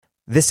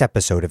This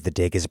episode of The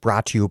Dig is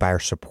brought to you by our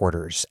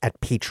supporters at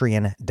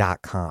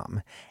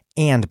patreon.com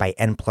and by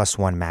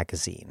N+1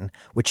 Magazine,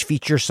 which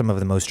features some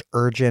of the most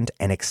urgent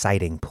and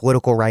exciting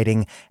political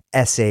writing,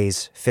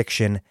 essays,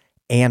 fiction,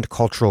 and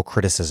cultural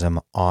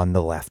criticism on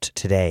the left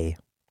today.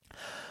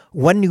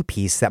 One new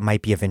piece that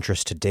might be of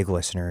interest to Dig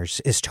listeners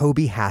is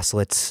Toby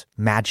Haslett's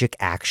Magic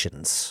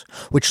Actions,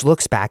 which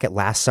looks back at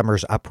last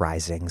summer's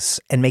uprisings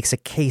and makes a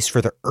case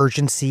for the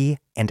urgency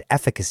and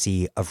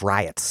efficacy of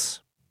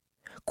riots.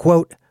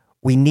 Quote,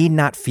 "We need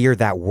not fear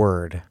that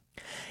word.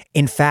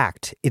 In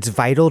fact, it's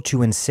vital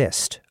to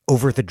insist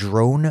over the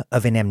drone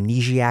of an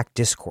amnesiac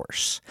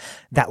discourse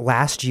that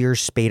last year's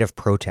spate of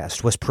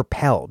protest was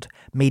propelled,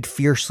 made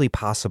fiercely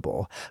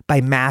possible, by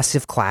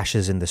massive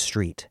clashes in the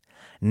street,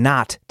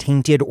 not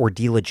tainted or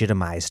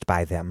delegitimized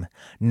by them,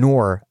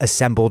 nor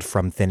assembled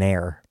from thin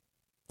air."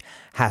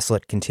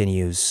 Haslett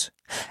continues,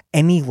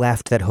 "Any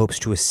left that hopes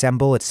to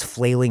assemble its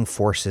flailing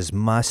forces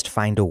must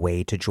find a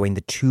way to join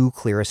the two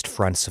clearest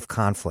fronts of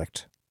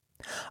conflict.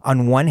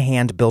 On one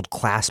hand, build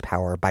class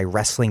power by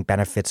wresting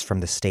benefits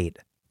from the state.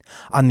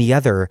 On the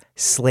other,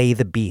 slay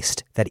the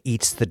beast that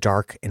eats the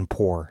dark and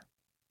poor."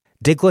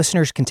 Dig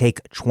listeners can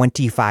take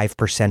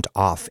 25%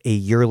 off a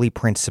yearly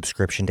print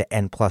subscription to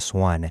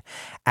N+1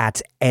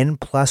 at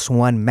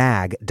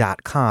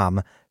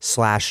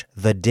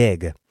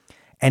n+1mag.com/thedig.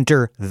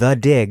 Enter The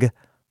Dig,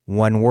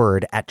 one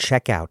word, at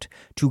checkout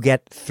to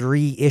get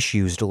 3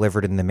 issues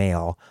delivered in the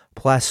mail,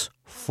 plus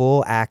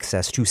full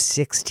access to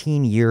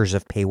 16 years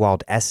of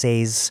paywalled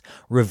essays,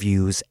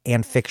 reviews,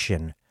 and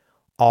fiction,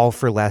 all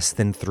for less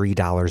than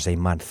 $3 a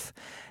month.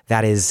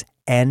 That is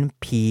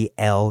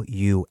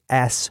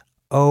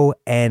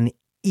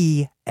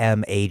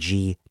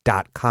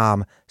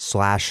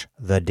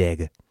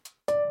nplusonemag.com/thedig.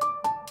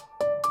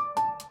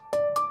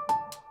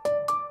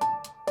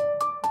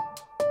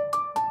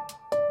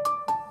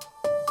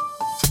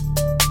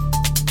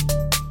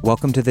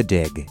 Welcome to The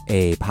Dig,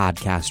 a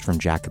podcast from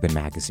Jacobin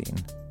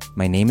Magazine.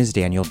 My name is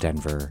Daniel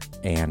Denver,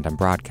 and I'm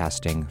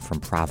broadcasting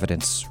from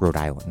Providence, Rhode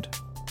Island.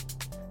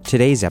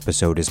 Today's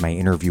episode is my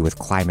interview with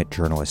climate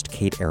journalist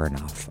Kate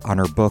Aronoff on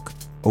her book,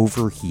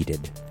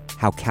 Overheated: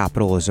 How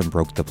Capitalism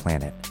Broke the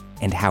Planet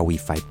and How We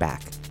Fight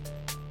Back.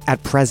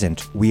 At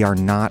present, we are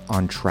not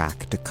on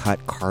track to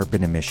cut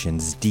carbon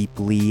emissions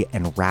deeply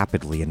and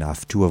rapidly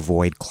enough to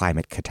avoid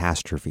climate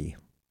catastrophe.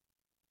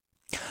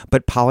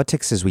 But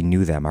politics as we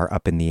knew them are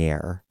up in the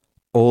air.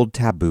 Old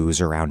taboos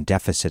around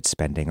deficit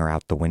spending are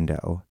out the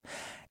window,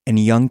 and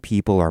young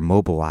people are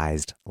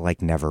mobilized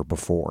like never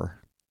before.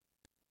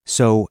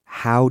 So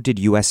how did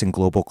U.S. and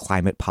global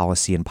climate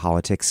policy and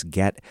politics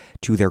get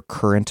to their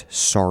current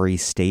sorry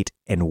state,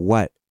 and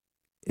what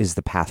is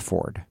the path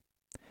forward?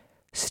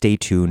 Stay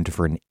tuned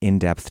for an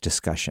in-depth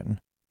discussion.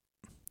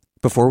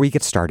 Before we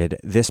get started,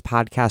 this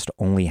podcast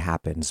only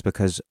happens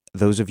because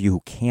those of you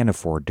who can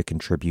afford to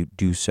contribute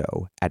do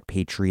so at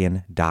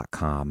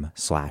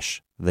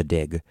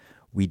patreon.com/thedig.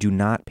 We do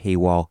not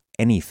paywall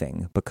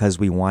anything because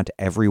we want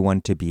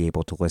everyone to be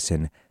able to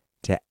listen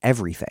to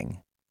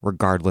everything,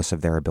 regardless of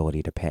their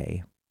ability to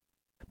pay.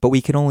 But we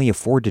can only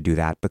afford to do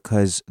that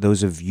because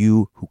those of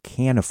you who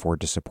can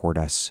afford to support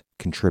us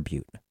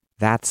contribute.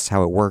 That's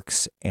how it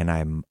works, and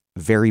I'm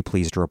very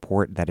pleased to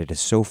report that it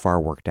has so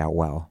far worked out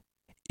well.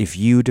 If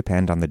you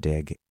depend on The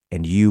Dig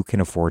and you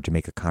can afford to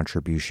make a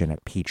contribution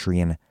at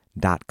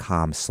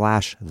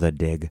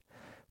patreon.com/thedig,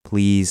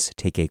 please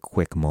take a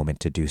quick moment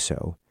to do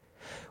so.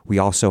 We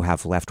also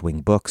have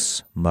left-wing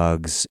books,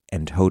 mugs,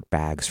 and tote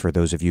bags for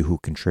those of you who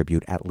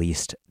contribute at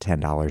least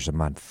 $10 a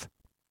month.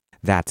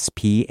 That's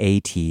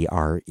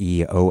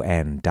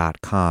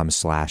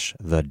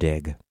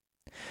patreon.com/thedig.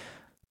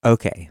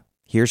 Okay,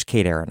 here's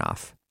Kate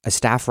Aronoff, a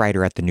staff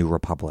writer at The New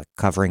Republic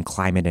covering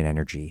climate and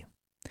energy.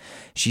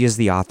 She is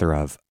the author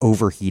of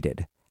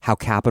Overheated: How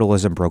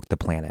Capitalism Broke the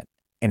Planet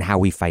and How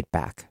We Fight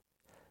Back,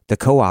 the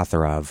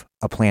co-author of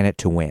A Planet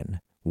to Win: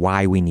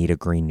 Why We Need a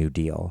Green New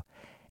Deal,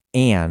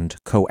 and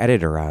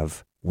co-editor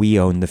of We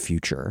Own the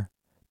Future: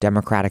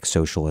 Democratic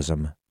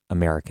Socialism,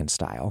 American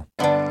Style.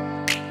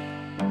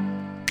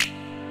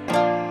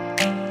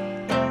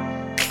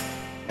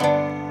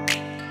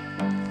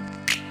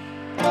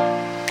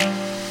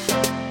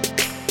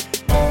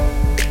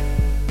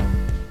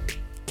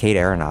 Kate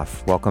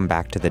Aronoff, welcome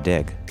back to The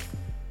Dig.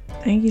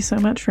 Thank you so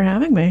much for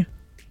having me.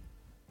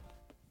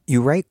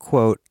 You write,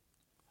 quote,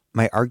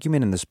 "My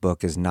argument in this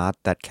book is not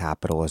that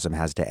capitalism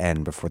has to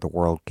end before the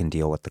world can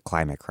deal with the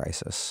climate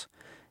crisis.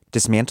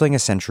 Dismantling a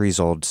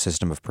centuries-old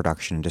system of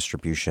production and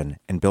distribution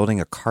and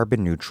building a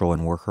carbon-neutral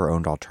and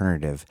worker-owned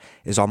alternative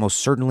is almost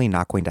certainly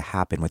not going to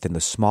happen within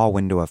the small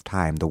window of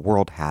time the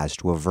world has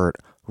to avert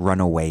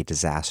runaway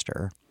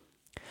disaster.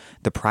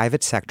 The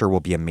private sector will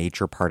be a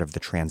major part of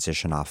the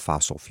transition off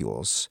fossil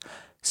fuels.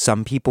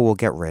 Some people will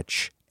get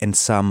rich, and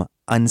some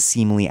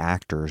unseemly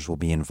actors will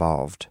be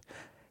involved.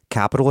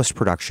 Capitalist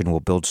production will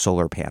build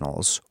solar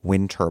panels,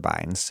 wind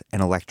turbines,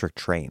 and electric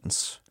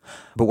trains.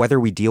 But whether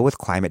we deal with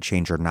climate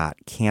change or not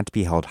can't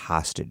be held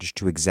hostage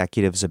to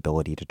executives'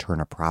 ability to turn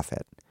a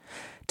profit.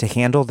 To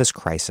handle this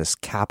crisis,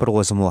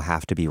 capitalism will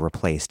have to be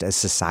replaced as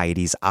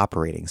society's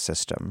operating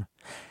system,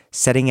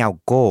 setting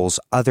out goals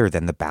other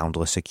than the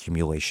boundless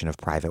accumulation of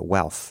private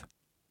wealth.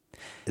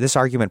 This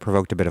argument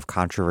provoked a bit of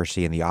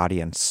controversy in the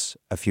audience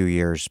a few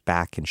years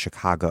back in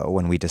Chicago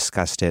when we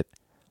discussed it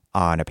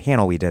on a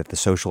panel we did at the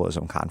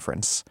Socialism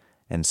Conference.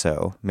 And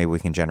so maybe we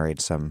can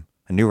generate a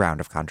new round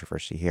of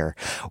controversy here.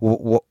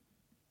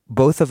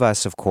 Both of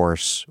us, of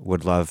course,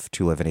 would love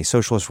to live in a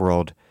socialist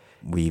world.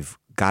 We've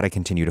got to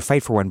continue to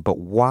fight for one. But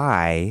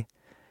why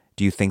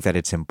do you think that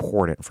it's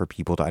important for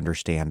people to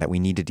understand that we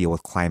need to deal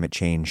with climate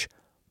change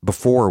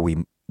before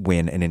we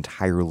win an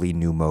entirely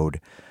new mode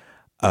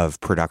of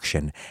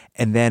production?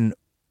 And then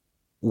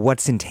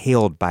what's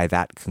entailed by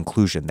that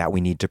conclusion that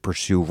we need to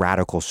pursue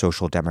radical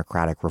social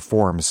democratic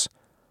reforms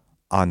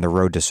on the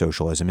road to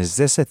socialism? Is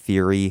this a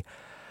theory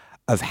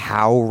of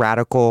how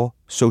radical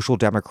social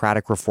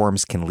democratic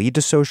reforms can lead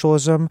to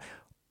socialism?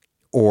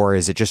 Or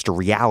is it just a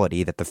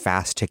reality that the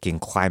fast-ticking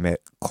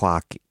climate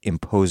clock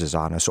imposes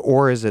on us?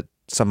 Or is it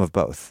some of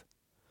both?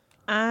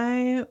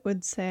 I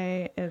would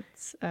say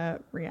it's a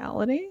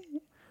reality.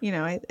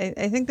 I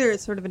think there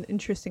is sort of an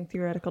interesting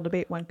theoretical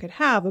debate one could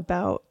have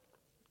about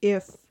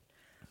if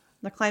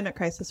the climate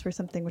crisis were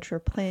something which were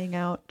playing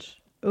out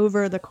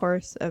over the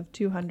course of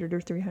 200 or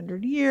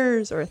 300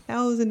 years or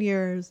 1,000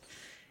 years,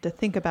 to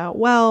think about,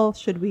 well,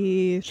 should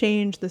we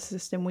change the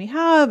system we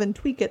have and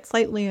tweak it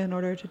slightly in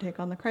order to take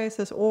on the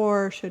crisis,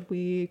 or should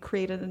we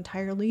create an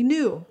entirely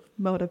new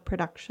mode of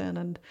production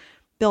and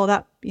build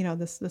up,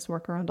 this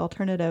workaround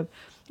alternative?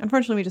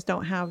 Unfortunately, we just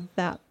don't have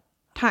that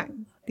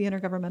time. The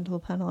Intergovernmental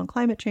Panel on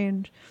Climate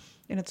Change,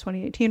 in its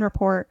 2018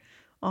 report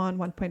on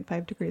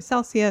 1.5 degrees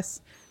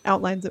Celsius,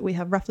 outlines that we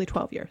have roughly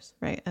 12 years,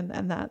 right?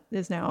 And that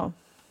is now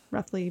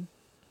roughly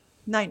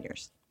 9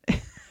 years.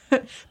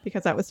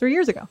 Because that was 3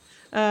 years ago,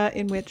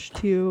 in which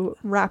to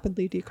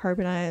rapidly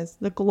decarbonize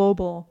the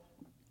global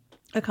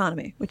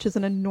economy, which is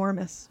an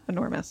enormous,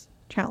 enormous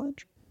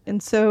challenge.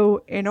 And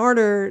so in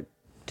order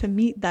to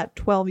meet that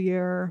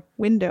 12-year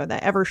window,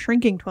 that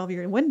ever-shrinking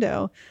 12-year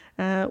window,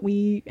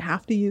 we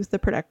have to use the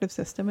productive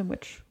system in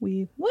which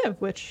we live,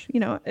 which,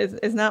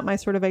 is not my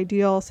sort of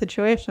ideal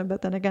situation.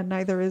 But then again,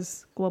 neither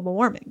is global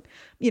warming.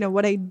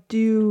 What I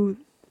do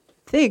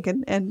think,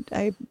 and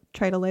I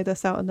try to lay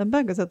this out in the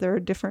book, is that there are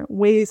different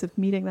ways of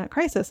meeting that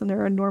crisis, and there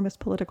are enormous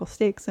political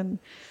stakes in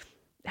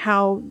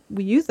how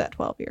we use that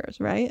 12 years,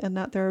 right? And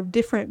that there are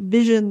different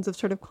visions of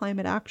sort of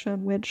climate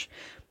action which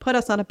put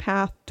us on a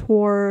path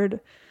toward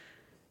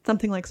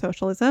something like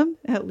socialism,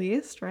 at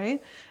least,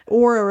 right?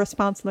 Or a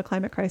response to the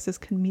climate crisis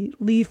can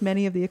leave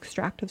many of the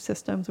extractive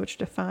systems which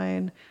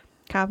define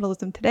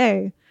capitalism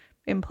today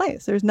in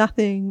place. There's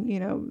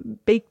nothing,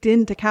 baked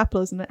into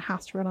capitalism that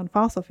has to run on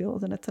fossil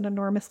fuels, and it's an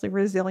enormously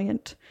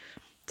resilient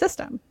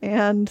system.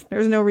 And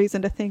there's no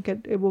reason to think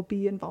it will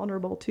be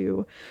invulnerable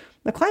to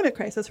the climate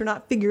crisis or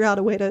not figure out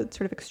a way to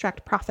sort of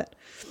extract profit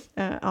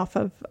off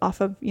of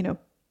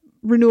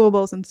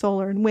renewables and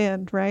solar and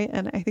wind, right?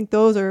 And I think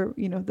those are,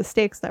 the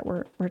stakes that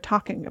we're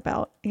talking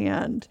about,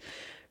 and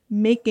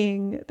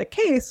making the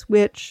case,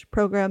 which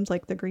programs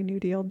like the Green New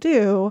Deal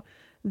do,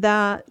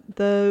 that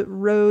the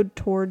road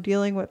toward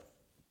dealing with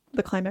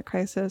the climate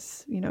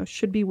crisis,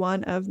 should be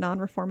one of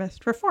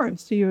non-reformist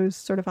reforms, to use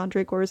sort of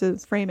Andre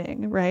Gorze's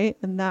framing, right?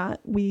 And that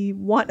we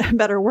want a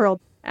better world.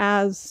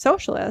 As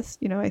socialists,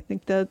 I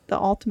think that the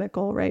ultimate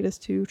goal, right, is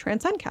to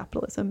transcend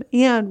capitalism.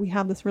 And we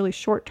have this really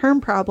short-term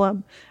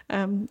problem,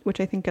 which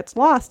I think gets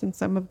lost in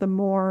some of the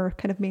more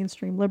kind of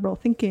mainstream liberal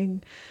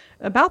thinking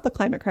about the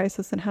climate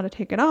crisis and how to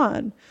take it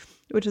on,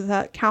 which is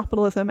that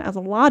capitalism as a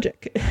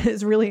logic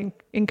is really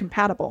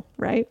incompatible,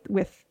 right,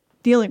 with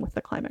dealing with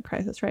the climate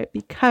crisis, right?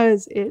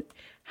 Because it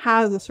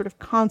has a sort of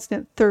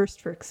constant thirst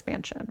for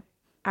expansion.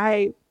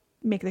 I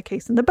make the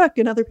case in the book,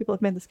 and other people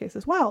have made this case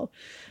as well,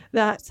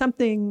 that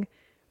something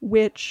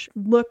which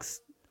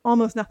looks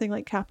almost nothing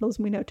like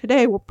capitalism we know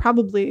today will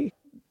probably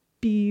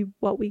be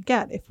what we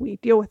get if we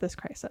deal with this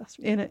crisis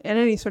in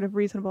any sort of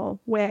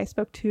reasonable way. I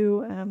spoke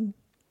to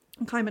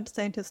a climate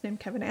scientist named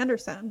Kevin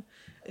Anderson,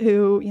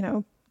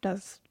 who,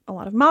 does a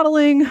lot of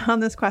modeling on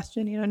this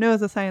question,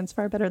 knows the science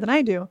far better than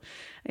I do.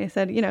 And he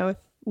said, if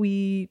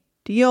we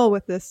deal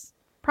with this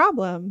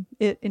problem,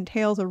 it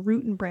entails a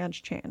root and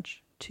branch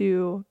change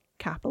to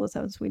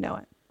capitalism as we know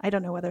it. I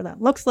don't know whether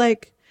that looks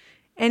like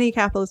any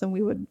capitalism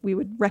we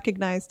would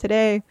recognize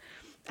today.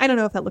 I don't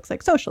know if that looks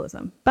like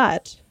socialism,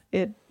 but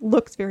it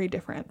looks very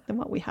different than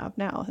what we have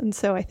now. And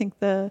so I think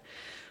the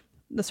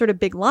sort of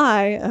big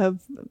lie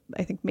of,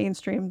 I think,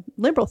 mainstream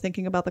liberal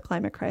thinking about the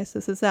climate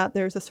crisis is that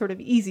there's a sort of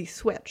easy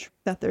switch,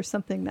 that there's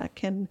something that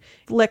can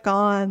flick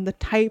on the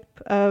type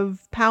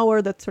of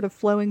power that's sort of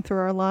flowing through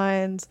our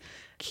lines,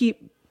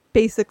 keep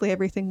basically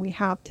everything we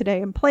have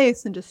today in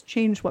place and just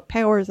change what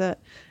powers it.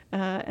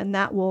 And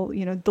that will,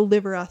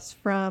 deliver us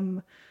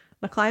from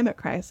the climate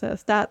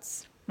crisis.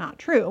 That's not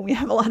true. We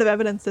have a lot of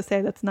evidence to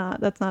say that's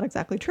not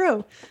exactly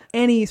true.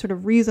 Any sort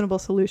of reasonable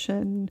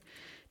solution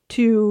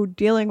to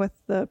dealing with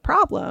the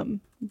problem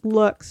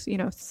looks,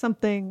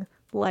 something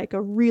like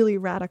a really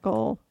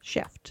radical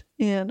shift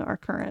in our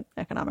current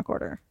economic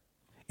order.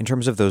 In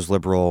terms of those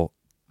liberal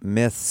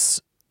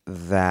myths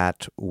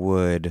that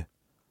would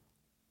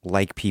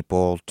like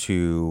people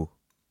to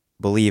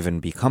believe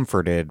and be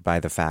comforted by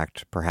the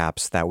fact,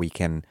 perhaps, that we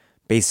can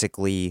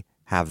basically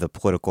have the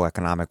political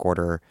economic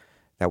order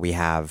that we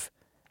have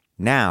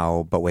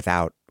now, but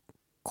without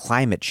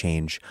climate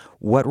change,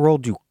 what role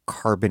do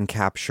carbon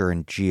capture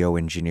and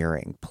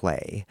geoengineering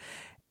play?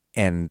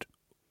 And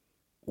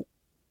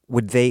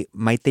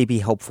might they be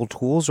helpful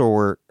tools,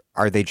 or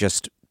are they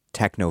just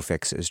techno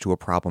fixes to a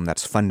problem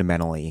that's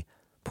fundamentally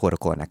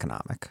political and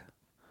economic?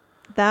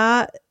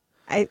 That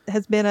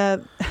has been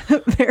a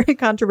very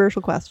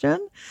controversial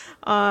question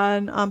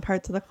on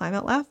parts of the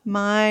climate left.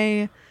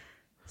 My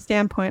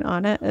standpoint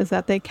on it is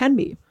that they can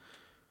be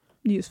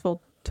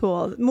useful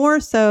tools, more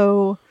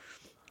so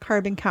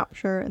carbon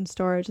capture and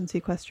storage and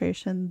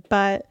sequestration.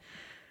 But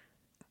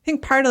I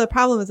think part of the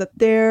problem is that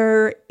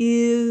there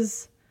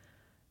is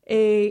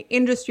a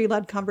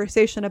industry-led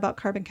conversation about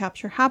carbon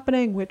capture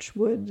happening, which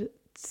would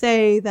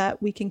say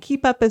that we can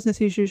keep up business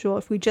as usual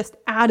if we just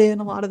add in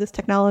a lot of this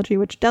technology,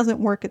 which doesn't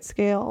work at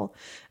scale,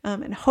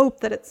 and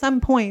hope that at some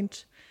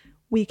point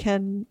we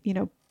can,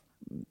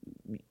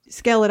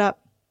 scale it up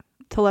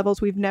to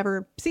levels we've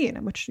never seen,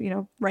 and which,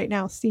 right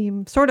now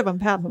seem sort of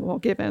unfathomable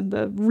given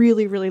the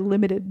really, really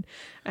limited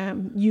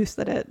use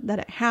that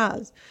it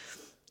has.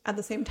 At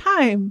the same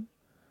time,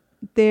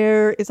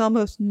 there is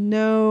almost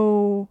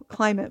no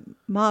climate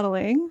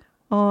modeling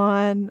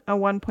on a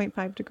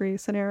 1.5 degree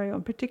scenario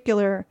in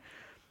particular,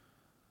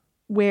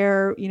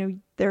 where,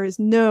 there is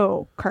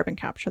no carbon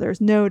capture,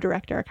 there's no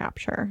direct air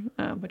capture,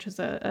 which is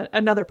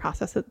another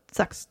process that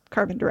sucks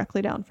carbon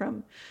directly down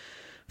from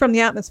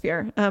the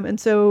atmosphere. And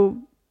so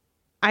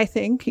I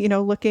think,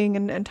 looking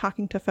and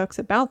talking to folks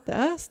about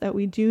this, that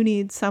we do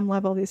need some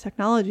level of these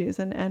technologies.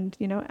 And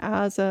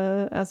as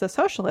a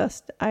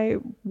socialist, I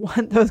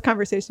want those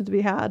conversations to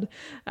be had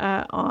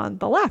on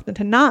the left, and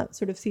to not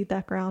sort of cede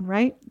that ground,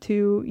 right,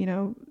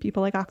 to,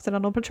 people like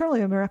Occidental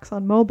Petroleum or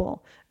ExxonMobil,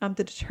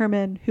 to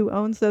determine who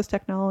owns those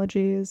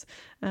technologies,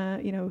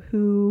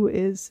 who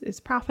is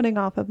profiting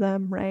off of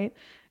them, right?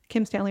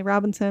 Kim Stanley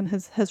Robinson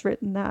has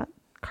written that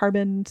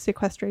carbon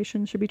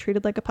sequestration should be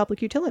treated like a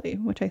public utility,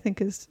 which I think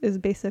is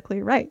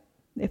basically right.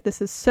 If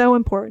this is so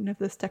important, if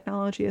this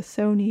technology is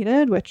so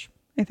needed, which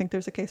I think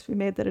there's a case to be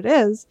made that it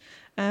is,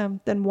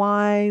 then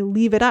why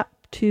leave it up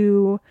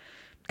to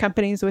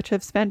companies which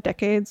have spent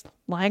decades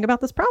lying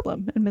about this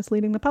problem and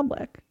misleading the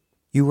public?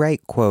 You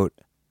write, quote,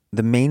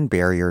 "The main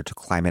barrier to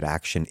climate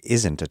action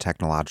isn't a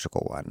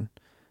technological one.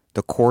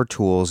 The core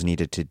tools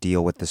needed to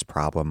deal with this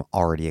problem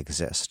already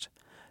exist.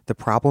 The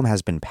problem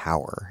has been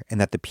power,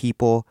 and that the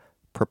people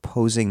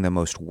proposing the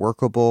most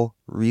workable,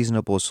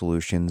 reasonable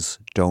solutions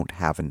don't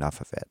have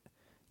enough of it."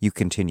 You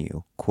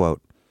continue,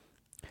 quote,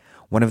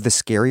 "One of the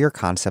scarier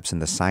concepts in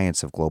the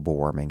science of global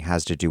warming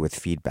has to do with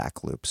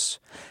feedback loops,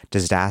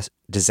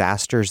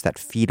 disasters that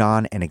feed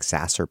on and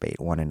exacerbate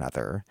one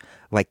another,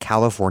 like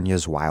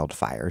California's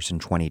wildfires in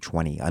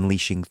 2020,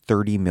 unleashing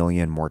 30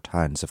 million more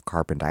tons of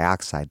carbon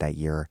dioxide that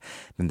year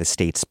than the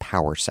state's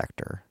power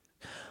sector.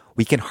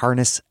 We can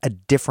harness a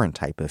different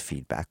type of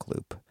feedback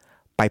loop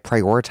by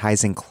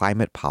prioritizing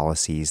climate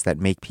policies that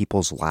make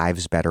people's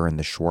lives better in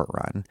the short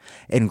run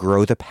and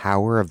grow the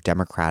power of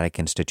democratic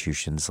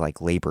institutions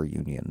like labor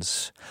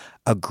unions.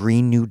 A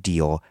Green New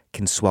Deal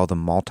can swell the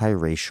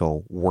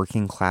multiracial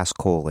working-class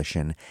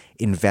coalition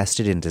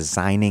invested in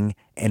designing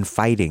and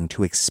fighting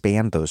to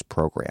expand those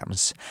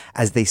programs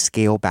as they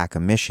scale back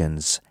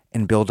emissions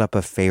and build up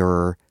a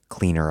fairer,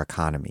 cleaner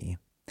economy.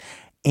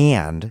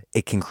 And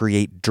it can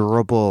create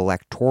durable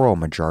electoral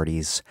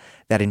majorities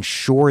that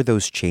ensure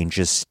those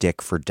changes stick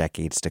for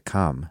decades to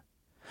come.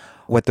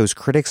 What those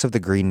critics of the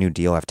Green New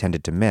Deal have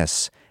tended to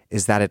miss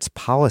is that its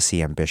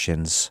policy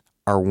ambitions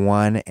are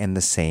one and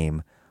the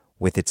same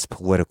with its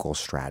political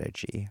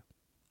strategy."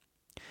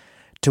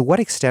 To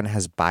what extent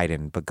has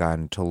Biden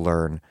begun to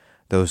learn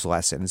those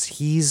lessons?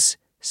 He's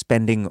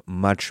spending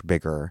much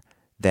bigger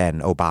than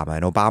Obama.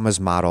 And Obama's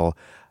model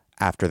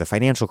after the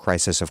financial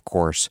crisis, of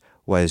course,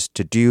 was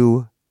to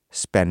do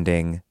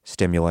spending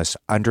stimulus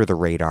under the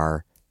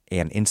radar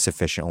and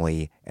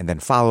insufficiently, and then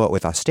follow it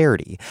with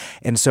austerity.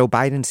 And so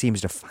Biden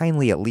seems to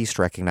finally at least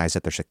recognize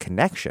that there's a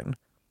connection,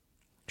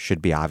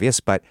 should be obvious,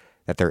 but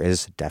that there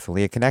is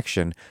definitely a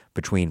connection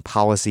between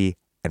policy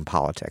and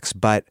politics.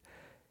 But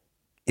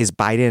is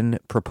Biden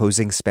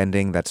proposing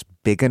spending that's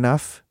big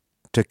enough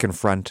to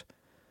confront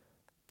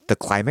the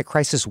climate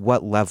crisis?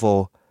 What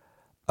level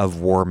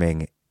of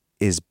warming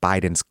is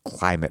Biden's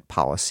climate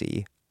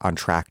policy on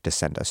track to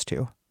send us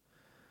to?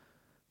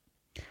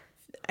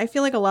 I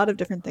feel like a lot of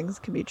different things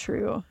can be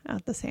true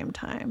at the same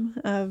time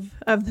of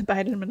the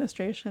Biden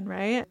administration,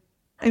 right?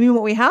 I mean,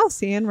 what we have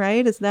seen,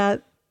 right, is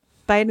that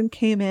Biden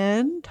came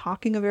in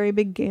talking a very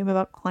big game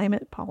about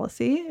climate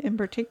policy in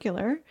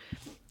particular,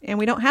 and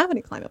we don't have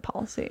any climate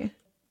policy.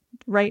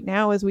 Right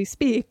now, as we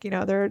speak,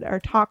 there are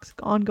talks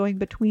ongoing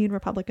between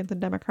Republicans and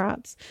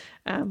Democrats,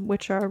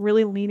 which are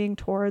really leaning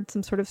towards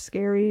some sort of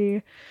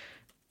scary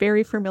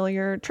very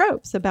familiar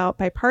tropes about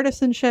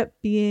bipartisanship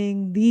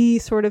being the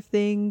sort of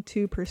thing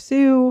to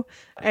pursue.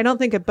 I don't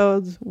think it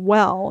bodes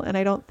well, and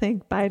I don't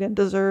think Biden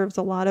deserves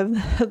a lot of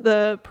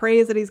the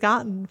praise that he's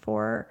gotten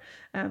for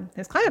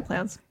his climate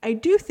plans. I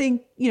do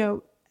think,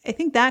 I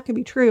think that can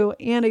be true,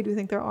 and I do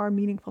think there are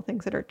meaningful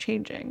things that are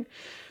changing.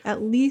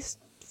 At least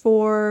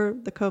for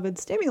the COVID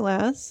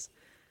stimulus,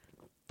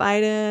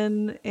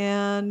 Biden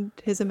and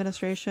his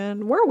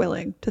administration were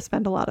willing to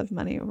spend a lot of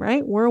money,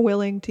 right? We're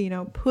willing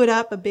to, put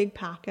up a big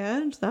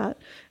package that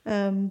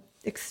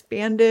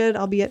expanded,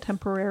 albeit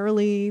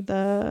temporarily,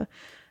 the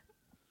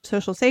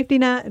social safety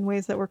net in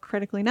ways that were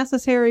critically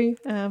necessary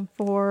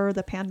for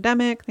the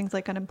pandemic, things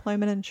like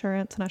unemployment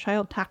insurance and a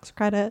child tax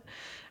credit.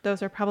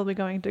 Those are probably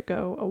going to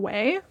go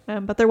away.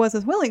 But there was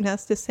this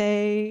willingness to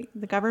say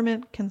the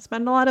government can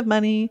spend a lot of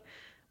money.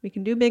 We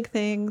can do big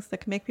things that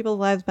can make people's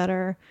lives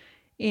better.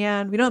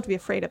 And we don't have to be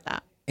afraid of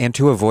that. And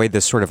to avoid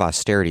this sort of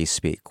austerity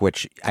speak,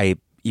 which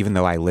even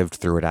though I lived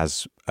through it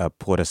as a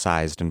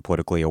politicized and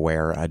politically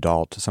aware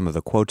adult, some of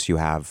the quotes you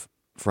have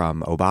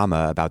from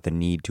Obama about the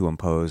need to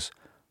impose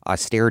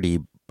austerity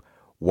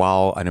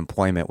while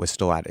unemployment was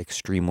still at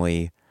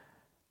extremely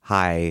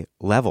high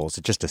levels,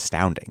 it's just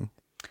astounding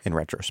in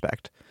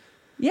retrospect.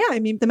 Yeah, I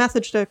mean, the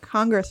message to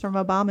Congress from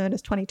Obama in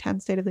his 2010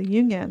 State of the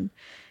Union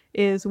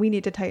is we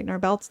need to tighten our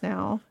belts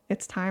now.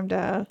 It's time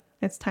to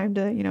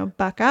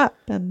buck up,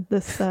 and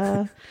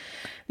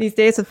these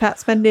days of fat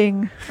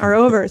spending are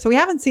over. So we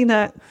haven't seen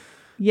that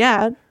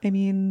yet. I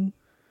mean,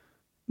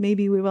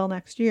 maybe we will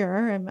next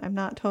year. I'm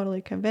not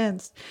totally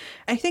convinced.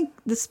 I think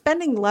the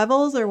spending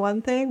levels are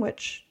one thing,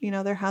 which,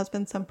 there has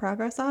been some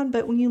progress on.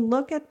 But when you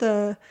look at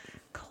the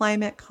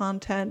climate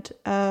content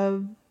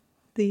of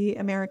the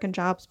American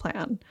Jobs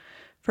Plan,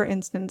 for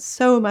instance,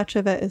 so much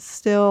of it is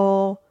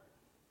still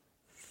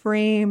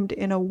framed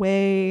in a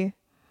way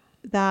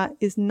that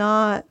is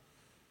not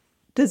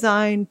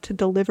designed to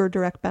deliver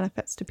direct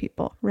benefits to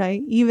people,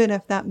 right? Even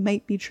if that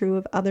might be true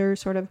of other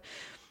sort of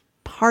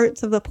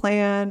parts of the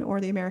plan or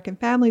the American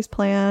Families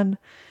Plan,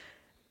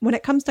 when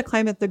it comes to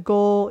climate, the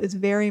goal is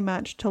very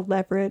much to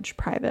leverage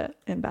private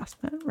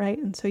investment, right?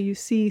 And so you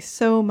see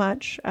so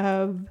much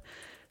of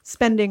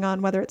spending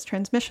on whether it's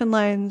transmission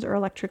lines or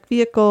electric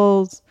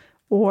vehicles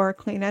or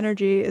clean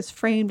energy is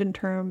framed in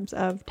terms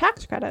of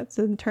tax credits,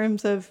 in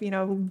terms of,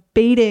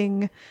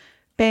 baiting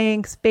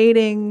banks,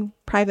 baiting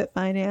private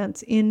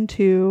finance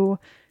into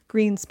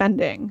green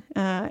spending,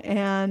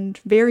 and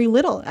very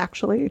little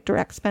actually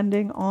direct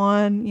spending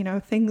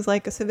on, things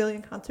like a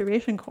civilian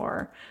conservation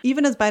corps.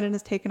 Even as Biden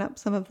has taken up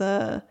some of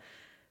the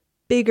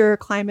bigger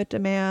climate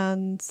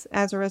demands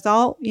as a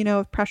result,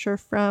 of pressure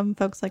from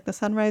folks like the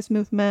Sunrise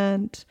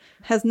Movement,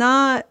 has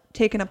not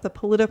taken up the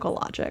political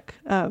logic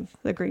of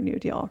the Green New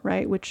Deal,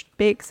 right? Which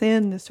bakes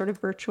in this sort of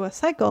virtuous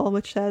cycle,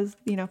 which says,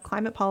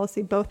 climate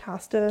policy both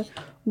has to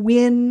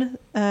win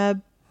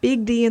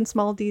big D and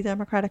small d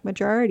Democratic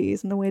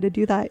majorities. And the way to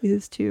do that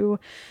is to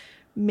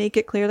make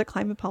it clear that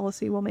climate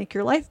policy will make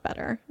your life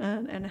better,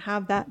 and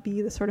have that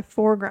be the sort of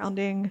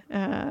foregrounding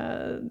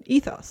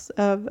ethos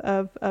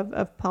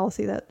of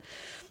policy that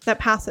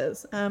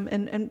passes.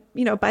 And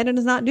Biden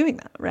is not doing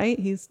that, right?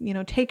 He's,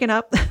 taken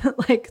up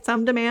like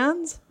some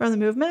demands from the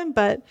movement,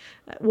 but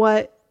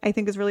what I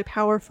think is really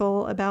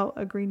powerful about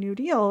a Green New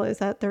Deal is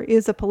that there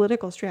is a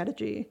political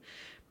strategy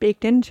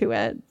baked into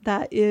it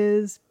that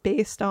is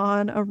based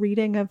on a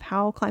reading of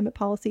how climate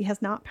policy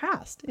has not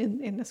passed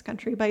in this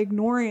country by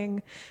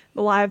ignoring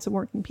the lives of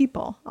working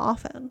people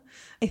often.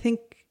 I think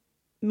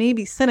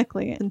maybe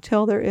cynically,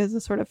 until there is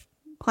a sort of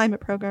climate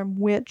program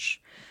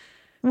which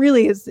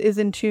really is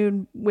in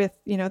tune with,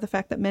 the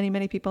fact that many,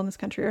 many people in this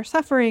country are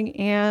suffering,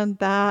 and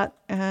that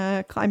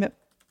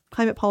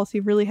climate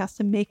policy really has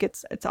to make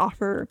its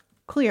offer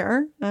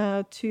clear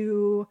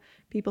to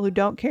people who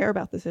don't care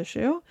about this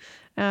issue.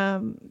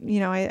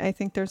 I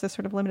think there's a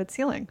sort of limited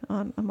ceiling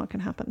on what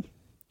can happen.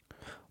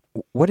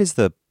 What is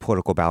the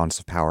political balance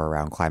of power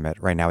around climate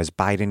right now? Is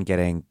Biden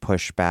getting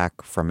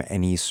pushback from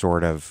any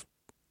sort of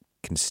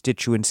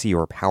constituency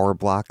or power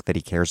block that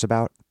he cares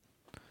about?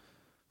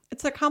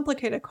 It's a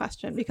complicated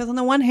question because on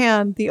the one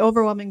hand, the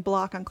overwhelming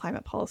block on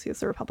climate policy is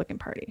the Republican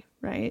Party,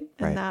 right?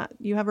 And that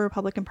you have a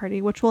Republican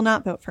Party which will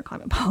not vote for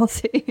climate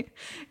policy.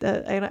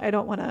 I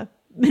don't want to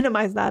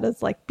minimize that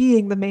as like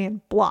being the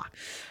main block.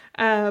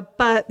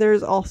 But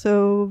there's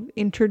also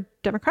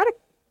inter-democratic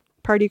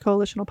party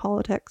coalitional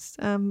politics,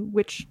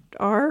 which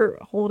are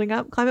holding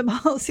up climate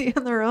policy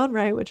in their own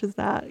right, which is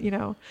that,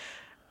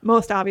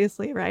 most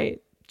obviously,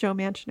 right, Joe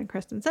Manchin and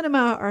Kristen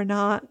Sinema are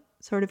not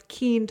sort of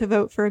keen to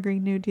vote for a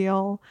Green New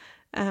Deal,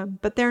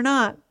 but they're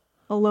not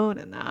alone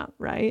in that,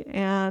 right?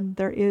 And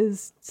there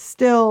is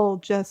still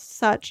just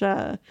such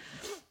a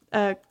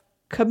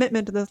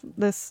commitment to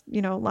this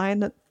line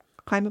that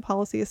climate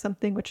policy is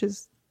something which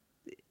is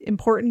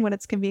important when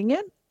it's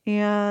convenient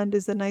and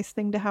is a nice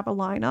thing to have a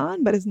line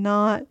on, but is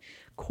not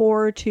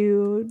core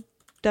to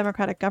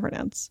democratic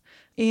governance.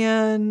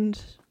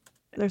 And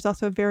there's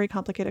also a very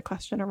complicated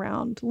question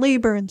around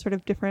labor and sort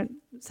of different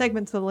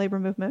segments of the labor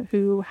movement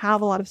who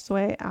have a lot of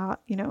sway at,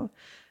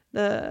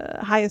 the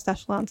highest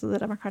echelons of the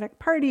Democratic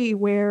Party,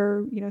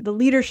 where, the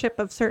leadership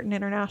of certain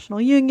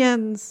international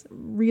unions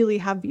really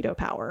have veto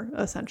power,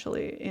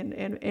 essentially,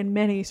 in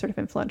many sort of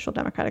influential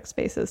democratic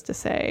spaces to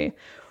say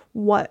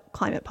what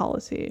climate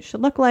policy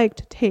should look like,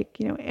 to take,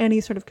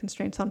 any sort of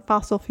constraints on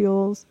fossil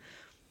fuels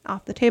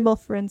off the table,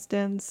 for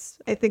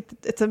instance. I think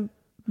it's a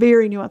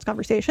very nuanced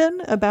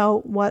conversation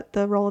about what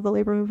the role of the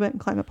labor movement in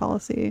climate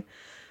policy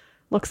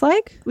looks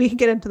like. We can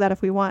get into that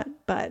if we want,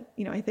 but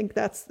I think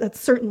that's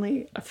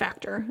certainly a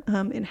factor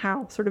in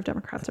how sort of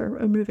Democrats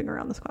are moving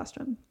around this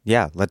question.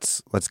 Yeah,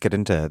 let's get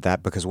into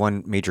that, because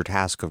one major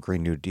task of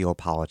Green New Deal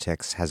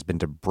politics has been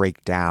to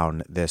break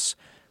down this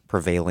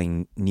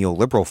prevailing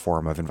neoliberal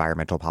form of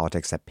environmental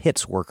politics that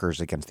pits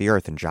workers against the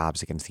earth and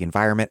jobs against the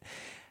environment.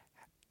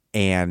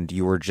 And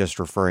you were just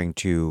referring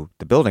to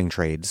the building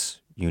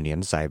trades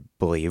unions, I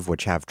believe,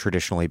 which have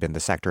traditionally been the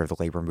sector of the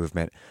labor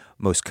movement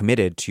most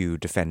committed to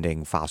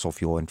defending fossil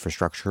fuel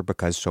infrastructure,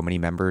 because so many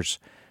members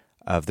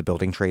of the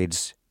building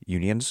trades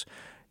unions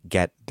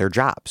get their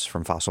jobs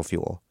from fossil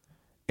fuel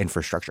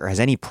infrastructure. Has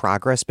any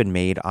progress been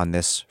made on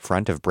this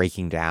front of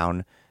breaking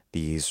down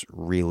these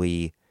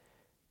really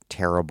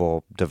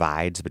terrible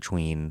divides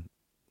between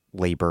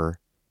labor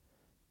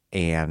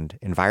and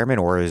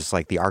environment, or is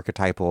like the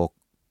archetypal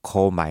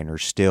coal miner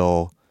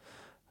still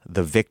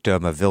the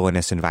victim of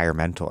villainous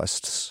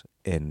environmentalists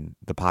in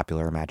the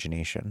popular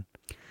imagination?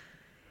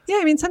 Yeah,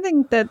 I mean,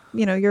 something that,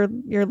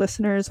 your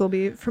listeners will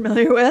be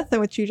familiar with, and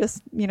which you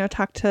just,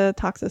 talk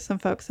to some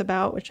folks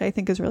about, which I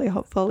think is really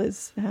hopeful,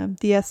 is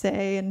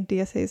DSA and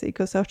DSA's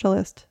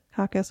Eco-Socialist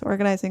Caucus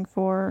organizing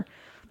for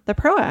the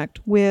PRO Act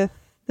with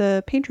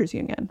the Painters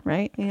Union,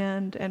 right?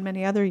 And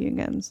many other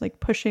unions,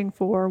 like pushing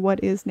for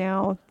what is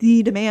now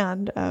the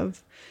demand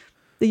of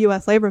the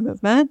U.S. labor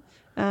movement,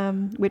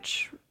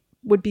 which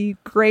would be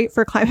great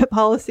for climate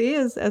policy,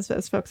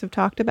 as folks have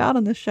talked about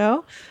on the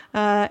show,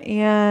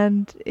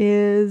 and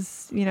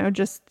is,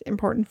 just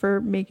important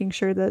for making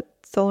sure that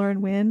solar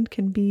and wind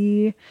can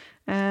be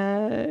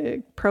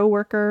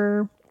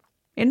pro-worker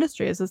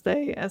industries as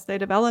they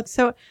develop.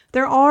 So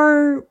there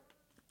are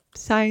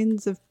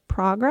signs of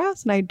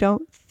progress, and I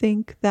don't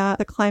think that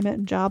the climate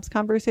and jobs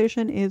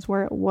conversation is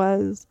where it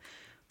was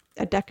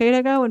a decade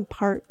ago, in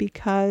part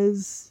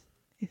because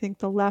I think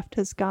the left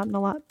has gotten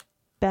a lot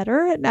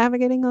better at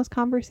navigating those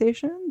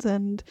conversations.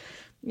 And,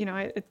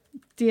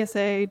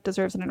 DSA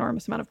deserves an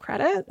enormous amount of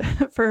credit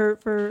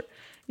for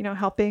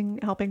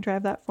helping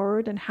drive that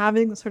forward and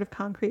having the sort of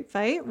concrete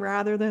fight,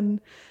 rather than,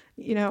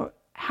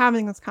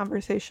 having this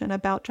conversation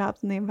about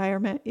jobs and the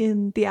environment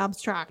in the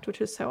abstract,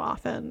 which is so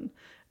often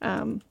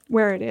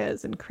where it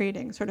is, and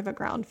creating sort of a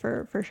ground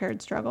for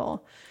shared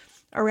struggle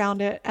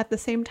around it. At the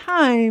same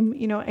time,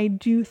 I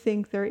do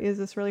think there is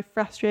this really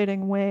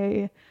frustrating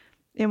way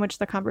in which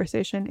the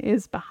conversation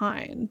is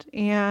behind,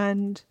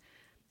 and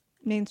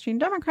mainstream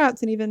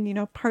Democrats, and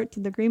even, parts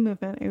of the Green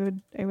movement,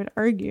 I would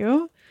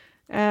argue,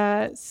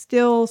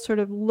 still sort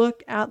of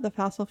look at the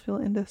fossil fuel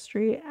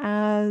industry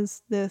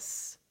as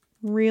this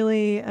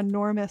really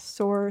enormous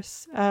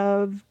source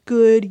of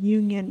good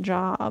union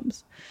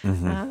jobs.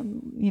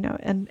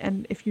 Mm-hmm.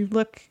 And if you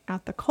look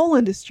at the coal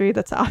industry,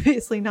 that's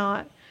obviously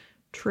not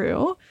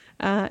true.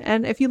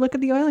 And if you look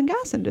at the oil and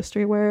gas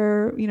industry,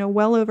 where,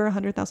 well over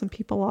 100,000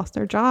 people lost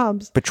their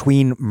jobs.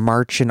 Between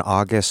March and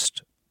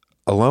August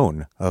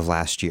alone of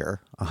last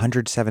year,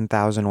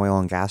 107,000 oil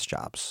and gas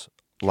jobs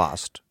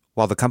lost,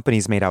 while the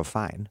companies made out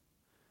fine.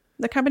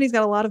 The companies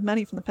got a lot of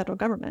money from the federal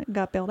government and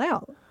got bailed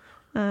out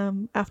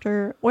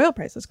after oil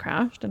prices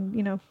crashed,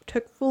 and,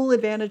 took full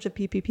advantage of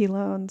PPP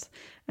loans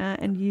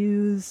and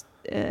used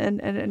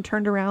and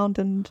turned around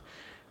and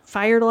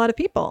fired a lot of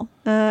people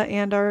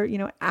and are,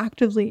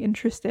 actively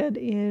interested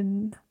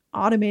in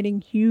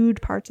automating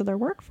huge parts of their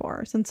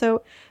workforce. And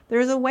so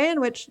there's a way in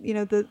which,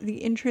 the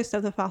interests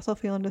of the fossil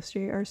fuel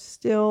industry are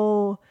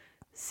still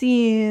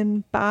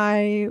seen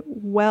by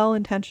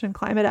well-intentioned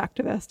climate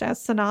activists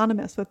as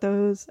synonymous with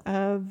those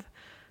of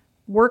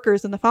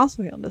workers in the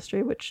fossil fuel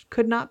industry, which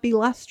could not be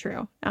less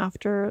true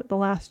after the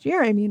last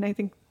year. I mean, I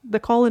think the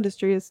coal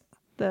industry is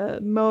the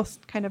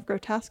most kind of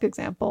grotesque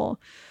example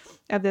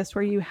of this,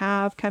 where you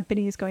have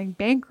companies going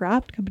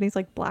bankrupt, companies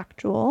like Black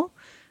Jewel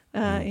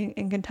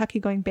in Kentucky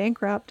going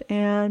bankrupt,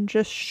 and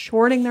just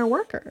shorting their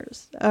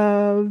workers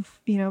of,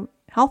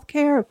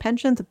 healthcare, of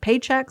pensions, of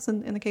paychecks,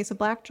 in the case of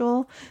Black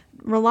Jewel,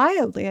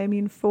 reliably. I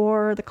mean,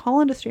 for the coal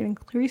industry and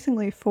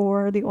increasingly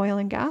for the oil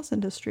and gas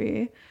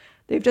industry,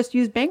 they've just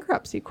used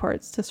bankruptcy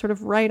courts to sort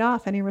of write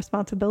off any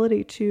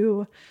responsibility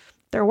to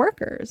their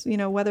workers,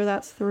 whether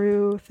that's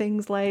through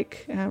things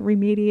like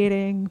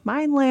remediating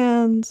mine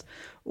lands,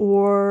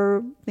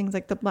 or things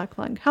like the Black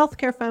Lung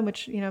Healthcare Fund,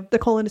 which, the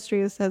coal industry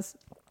has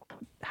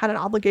had an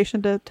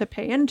obligation to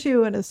pay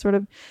into, and has sort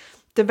of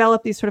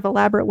developed these sort of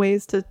elaborate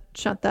ways to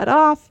shut that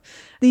off.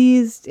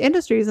 These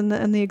industries and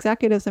the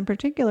executives in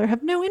particular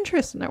have no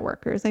interest in their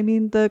workers. I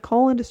mean, the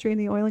coal industry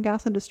and the oil and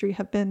gas industry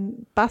have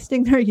been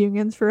busting their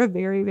unions for a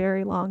very,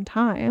 very long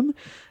time.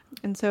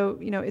 And so,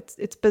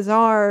 it's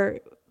bizarre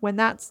when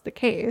that's the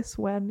case,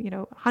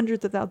 when,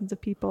 hundreds of thousands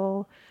of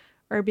people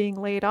are being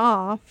laid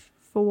off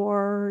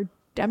for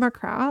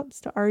Democrats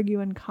to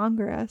argue in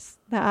Congress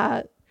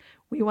that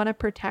we want to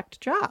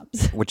protect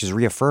jobs. Which is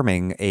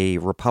reaffirming a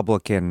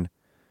Republican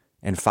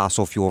and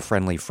fossil fuel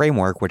friendly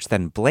framework, which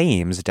then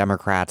blames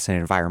Democrats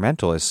and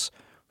environmentalists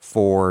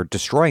for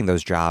destroying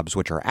those jobs,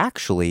 which are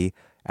actually,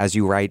 as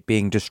you write,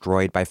 being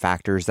destroyed by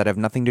factors that have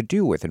nothing to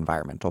do with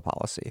environmental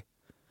policy.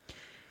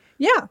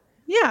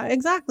 Yeah,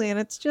 exactly. And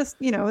it's just,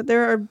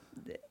 there are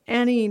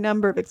any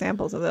number of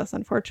examples of this,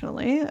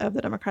 unfortunately, of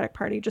the Democratic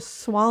Party just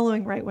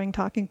swallowing right-wing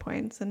talking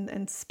points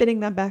and spitting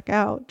them back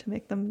out to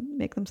make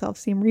themselves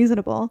seem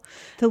reasonable.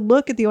 To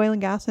look at the oil and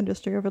gas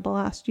industry over the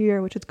last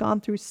year, which has gone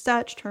through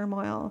such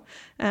turmoil,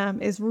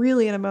 is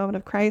really in a moment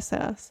of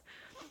crisis.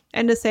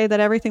 And to say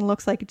that everything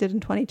looks like it did in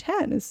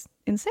 2010 is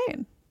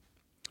insane.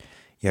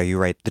 Yeah,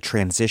 you're right. The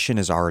transition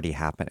is already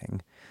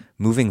happening.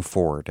 Moving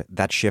forward,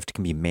 that shift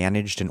can be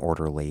managed and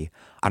orderly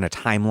on a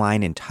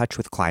timeline in touch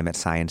with climate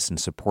science and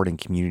supporting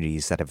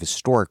communities that have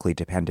historically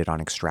depended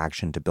on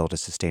extraction to build a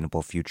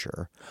sustainable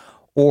future.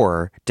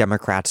 Or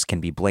Democrats can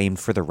be blamed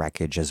for the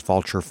wreckage as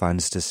vulture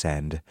funds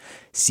descend,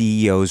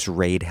 CEOs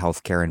raid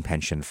healthcare and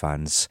pension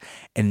funds,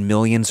 and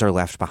millions are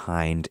left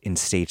behind in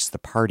states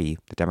the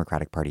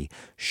Democratic Party,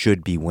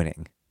 should be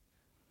winning.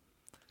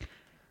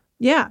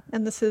 Yeah,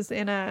 and this is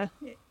in a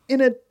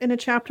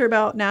chapter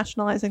about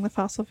nationalizing the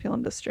fossil fuel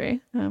industry,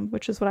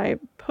 which is what I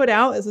put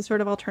out as a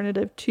sort of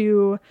alternative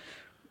to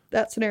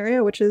that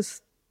scenario, which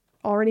is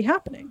already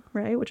happening,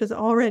 right? Which is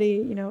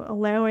already,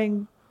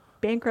 allowing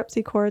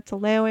bankruptcy courts,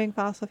 allowing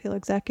fossil fuel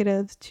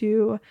executives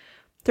to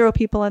throw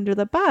people under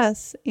the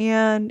bus.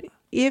 And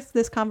if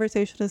this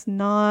conversation is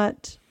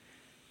not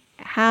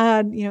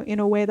had, in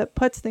a way that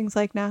puts things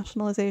like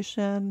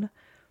nationalization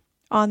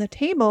on the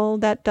table,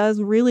 that does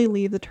really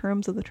leave the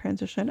terms of the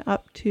transition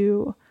up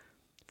to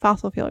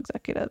fossil fuel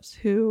executives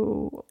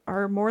who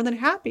are more than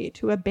happy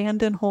to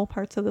abandon whole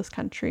parts of this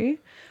country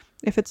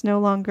if it's no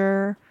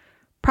longer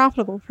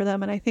profitable for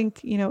them. And I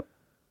think,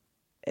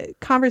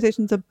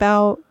 conversations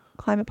about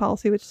climate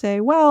policy which say,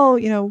 well,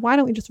 why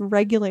don't we just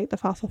regulate the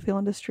fossil fuel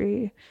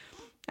industry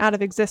out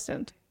of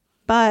existence?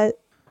 But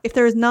if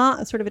there is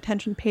not a sort of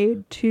attention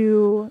paid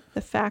to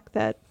the fact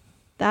that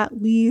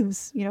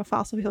leaves,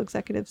 fossil fuel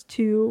executives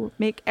to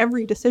make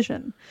every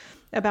decision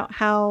about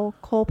how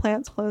coal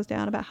plants close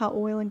down, about how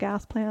oil and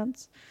gas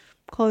plants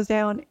close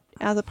down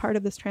as a part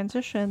of this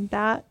transition,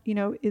 that,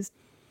 is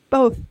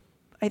both,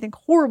 I think,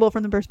 horrible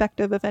from the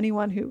perspective of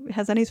anyone who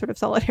has any sort of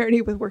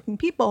solidarity with working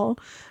people,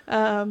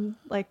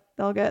 like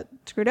they'll get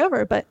screwed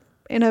over. But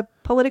in a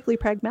politically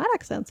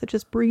pragmatic sense, it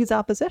just breeds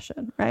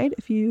opposition, right?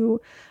 If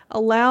you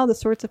allow the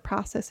sorts of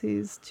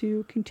processes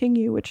to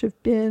continue, which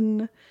have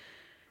been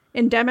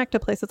endemic to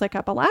places like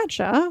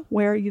Appalachia,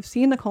 where you've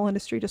seen the coal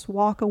industry just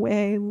walk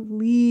away,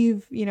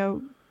 leave,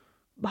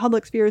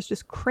 public spheres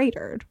just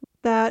cratered,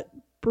 that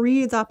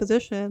breeds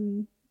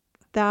opposition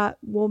that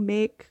will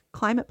make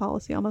climate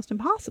policy almost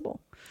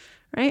impossible,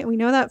 right? And we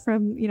know that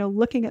from,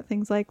 looking at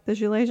things like the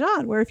Gilets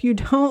Jaunes, where if you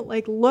don't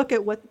look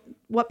at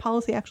what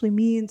policy actually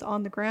means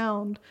on the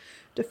ground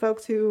to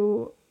folks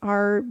who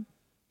are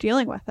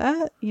dealing with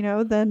it,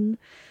 then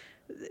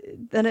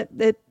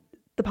the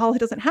policy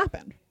doesn't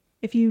happen.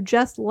 If you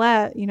just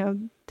let,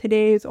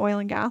 today's oil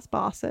and gas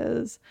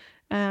bosses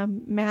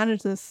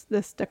manage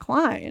this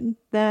decline,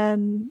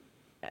 then,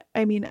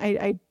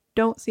 I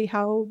don't see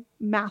how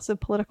massive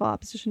political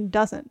opposition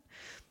doesn't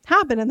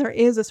happen. And there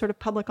is a sort of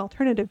public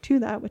alternative to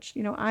that, which,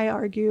 I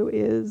argue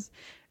is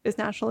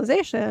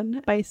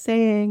nationalization, by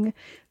saying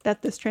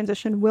that this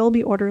transition will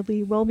be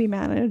orderly, will be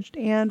managed,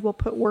 and will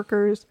put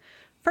workers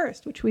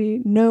first, which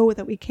we know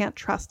that we can't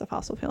trust the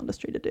fossil fuel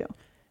industry to do.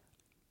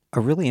 A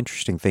really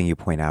interesting thing you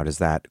point out is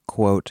that,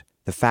 quote,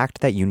 the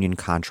fact that union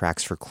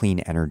contracts for clean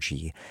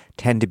energy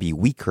tend to be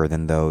weaker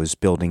than those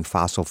building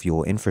fossil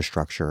fuel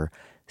infrastructure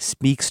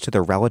speaks to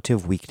the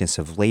relative weakness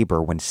of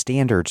labor when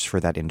standards for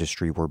that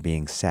industry were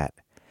being set.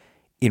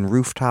 In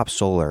rooftop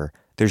solar,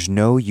 there's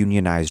no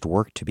unionized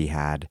work to be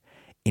had.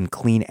 In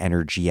clean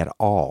energy at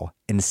all,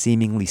 and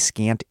seemingly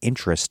scant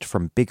interest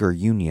from bigger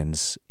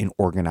unions in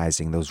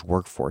organizing those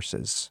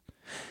workforces.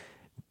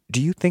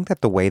 Do you think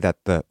that the way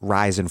that the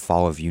rise and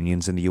fall of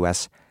unions in the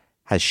U.S.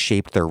 has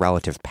shaped their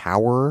relative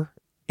power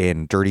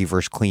in dirty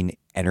versus clean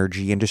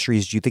energy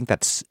industries, do you think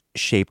that's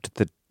shaped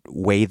the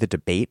way the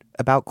debate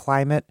about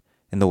climate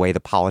and the way the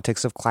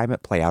politics of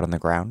climate play out on the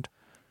ground?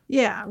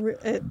 Yeah,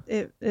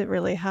 it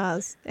really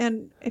has.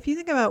 And if you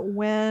think about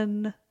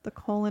when the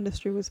coal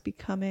industry was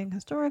becoming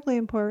historically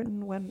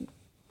important, when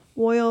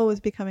oil was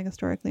becoming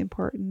historically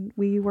important,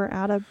 we were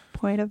at a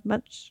point of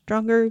much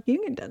stronger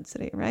union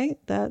density, right?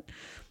 That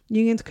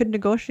unions could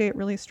negotiate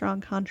really strong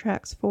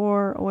contracts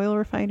for oil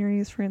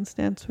refineries, for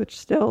instance, which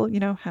still,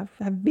 have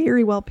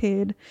very well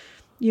paid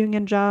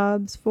union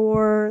jobs,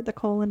 for the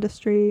coal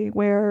industry,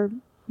 where,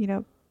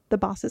 the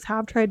bosses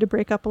have tried to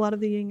break up a lot of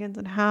the unions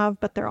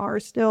but there are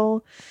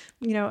still,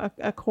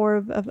 a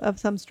core of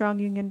some strong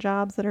union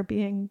jobs that are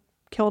being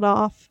killed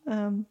off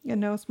in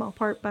no small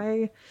part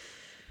by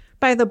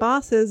the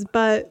bosses.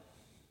 But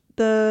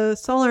the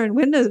solar and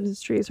wind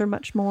industries are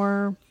much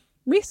more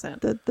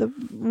recent. The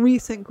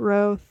recent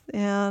growth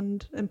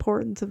and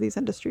importance of these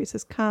industries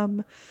has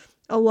come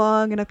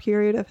along in a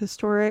period of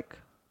historic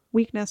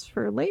weakness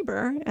for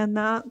labor, and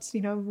that's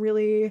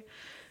really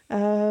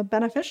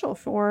beneficial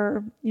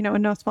for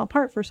in no small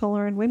part for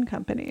solar and wind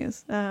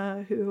companies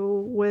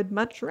who would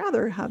much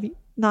rather have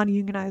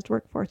non-unionized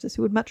workforces,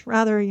 who would much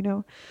rather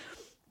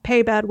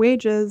pay bad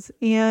wages,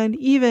 and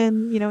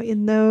even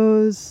in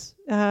those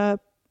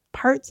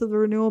parts of the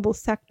renewable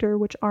sector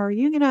which are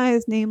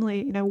unionized,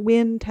 namely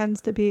wind tends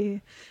to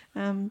be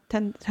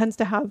tends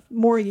to have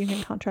more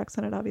union contracts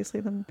in it obviously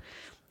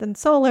than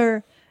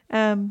solar.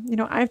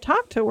 I've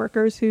talked to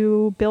workers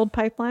who build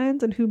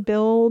pipelines and who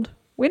build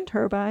wind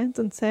turbines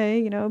and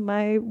say,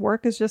 my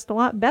work is just a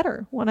lot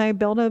better when I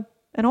build an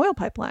oil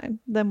pipeline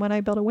than when I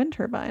build a wind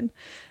turbine.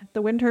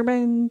 The wind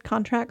turbine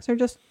contracts are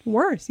just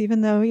worse,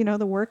 even though,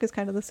 the work is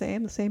kind of the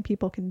same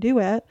people can do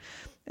it.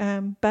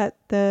 But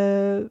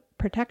the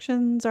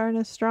protections aren't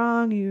as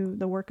strong.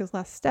 The work is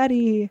less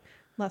steady,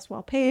 less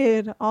well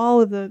paid,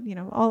 all of the,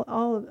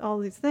 all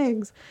these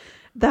things.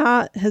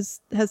 That has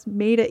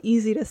made it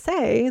easy to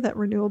say that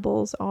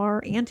renewables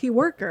are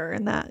anti-worker,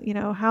 and that,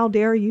 how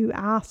dare you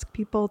ask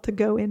people to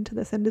go into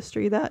this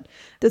industry that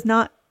does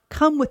not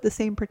come with the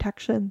same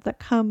protections that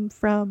come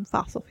from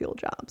fossil fuel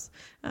jobs.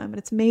 And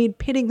it's made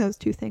pitting those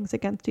two things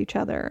against each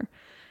other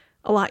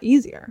a lot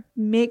easier.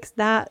 Makes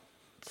that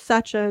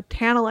such a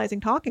tantalizing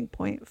talking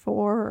point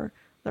for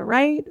the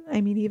right.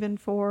 I mean, even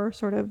for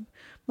sort of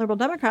liberal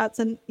Democrats.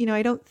 And,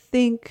 I don't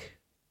think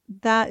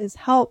that is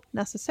helped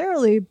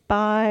necessarily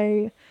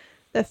by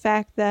the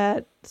fact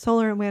that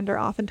solar and wind are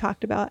often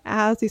talked about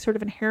as these sort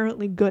of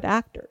inherently good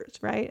actors,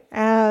 right?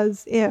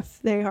 As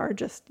if they are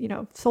just,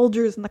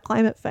 soldiers in the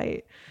climate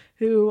fight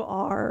who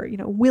are,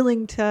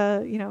 willing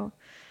to,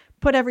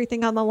 put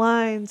everything on the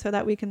line so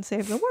that we can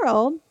save the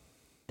world.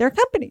 They're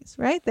companies,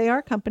 right? They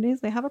are companies.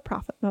 They have a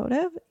profit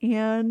motive,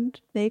 and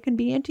they can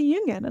be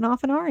anti-union and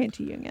often are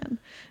anti-union.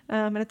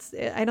 And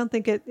I don't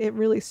think it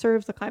really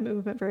serves the climate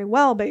movement very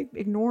well by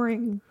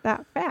ignoring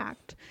that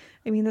fact.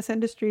 I mean, this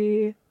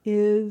industry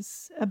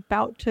is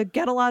about to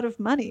get a lot of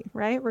money,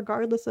 right?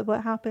 Regardless of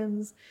what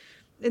happens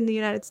in the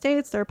United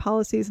States, there are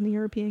policies in the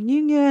European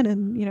Union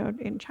and,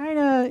 in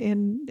China,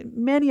 in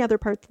many other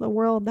parts of the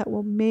world that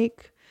will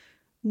make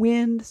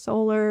wind,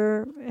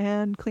 solar,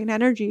 and clean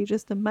energy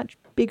just a much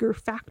bigger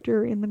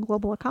factor in the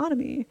global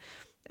economy.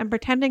 And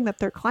pretending that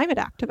they're climate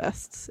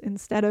activists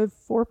instead of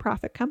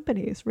for-profit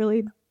companies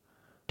really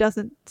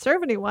doesn't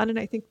serve anyone. And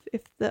I think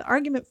if the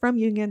argument from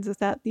unions is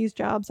that these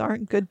jobs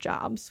aren't good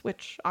jobs,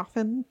 which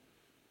often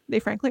they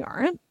frankly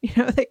aren't,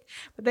 but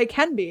they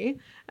can be,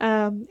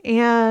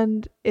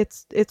 and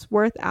it's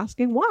worth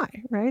asking why,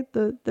 right?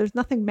 There's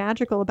nothing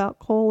magical about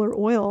coal or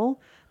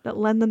oil that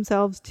lend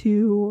themselves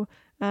to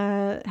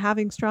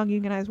having strong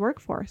unionized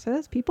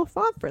workforces. People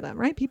fought for them,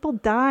 right? People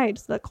died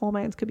so that coal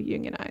mines could be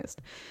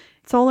unionized.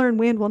 Solar and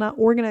wind will not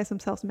organize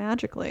themselves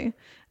magically.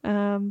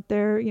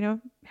 There,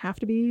 have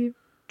to be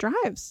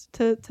drives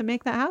to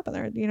make that happen.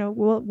 There,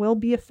 will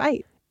be a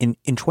fight. In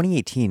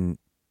 2018,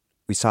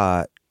 we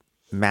saw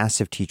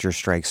massive teacher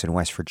strikes in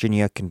West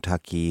Virginia,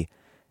 Kentucky,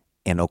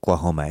 and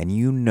Oklahoma. And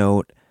you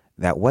note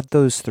that what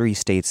those three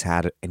states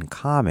had in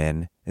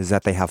common is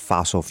that they have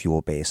fossil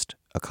fuel-based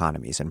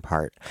economies in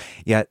part.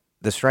 Yet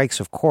the strikes,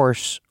 of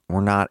course,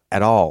 were not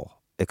at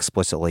all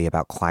explicitly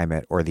about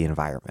climate or the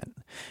environment.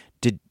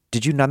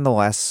 Did you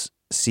nonetheless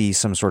see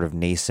some sort of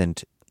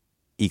nascent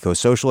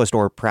eco-socialist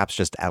or perhaps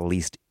just at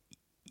least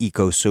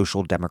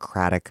eco-social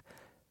democratic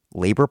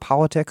labor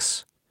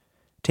politics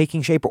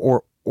taking shape?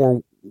 Or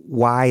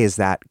why is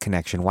that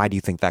connection? Why do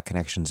you think that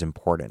connection is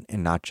important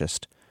and not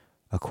just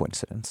a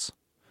coincidence?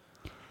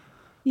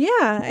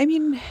 Yeah, I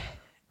mean,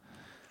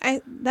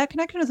 that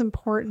connection is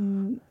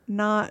important,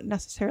 not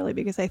necessarily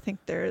because I think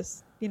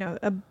there's,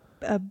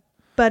 a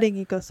budding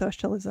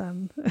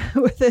eco-socialism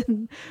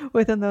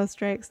within those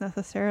strikes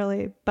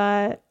necessarily,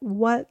 but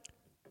what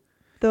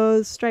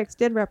those strikes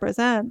did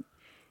represent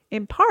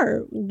in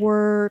part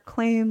were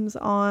claims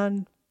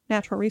on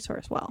natural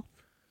resource wealth.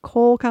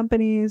 Coal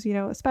companies,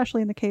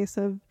 especially in the case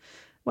of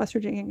West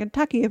Virginia and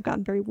Kentucky, have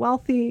gotten very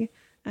wealthy,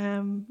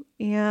 and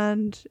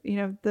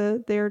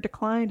their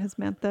decline has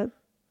meant that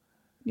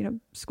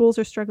schools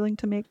are struggling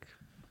to make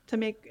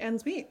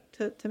ends meet,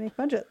 to make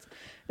budgets.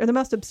 Or the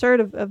most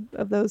absurd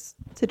of those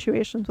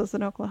situations was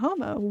in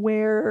Oklahoma,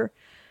 where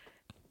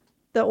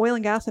the oil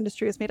and gas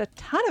industry has made a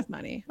ton of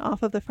money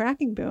off of the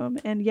fracking boom,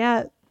 and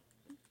yet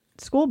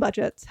school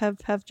budgets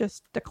have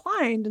just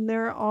declined, and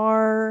there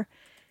are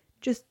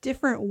just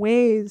different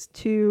ways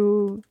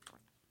to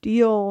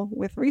deal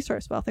with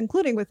resource wealth,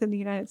 including within the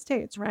United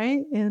States,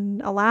 right?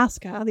 In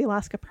Alaska, the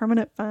Alaska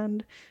Permanent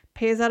Fund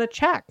pays out a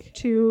check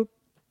to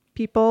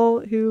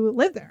people who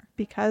live there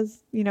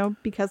because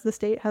the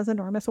state has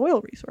enormous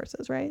oil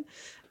resources, right?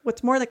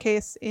 What's more the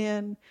case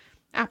in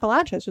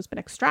Appalachia has just been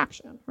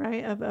extraction,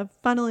 right? Of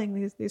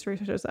funneling these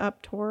resources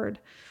up toward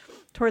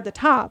the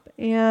top.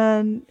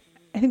 And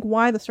I think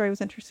why the story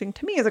was interesting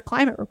to me as a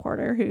climate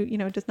reporter who,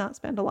 does not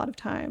spend a lot of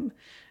time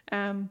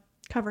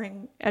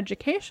covering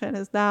education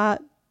is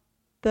that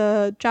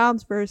the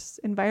jobs versus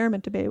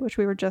environment debate, which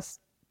we were just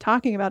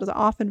talking about, is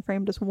often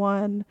framed as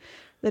one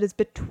that is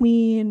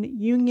between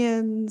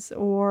unions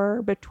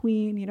or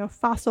between,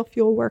 fossil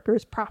fuel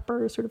workers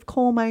proper, sort of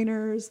coal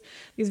miners,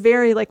 these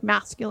very like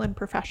masculine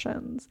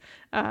professions,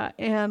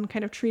 and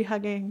kind of tree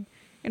hugging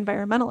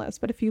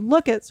environmentalists. But if you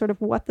look at sort of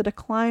what the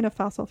decline of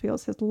fossil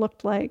fuels has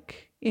looked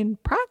like in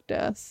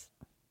practice,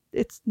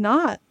 it's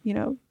not,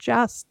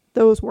 just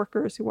those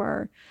workers who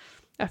are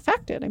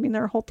affected. I mean,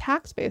 there are whole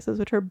tax bases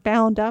which are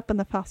bound up in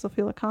the fossil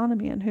fuel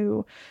economy and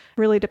who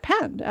really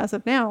depend, as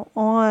of now,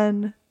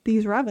 on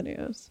these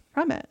revenues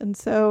from it. And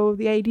so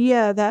the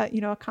idea that,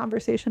 a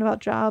conversation about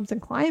jobs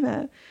and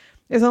climate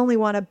is only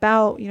one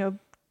about,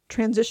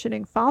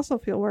 transitioning fossil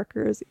fuel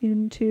workers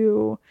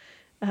into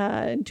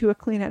a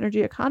clean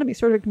energy economy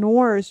sort of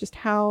ignores just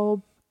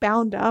how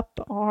bound up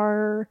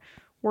our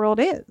world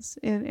is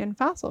in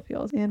fossil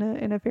fuels in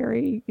a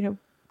very,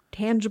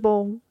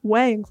 tangible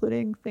way,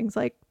 including things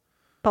like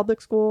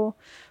public school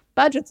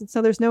budgets. And so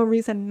there's no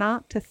reason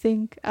not to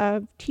think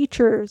of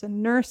teachers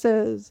and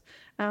nurses,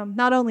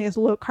 not only as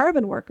low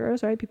carbon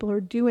workers, right? People who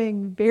are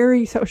doing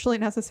very socially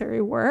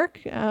necessary work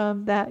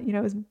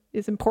that,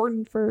 is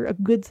important for a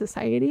good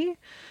society,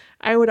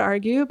 I would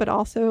argue, but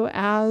also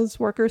as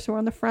workers who are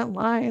on the front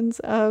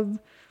lines of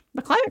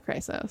the climate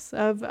crisis,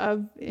 of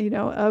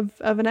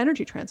an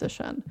energy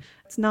transition.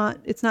 It's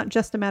not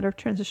just a matter of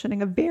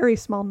transitioning a very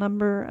small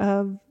number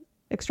of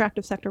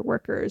extractive sector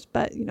workers,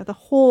 but the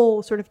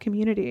whole sort of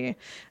community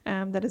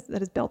that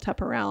is built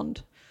up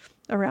around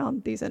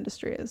these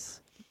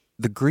industries.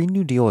 The Green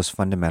New Deal is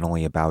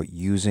fundamentally about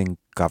using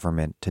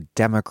government to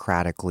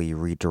democratically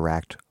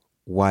redirect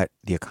what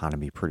the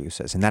economy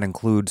produces, and that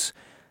includes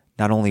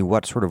not only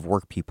what sort of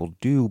work people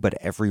do, but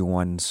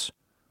everyone's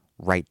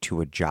right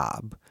to a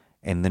job.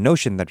 And the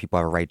notion that people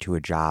have a right to a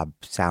job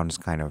sounds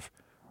kind of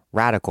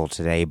radical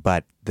today,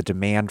 but the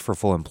demand for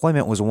full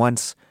employment was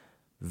once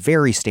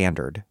very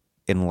standard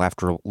in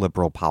left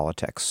liberal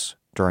politics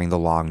during the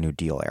long New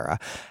Deal era.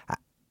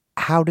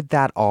 How did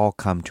that all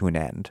come to an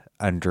end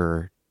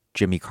under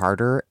Jimmy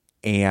Carter,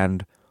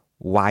 and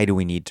why do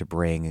we need to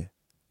bring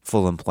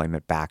full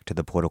employment back to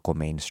the political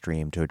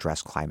mainstream to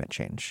address climate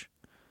change?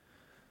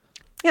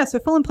 Yeah, so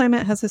full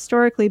employment has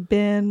historically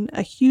been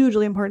a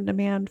hugely important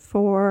demand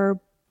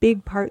for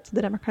big parts of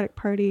the Democratic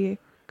Party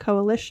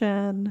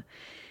coalition,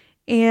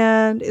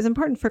 and is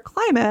important for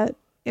climate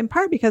in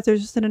part because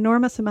there's just an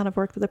enormous amount of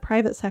work that the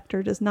private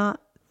sector does not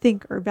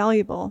think are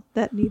valuable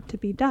that need to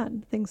be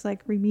done. Things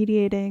like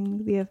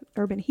remediating the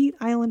urban heat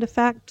island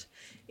effect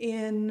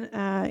in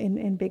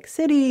big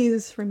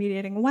cities,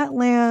 remediating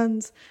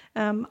wetlands,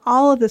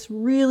 all of this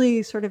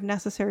really sort of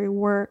necessary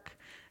work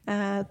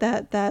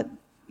that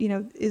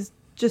is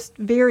just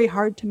very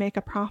hard to make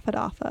a profit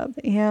off of.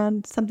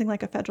 And something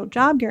like a federal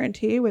job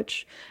guarantee,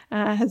 which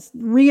has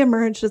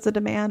reemerged as a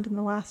demand in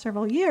the last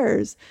several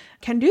years,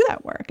 can do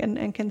that work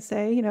and can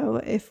say,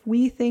 if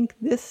we think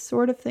this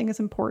sort of thing is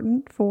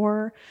important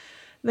for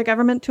the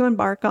government to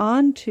embark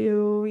on,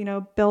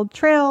 to, build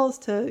trails,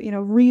 to,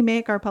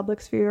 remake our public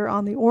sphere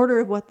on the order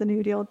of what the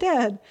New Deal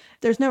did,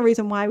 there's no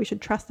reason why we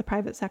should trust the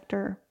private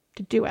sector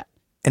to do it.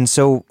 And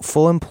so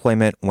full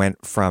employment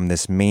went from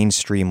this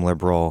mainstream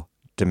liberal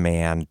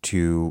demand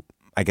to,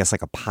 I guess,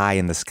 like a pie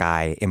in the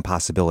sky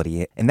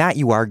impossibility. And that,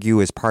 you argue,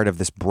 is part of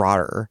this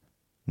broader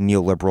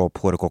neoliberal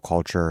political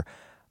culture,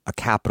 a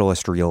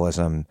capitalist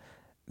realism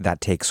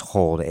that takes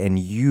hold. And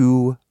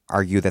you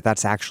argue that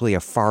that's actually a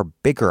far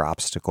bigger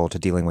obstacle to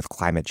dealing with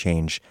climate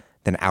change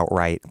than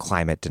outright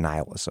climate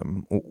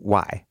denialism.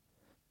 Why?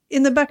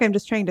 In the book, I'm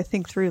just trying to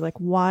think through,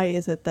 why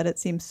is it that it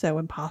seems so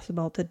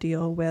impossible to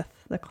deal with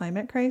the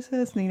climate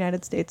crisis in the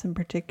United States in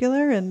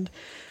particular? And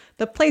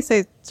the place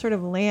I sort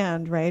of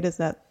land, right, is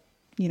that,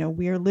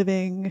 we are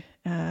living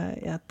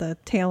at the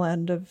tail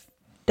end of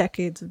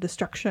decades of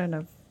destruction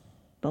of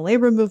the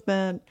labor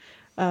movement,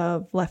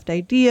 of left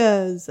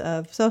ideas,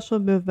 of social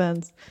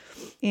movements.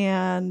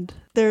 And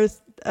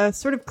there's a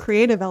sort of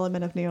creative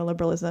element of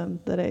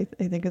neoliberalism that I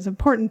think is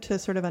important to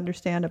sort of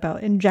understand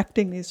about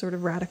injecting these sort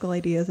of radical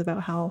ideas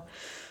about how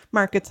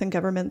markets and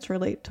governments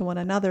relate to one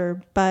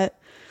another. But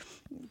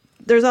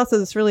there's also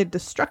this really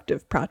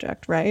destructive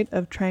project, right,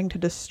 of trying to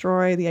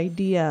destroy the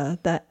idea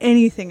that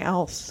anything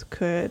else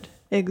could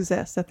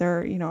exist, that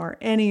there, are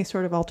any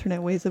sort of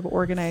alternate ways of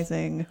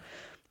organizing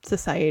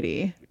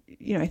society.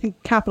 I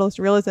think capitalist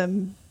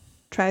realism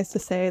tries to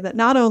say that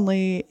not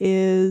only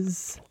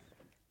is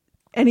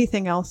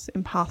anything else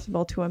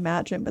impossible to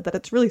imagine, but that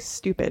it's really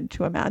stupid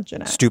to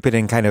imagine it. Stupid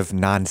and kind of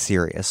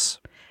non-serious.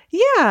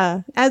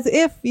 Yeah, as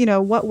if,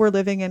 what we're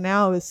living in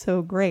now is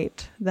so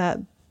great that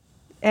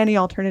any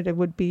alternative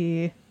would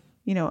be,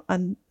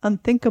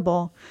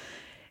 unthinkable.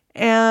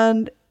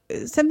 And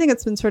something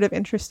that's been sort of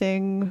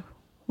interesting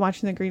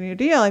watching the Green New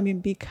Deal,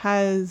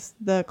 because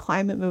the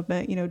climate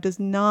movement, does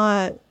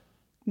not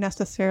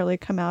necessarily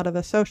come out of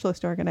a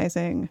socialist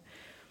organizing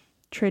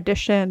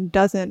tradition,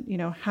 doesn't,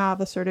 have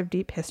a sort of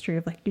deep history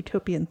of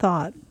utopian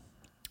thought,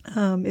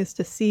 is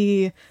to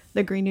see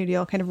the Green New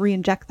Deal kind of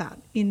re-inject that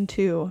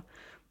into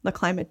the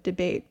climate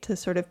debate to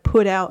sort of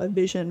put out a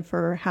vision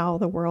for how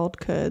the world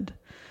could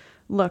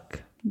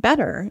look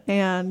better,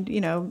 and,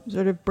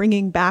 sort of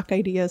bringing back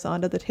ideas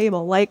onto the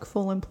table like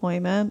full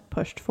employment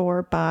pushed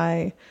for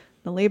by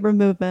the labor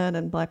movement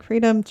and Black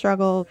freedom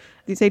struggle.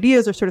 These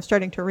ideas are sort of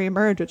starting to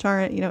reemerge, which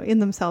aren't, in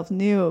themselves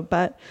new,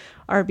 but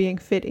are being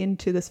fit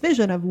into this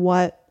vision of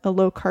what a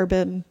low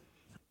carbon,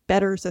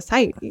 better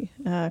society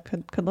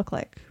could look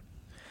like.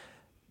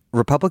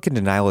 Republican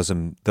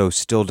denialism, though,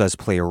 still does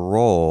play a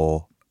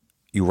role,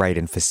 you write,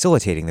 in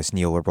facilitating this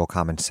neoliberal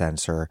common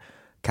sense or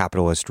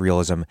capitalist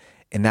realism,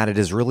 in that it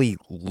has really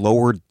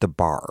lowered the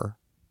bar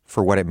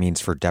for what it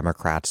means for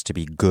Democrats to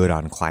be good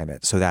on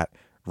climate, so that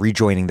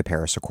rejoining the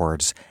Paris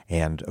Accords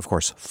and, of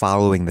course,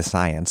 following the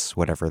science,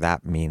 whatever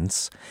that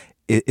means,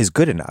 is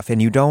good enough.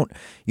 And you don't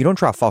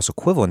draw false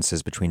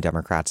equivalences between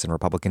Democrats and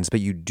Republicans, but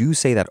you do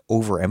say that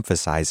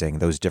overemphasizing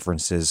those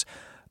differences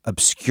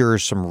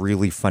obscures some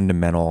really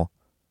fundamental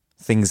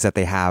things that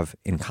they have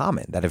in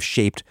common that have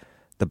shaped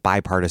the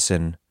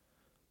bipartisan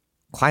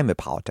climate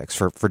politics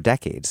for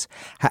decades.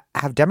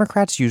 Have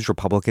Democrats used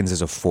Republicans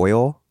as a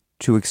foil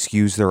to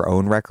excuse their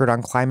own record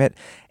on climate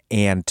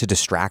and to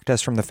distract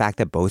us from the fact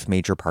that both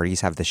major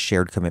parties have this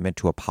shared commitment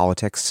to a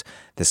politics,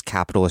 this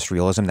capitalist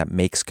realism that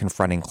makes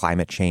confronting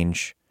climate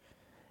change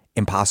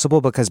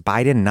impossible? Because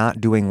Biden not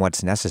doing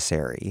what's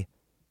necessary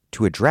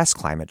to address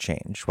climate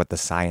change, what the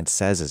science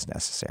says is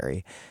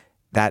necessary,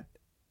 that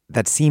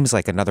seems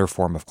like another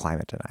form of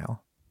climate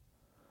denial.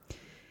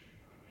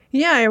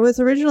 Yeah, I was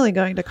originally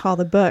going to call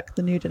the book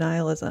The New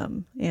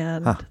Denialism,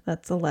 and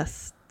that's a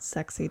less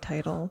sexy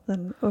title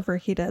than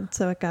Overheated,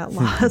 so it got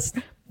lost.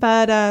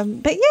 But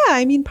yeah,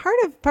 I mean, part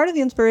of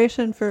the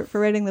inspiration for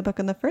writing the book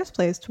in the first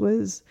place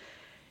was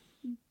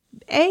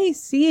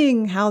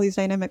seeing how these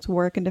dynamics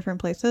work in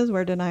different places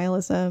where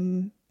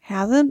denialism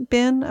hasn't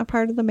been a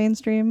part of the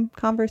mainstream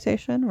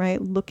conversation,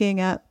 right? Looking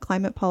at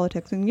climate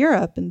politics in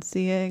Europe and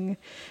seeing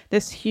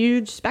this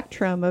huge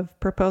spectrum of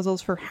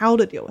proposals for how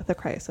to deal with the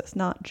crisis,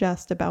 not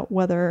just about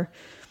whether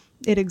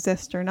it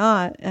exists or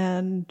not.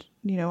 And,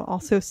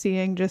 also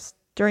seeing just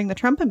during the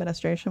Trump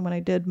administration, when I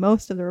did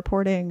most of the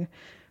reporting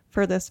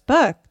for this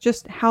book,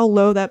 just how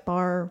low that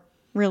bar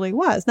really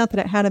was. Not that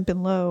it hadn't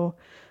been low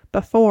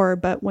before,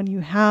 but when you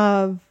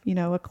have,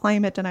 a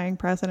climate denying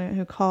president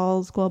who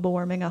calls global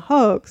warming a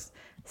hoax,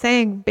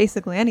 saying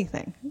basically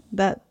anything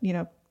that,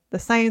 the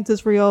science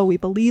is real, we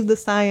believe the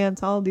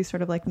science, all of these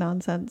sort of like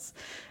nonsense,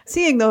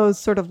 seeing those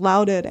sort of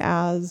lauded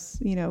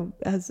as,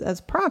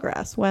 as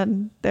progress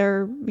when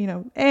they're,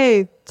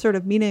 A, sort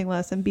of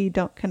meaningless, and B,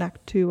 don't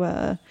connect to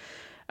a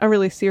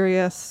really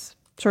serious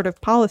sort of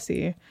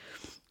policy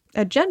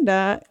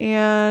agenda.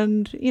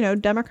 And,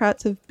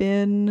 Democrats have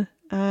been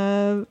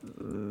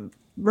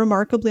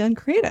remarkably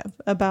uncreative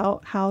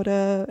about how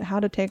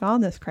to take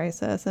on this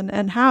crisis,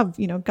 and have,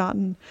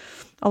 gotten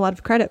a lot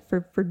of credit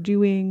for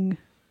doing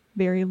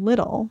very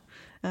little,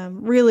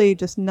 really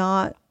just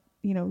not,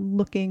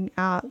 looking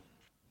at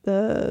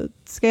the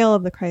scale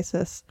of the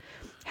crisis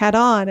head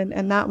on.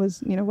 And that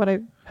was, what I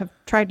have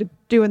tried to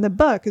do in the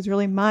book, is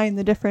really mine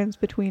the difference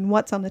between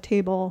what's on the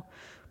table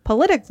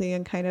politically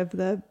and kind of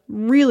the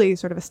really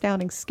sort of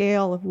astounding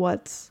scale of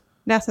what's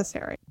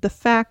necessary. The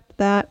fact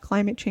that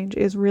climate change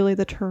is really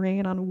the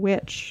terrain on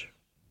which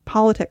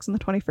politics in the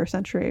 21st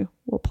century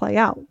will play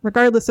out,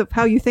 regardless of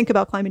how you think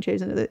about climate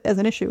change as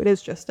an issue. It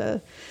is just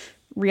a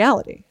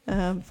reality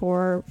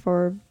for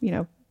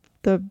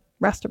the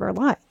rest of our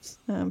lives,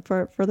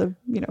 for the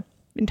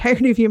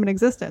entirety of human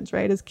existence,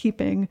 right? Is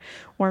keeping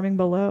warming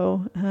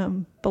below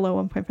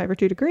 1.5 or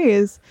 2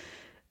 degrees.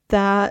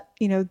 That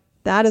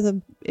that is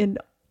an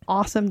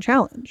awesome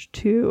challenge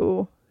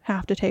to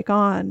have to take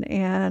on.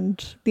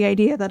 And the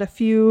idea that a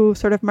few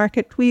sort of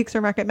market tweaks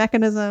or market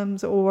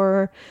mechanisms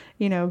or,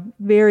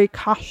 very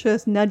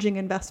cautious nudging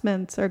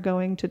investments are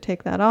going to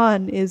take that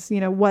on is,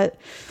 what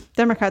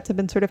Democrats have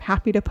been sort of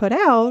happy to put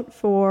out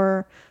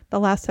for the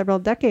last several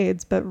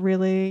decades, but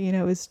really,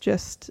 is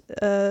just,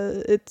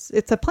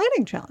 it's a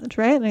planning challenge,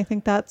 right? And I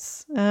think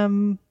that's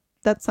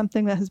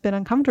something that has been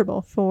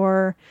uncomfortable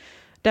for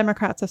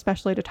Democrats,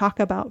 especially to talk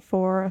about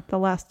for the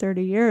last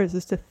 30 years,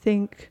 is to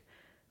think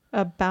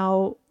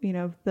about,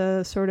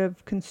 the sort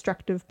of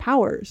constructive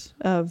powers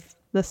of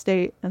the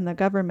state and the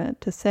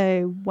government to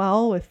say,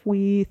 well, if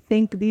we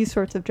think these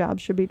sorts of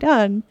jobs should be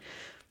done,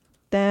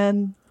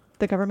 then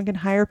the government can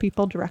hire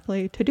people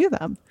directly to do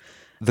them.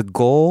 The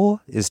goal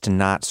is to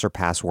not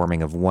surpass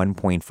warming of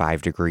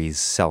 1.5 degrees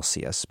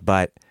Celsius,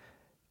 but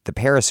the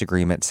Paris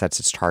Agreement sets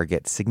its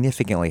target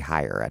significantly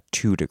higher at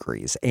 2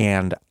 degrees.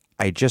 And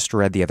I just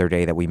read the other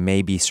day that we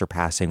may be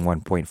surpassing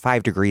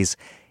 1.5 degrees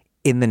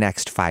in the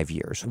next 5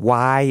 years.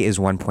 Why is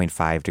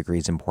 1.5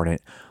 degrees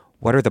important?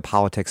 What are the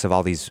politics of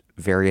all these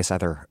various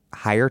other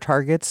higher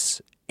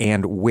targets?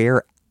 And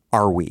where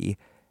are we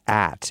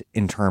at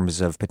in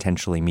terms of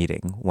potentially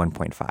meeting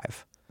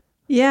 1.5?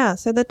 Yeah,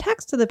 so the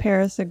text of the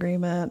Paris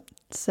Agreement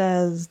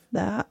says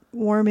that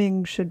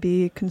warming should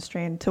be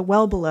constrained to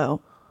well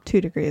below 2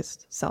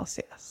 degrees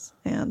Celsius.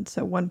 And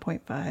so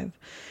 1.5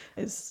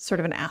 is sort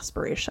of an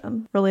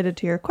aspiration. Related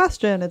to your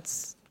question,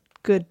 it's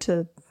good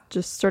to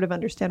just sort of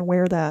understand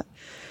where that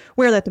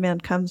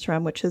demand comes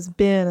from, which has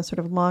been a sort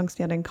of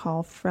longstanding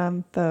call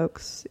from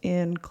folks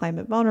in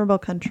climate vulnerable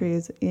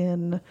countries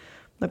in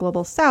the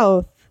global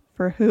south,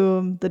 for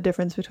whom the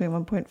difference between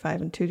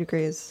 1.5 and 2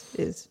 degrees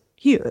is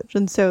huge.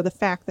 And so the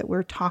fact that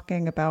we're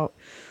talking about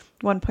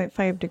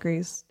 1.5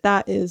 degrees,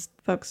 that is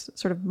folks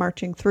sort of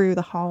marching through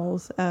the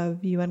halls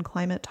of UN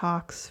climate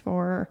talks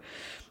for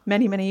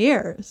many, many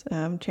years,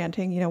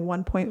 chanting,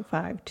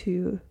 1.5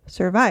 to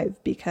survive,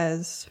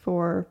 because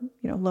for,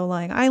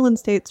 low-lying island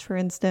states, for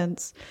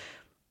instance,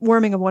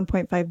 warming of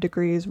 1.5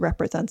 degrees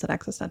represents an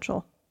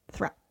existential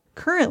threat.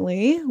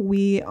 Currently,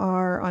 we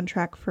are on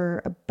track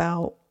for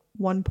about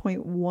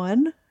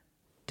 1.1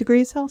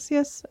 degrees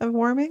Celsius of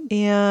warming,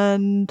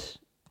 and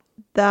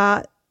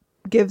that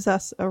gives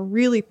us a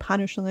really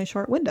punishingly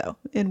short window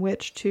in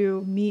which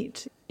to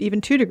meet even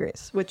 2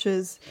 degrees, which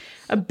is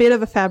a bit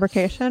of a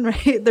fabrication,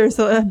 right? There's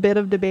a bit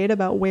of debate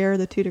about where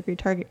the 2 degree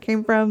target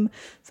came from.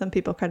 Some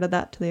people credit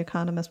that to the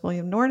economist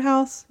William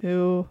Nordhaus,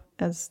 who,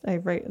 as I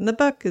write in the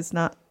book, is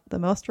not the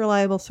most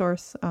reliable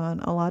source on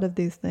a lot of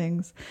these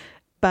things.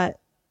 But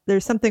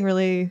there's something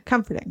really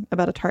comforting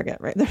about a target,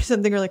 right? There's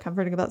something really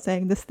comforting about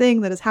saying this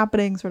thing that is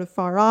happening sort of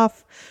far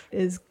off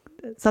is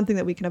something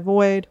that we can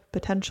avoid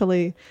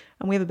potentially,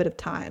 and we have a bit of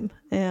time.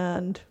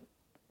 And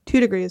 2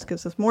 degrees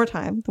gives us more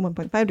time than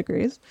 1.5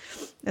 degrees.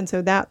 And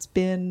so that's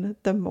been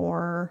the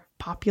more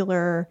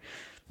popular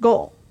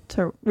goal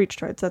to reach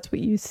towards. That's what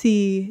you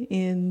see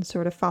in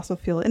sort of fossil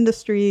fuel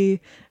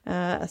industry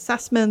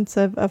assessments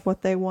of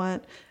what they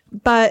want.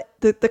 But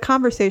the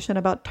conversation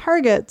about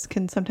targets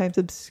can sometimes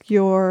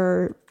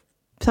obscure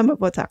some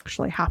of what's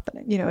actually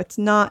happening. It's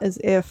not as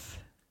if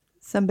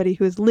somebody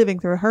who is living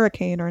through a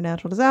hurricane or a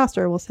natural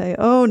disaster will say,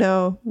 oh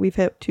no, we've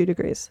hit 2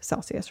 degrees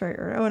Celsius, right?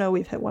 Or, oh no,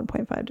 we've hit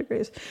 1.5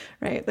 degrees,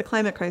 right? The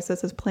climate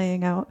crisis is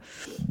playing out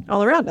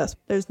all around us.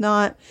 There's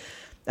not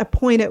a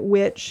point at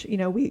which,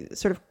 we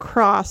sort of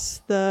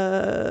cross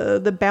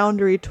the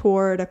boundary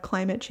toward a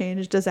climate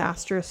change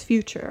disastrous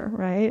future,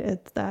 right?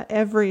 It's that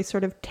every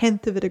sort of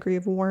 1/10 of a degree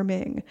of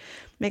warming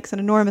makes an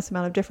enormous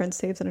amount of difference,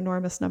 saves an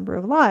enormous number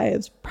of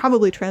lives,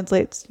 probably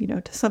translates,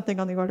 to something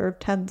on the order of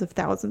tens of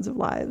thousands of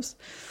lives.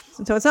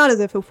 And so it's not as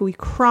if we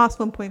cross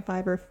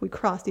 1.5 or if we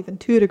crossed even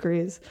 2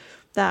 degrees,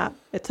 that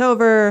it's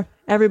over,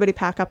 everybody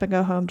pack up and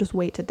go home, just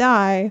wait to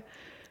die.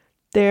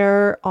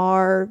 There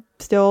are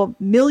still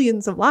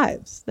millions of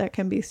lives that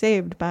can be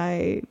saved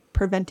by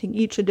preventing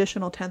each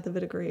additional 1/10 of a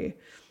degree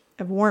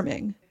of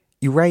warming.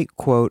 You write,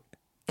 quote,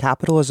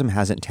 "Capitalism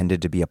hasn't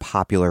tended to be a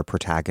popular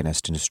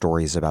protagonist in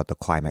stories about the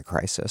climate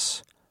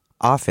crisis.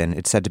 Often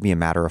it's said to be a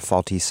matter of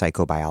faulty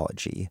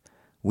psychobiology.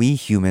 We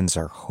humans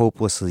are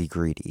hopelessly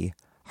greedy,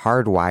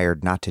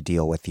 hardwired not to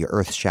deal with the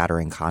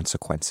earth-shattering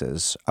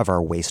consequences of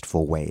our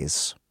wasteful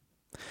ways."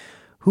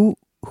 Who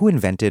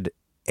invented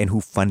and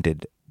who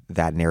funded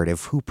that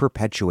narrative? Who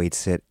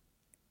perpetuates it?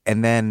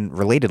 And then,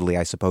 relatedly,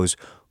 I suppose,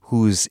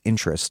 whose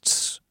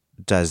interests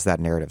does that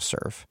narrative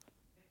serve?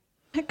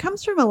 It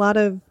comes from a lot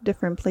of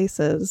different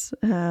places,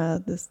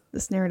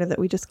 this narrative that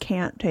we just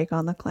can't take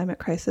on the climate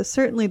crisis.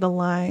 Certainly the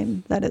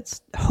line that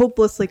it's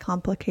hopelessly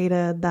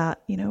complicated,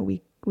 that,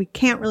 we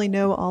can't really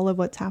know all of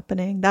what's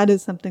happening. That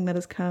is something that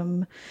has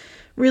come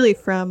really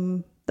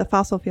from the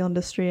fossil fuel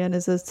industry and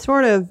is a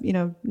sort of,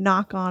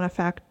 knock-on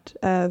effect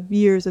of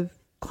years of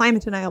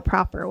climate denial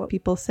proper. What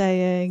people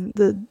saying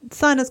the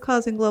sun is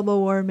causing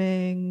global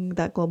warming,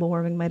 that global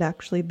warming might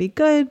actually be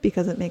good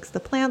because it makes the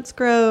plants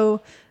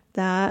grow,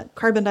 that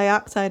carbon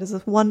dioxide is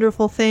this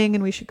wonderful thing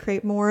and we should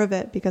create more of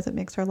it because it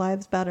makes our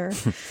lives better.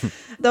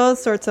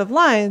 Those sorts of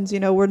lines,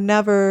 were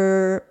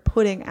never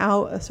putting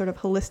out a sort of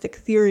holistic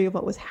theory of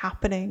what was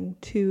happening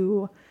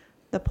to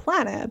the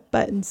planet,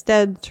 but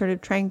instead sort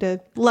of trying to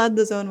flood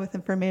the zone with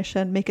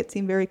information, make it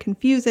seem very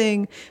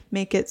confusing,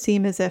 make it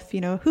seem as if,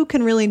 who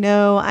can really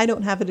know? I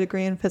don't have a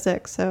degree in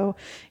physics, so,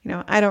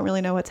 I don't really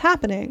know what's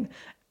happening.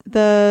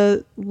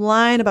 The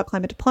line about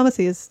climate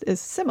diplomacy is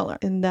similar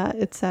in that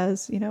it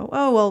says,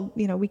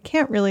 we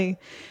can't really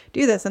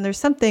do this. And there's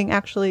something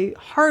actually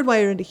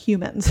hardwired into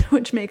humans,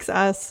 which makes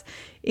us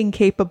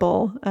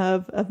incapable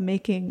of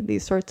making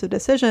these sorts of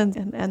decisions.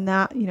 And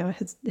that,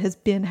 has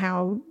been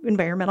how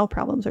environmental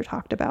problems are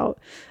talked about.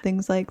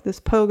 Things like this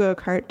Pogo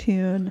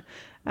cartoon,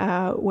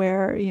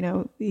 where,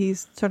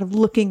 he's sort of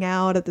looking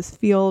out at this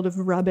field of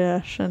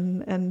rubbish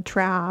and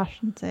trash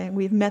and saying,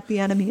 we've met the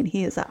enemy and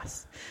he is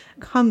us.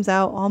 It comes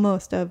out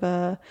almost of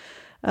a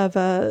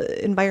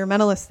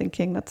environmentalist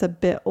thinking that's a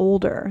bit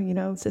older,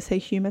 to say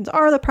humans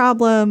are the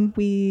problem.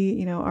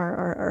 We,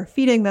 are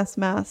feeding this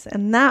mess.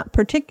 And that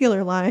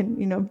particular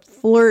line,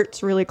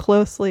 flirts really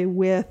closely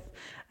with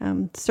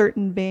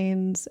certain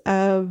veins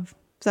of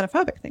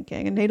xenophobic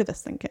thinking and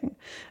nativist thinking,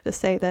 to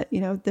say that,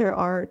 there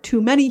are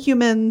too many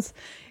humans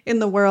in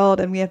the world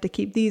and we have to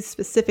keep these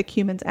specific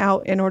humans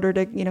out in order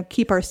to,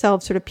 keep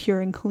ourselves sort of pure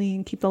and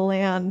clean, keep the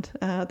land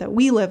that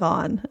we live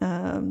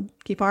on,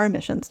 keep our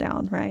emissions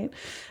down, right?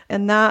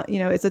 And that,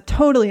 is a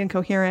totally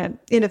incoherent,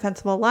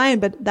 indefensible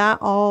line, but that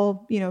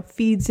all,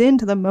 feeds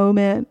into the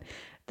moment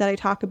that I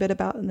talk a bit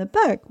about in the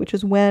book, which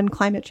is when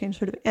climate change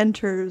sort of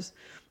enters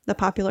the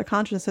popular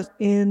consciousness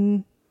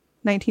in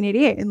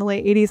 1988, in the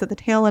late 80s, at the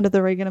tail end of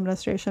the Reagan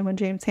administration, when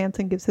James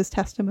Hansen gives his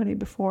testimony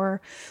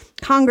before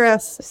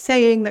Congress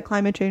saying that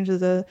climate change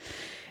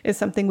is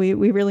something we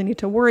really need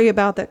to worry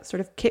about, that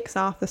sort of kicks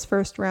off this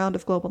first round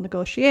of global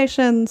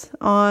negotiations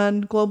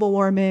on global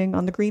warming,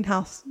 on the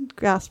greenhouse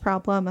gas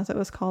problem, as it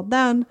was called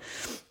then.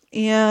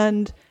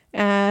 And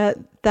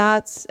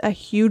that's a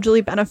hugely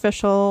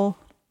beneficial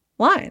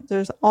line.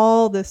 There's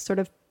all this sort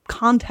of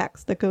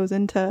context that goes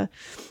into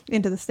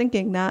this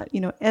thinking that,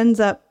 ends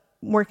up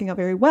working out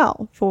very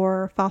well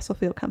for fossil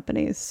fuel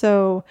companies.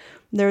 So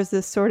there's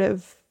this sort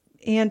of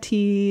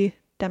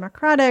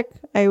anti-democratic,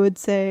 I would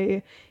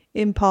say,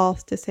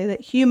 impulse to say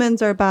that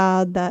humans are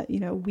bad, that,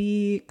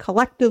 we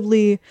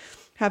collectively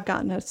have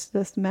gotten us to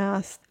this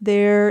mess.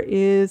 There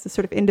is a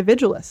sort of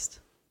individualist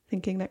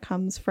thinking that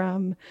comes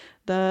from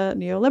the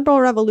neoliberal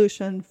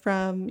revolution,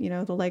 from,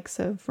 the likes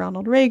of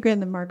Ronald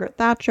Reagan and Margaret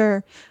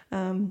Thatcher,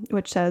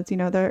 which says,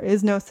 there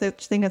is no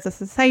such thing as a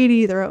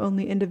society. There are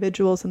only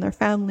individuals and their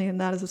family, and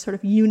that is a sort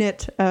of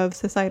unit of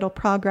societal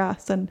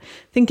progress. And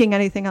thinking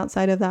anything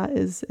outside of that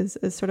is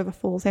sort of a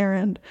fool's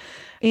errand.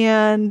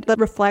 And that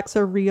reflects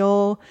a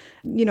real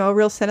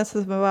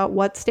cynicism about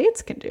what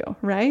states can do,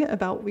 right?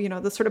 About,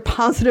 the sort of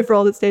positive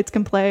role that states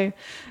can play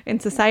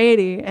in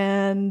society.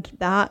 And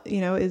that,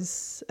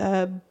 is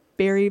a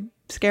very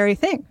scary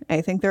thing. I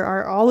think there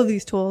are all of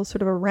these tools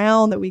sort of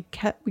around that we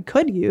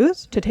could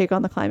use to take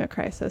on the climate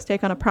crisis,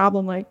 take on a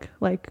problem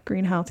like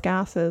greenhouse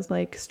gases,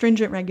 like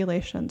stringent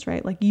regulations,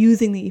 right? Like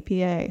using the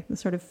EPA, the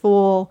sort of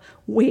full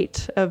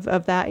weight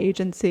of that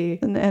agency,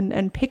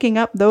 and picking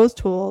up those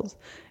tools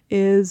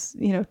is,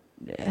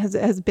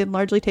 has been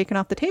largely taken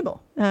off the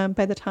table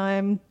by the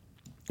time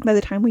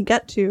we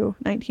get to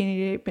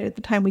 1988, by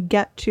the time we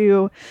get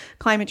to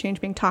climate change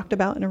being talked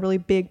about in a really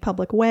big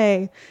public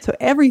way. So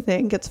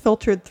everything gets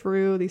filtered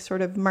through these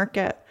sort of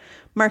market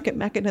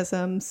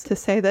mechanisms to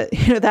say that,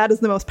 that is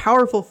the most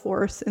powerful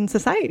force in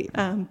society.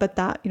 But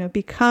that,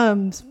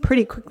 becomes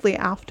pretty quickly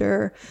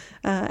after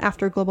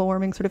global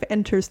warming sort of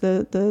enters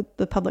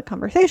the public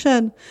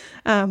conversation,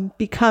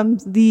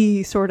 becomes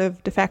the sort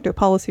of de facto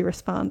policy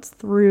response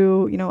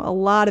through, a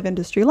lot of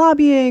industry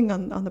lobbying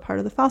on the part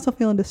of the fossil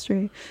fuel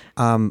industry.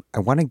 I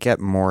want to get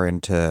more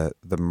into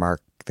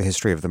the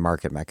history of the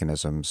market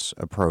mechanisms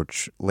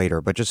approach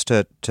later, but just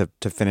to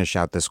finish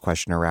out this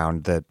question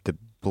around the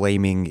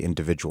blaming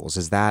individuals,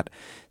 is that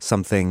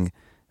something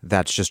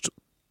that's just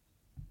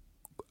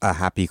a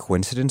happy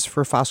coincidence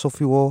for fossil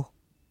fuel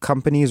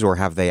companies, or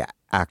have they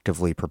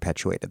actively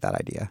perpetuated that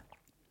idea?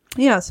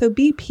 Yeah, so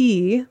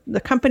BP,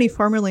 the company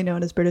formerly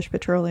known as British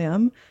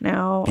Petroleum,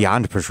 now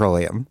Beyond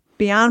Petroleum,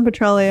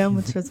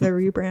 which was their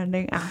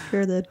rebranding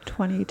after the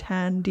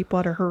 2010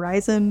 Deepwater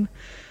Horizon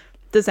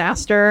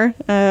disaster,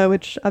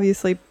 which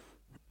obviously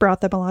brought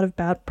them a lot of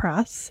bad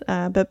press.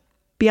 But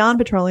Beyond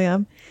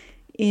Petroleum,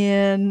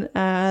 in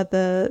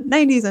the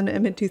 90s and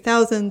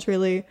mid-2000s,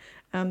 really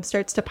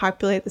starts to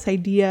populate this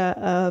idea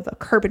of a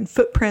carbon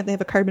footprint. They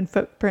have a carbon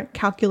footprint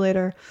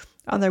calculator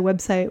on their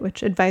website,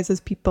 which advises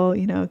people,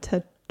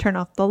 to turn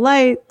off the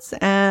lights,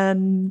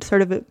 and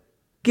sort of it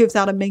gives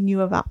out a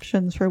menu of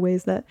options for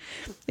ways that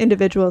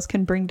individuals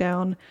can bring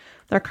down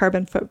their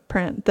carbon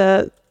footprint.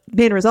 The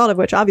main result of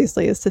which,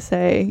 obviously, is to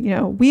say,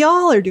 we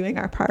all are doing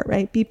our part,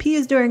 right? BP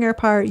is doing our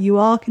part. You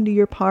all can do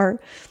your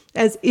part,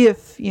 as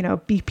if,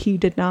 BP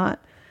did not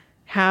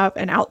have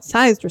an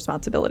outsized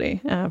responsibility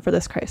for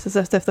this crisis,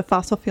 as if the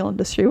fossil fuel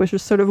industry was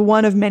just sort of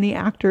one of many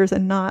actors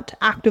and not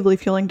actively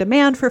fueling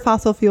demand for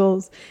fossil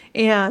fuels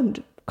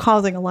and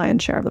causing a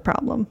lion's share of the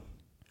problem.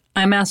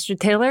 I'm Astrid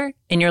Taylor,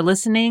 and you're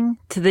listening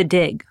to The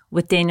Dig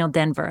with Daniel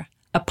Denver,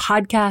 a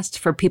podcast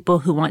for people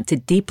who want to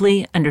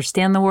deeply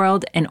understand the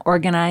world and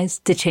organize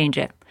to change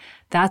it.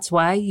 That's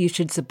why you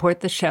should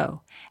support the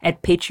show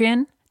at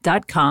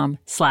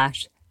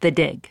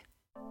patreon.com/thedig.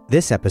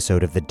 This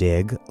episode of The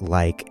Dig,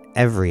 like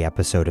every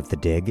episode of The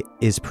Dig,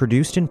 is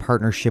produced in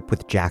partnership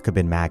with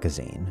Jacobin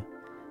Magazine.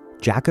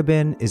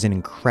 Jacobin is an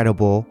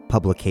incredible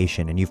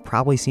publication, and you've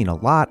probably seen a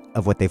lot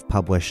of what they've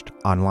published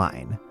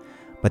online.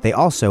 But they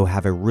also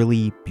have a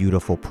really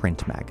beautiful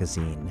print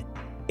magazine.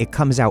 It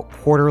comes out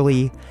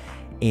quarterly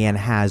and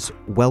has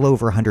well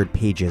over 100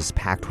 pages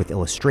packed with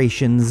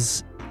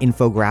illustrations,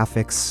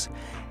 infographics,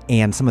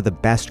 and some of the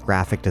best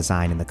graphic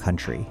design in the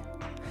country.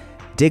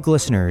 Dig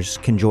listeners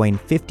can join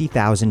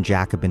 50,000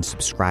 Jacobin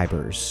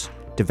subscribers,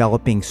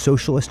 developing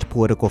socialist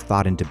political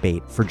thought and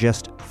debate for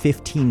just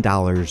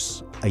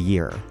 $15 a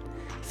year.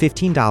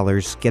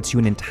 $15 gets you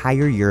an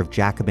entire year of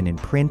Jacobin in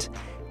print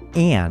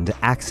and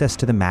access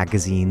to the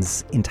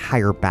magazine's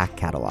entire back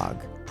catalog.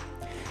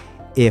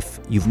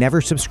 If you've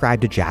never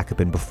subscribed to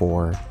Jacobin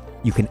before,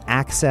 you can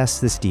access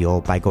this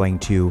deal by going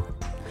to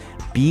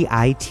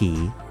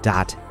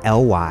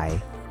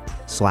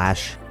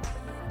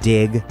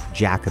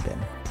bit.ly/digjacobin,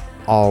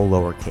 all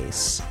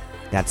lowercase.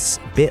 That's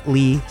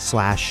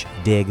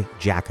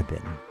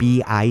bit.ly/digjacobin,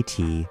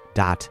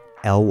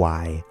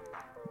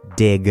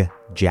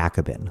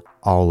 bit.ly/digjacobin,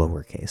 all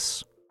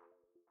lowercase.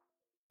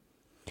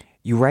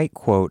 You write,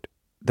 quote,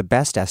 "The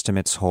best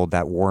estimates hold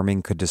that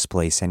warming could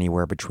displace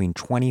anywhere between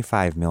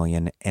 25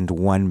 million and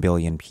 1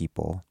 billion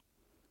people.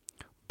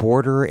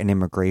 Border and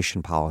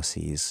immigration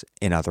policies,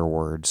 in other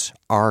words,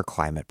 are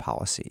climate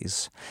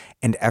policies,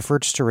 and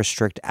efforts to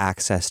restrict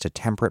access to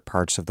temperate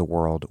parts of the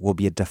world will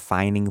be a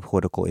defining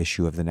political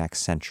issue of the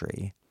next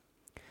century.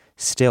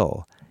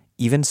 Still,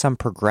 even some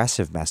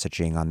progressive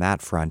messaging on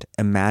that front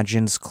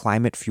imagines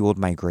climate-fueled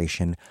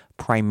migration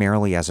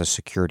primarily as a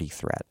security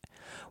threat,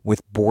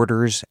 with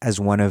borders as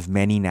one of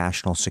many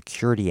national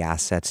security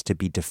assets to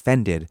be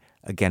defended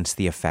against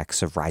the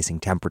effects of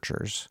rising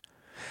temperatures."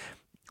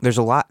 There's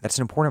a lot, that's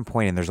an important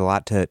point, and there's a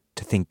lot to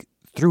think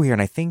through here.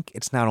 And I think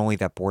it's not only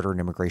that border and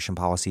immigration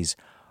policies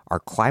are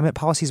climate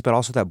policies, but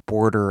also that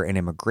border and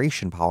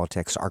immigration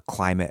politics are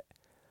climate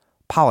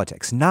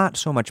politics. Not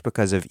so much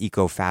because of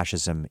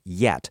eco-fascism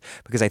yet,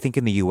 because I think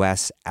in the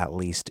US, at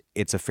least,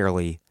 it's a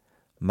fairly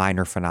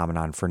minor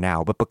phenomenon for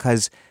now, but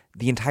because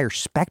the entire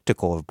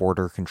spectacle of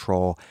border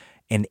control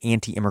and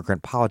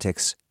anti-immigrant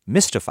politics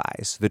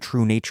mystifies the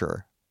true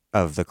nature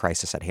of the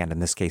crisis at hand. In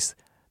this case,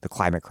 the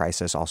climate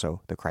crisis,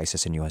 also the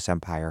crisis in U.S.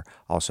 empire,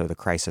 also the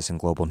crisis in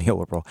global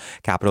neoliberal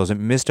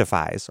capitalism,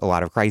 mystifies a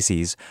lot of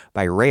crises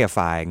by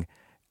reifying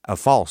a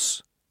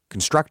false,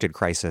 constructed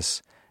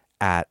crisis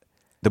at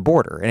the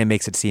border. And it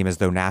makes it seem as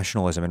though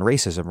nationalism and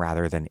racism,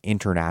 rather than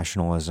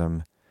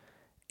internationalism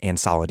and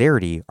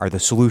solidarity, are the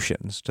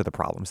solutions to the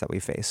problems that we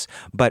face.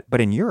 But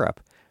in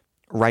Europe,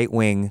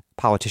 right-wing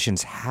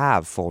politicians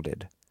have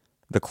folded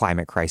the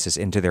climate crisis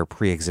into their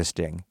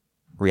pre-existing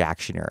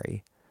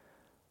reactionary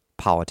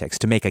politics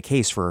to make a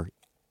case for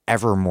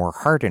ever more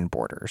hardened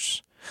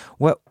borders.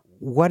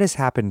 What has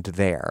happened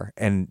there,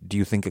 and do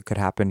you think it could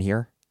happen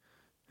here?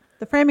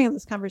 The framing of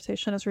this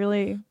conversation is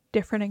really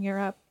different in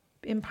Europe,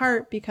 in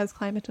part because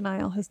climate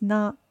denial has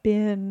not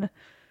been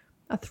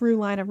a through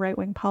line of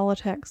right-wing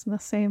politics in the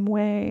same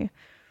way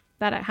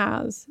that it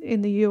has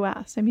in the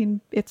U.S. I mean,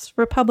 it's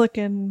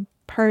Republican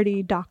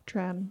Party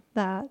doctrine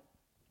that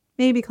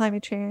maybe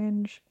climate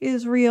change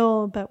is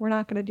real, but we're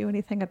not going to do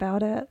anything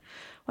about it.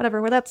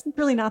 Whatever. Well, that's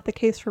really not the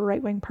case for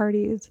right-wing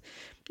parties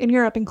in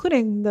Europe,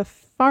 including the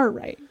far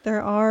right.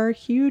 There are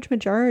huge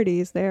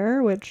majorities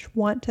there which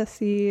want to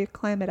see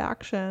climate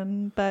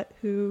action, but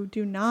who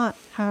do not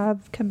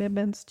have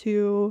commitments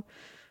to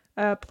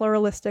a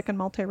pluralistic and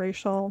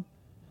multiracial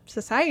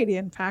society.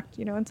 In fact,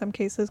 in some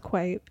cases,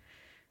 quite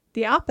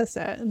the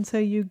opposite. And so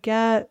you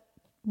get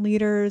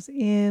leaders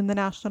in the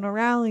National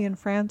Rally in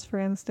France, for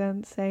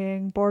instance,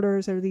 saying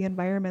borders are the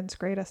environment's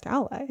greatest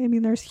ally. I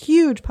mean, there's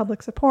huge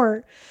public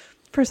support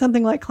for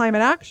something like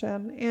climate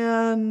action.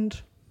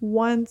 And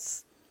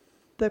once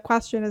the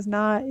question is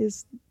not,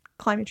 is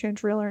climate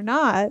change real or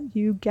not,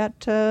 you get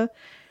to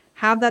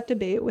have that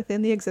debate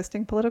within the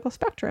existing political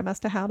spectrum as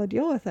to how to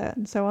deal with it.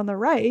 And so on the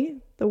right,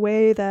 the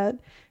way that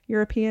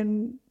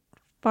European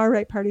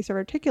far-right parties have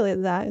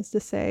articulated that is to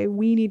say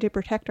we need to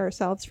protect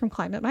ourselves from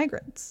climate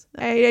migrants.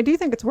 I do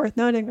think it's worth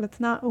noting that it's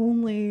not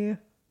only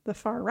the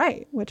far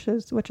right, which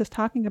is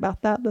talking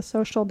about that. The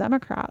Social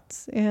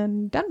Democrats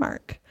in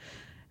Denmark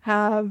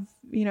have,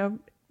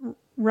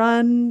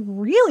 run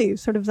really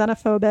sort of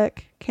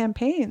xenophobic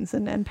campaigns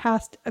and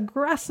passed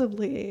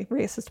aggressively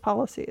racist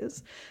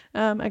policies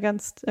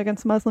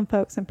against Muslim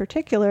folks in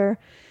particular.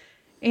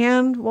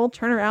 And we'll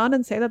turn around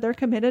and say that they're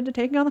committed to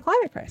taking on the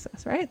climate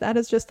crisis, right? That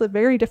is just a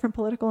very different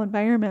political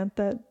environment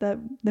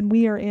than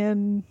we are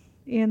in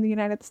the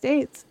United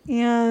States.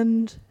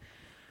 And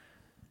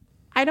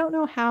I don't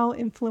know how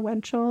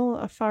influential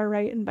a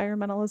far-right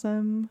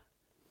environmentalism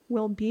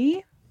will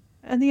be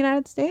in the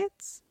United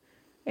States.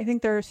 I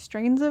think there are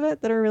strains of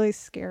it that are really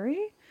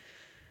scary.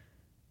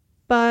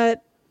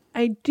 But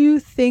I do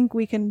think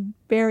we can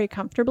very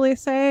comfortably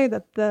say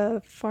that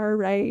the far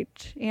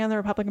right and the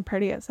Republican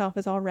Party itself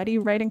is already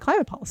writing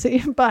climate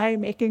policy by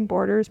making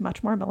borders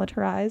much more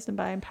militarized and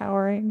by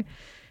empowering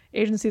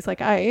agencies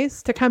like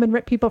ICE to come and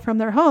rip people from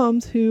their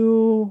homes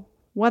who,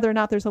 whether or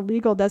not there's a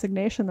legal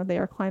designation that they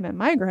are climate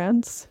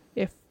migrants,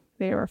 if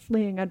they are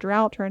fleeing a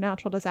drought or a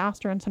natural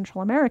disaster in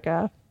Central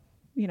America,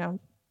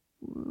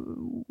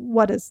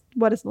 what does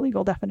the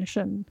legal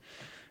definition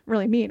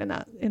really mean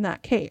in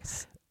that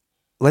case?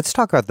 Let's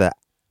talk about the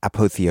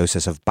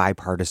apotheosis of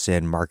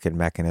bipartisan market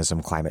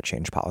mechanism climate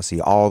change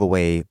policy all the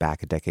way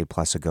back a decade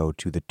plus ago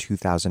to the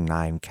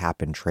 2009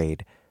 cap and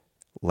trade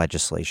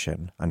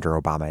legislation under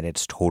Obama and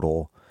its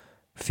total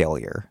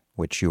failure,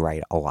 which you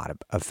write a lot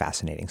of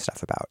fascinating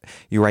stuff about.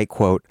 You write,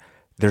 quote,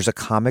 "There's a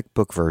comic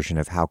book version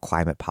of how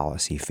climate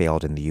policy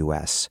failed in the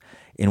U.S.,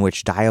 in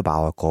which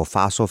diabolical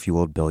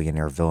fossil-fueled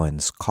billionaire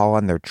villains call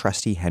on their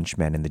trusty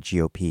henchmen in the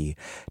GOP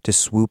to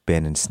swoop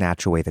in and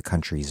snatch away the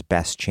country's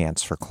best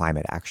chance for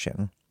climate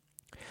action.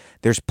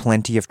 There's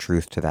plenty of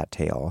truth to that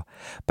tale,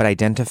 but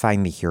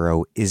identifying the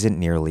hero isn't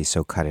nearly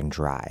so cut and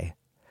dry.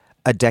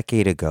 A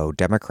decade ago,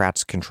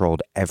 Democrats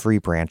controlled every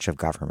branch of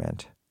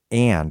government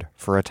and,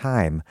 for a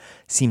time,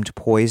 seemed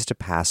poised to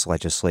pass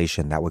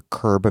legislation that would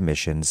curb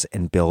emissions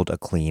and build a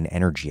clean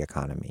energy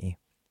economy.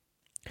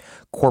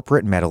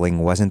 Corporate meddling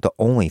wasn't the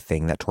only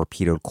thing that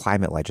torpedoed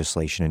climate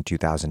legislation in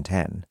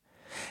 2010.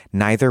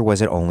 Neither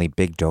was it only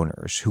big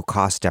donors who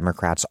cost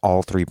Democrats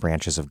all three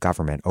branches of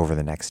government over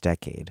the next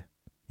decade.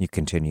 You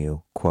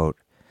continue, quote,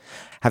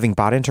 having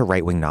bought into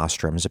right-wing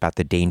nostrums about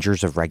the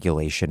dangers of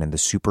regulation and the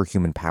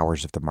superhuman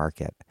powers of the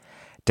market,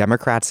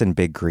 Democrats and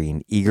Big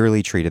Green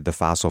eagerly treated the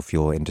fossil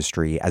fuel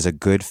industry as a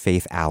good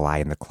faith ally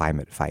in the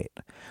climate fight,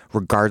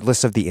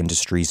 regardless of the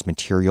industry's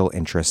material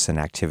interests and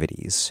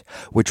activities,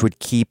 which would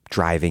keep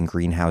driving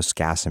greenhouse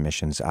gas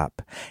emissions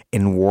up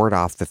and ward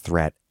off the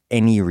threat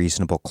any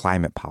reasonable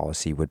climate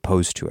policy would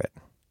pose to it.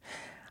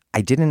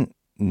 I didn't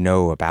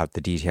know about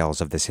the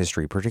details of this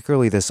history,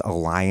 particularly this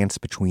alliance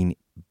between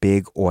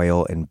big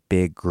oil and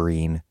big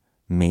green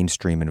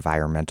mainstream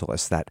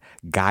environmentalists that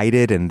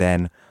guided and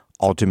then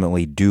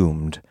ultimately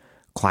doomed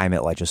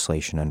climate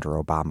legislation under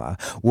Obama.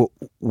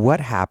 What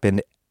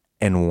happened,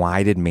 and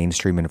why did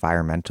mainstream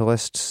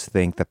environmentalists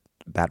think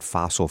that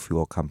fossil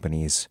fuel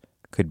companies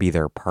could be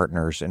their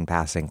partners in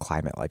passing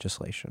climate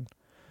legislation?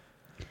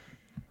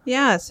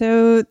 Yeah,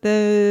 so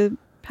the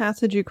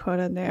passage you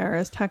quoted there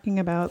is talking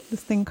about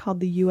this thing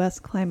called the U.S.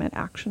 Climate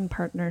Action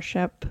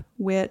Partnership,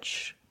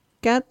 which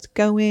gets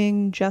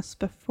going just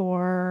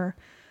before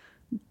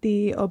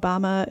the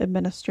Obama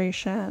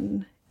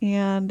administration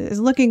and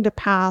is looking to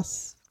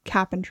pass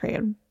cap and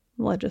trade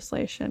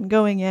legislation.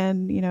 Going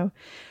in,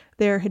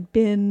 there had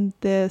been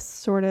this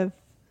sort of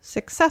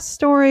success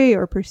story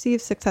or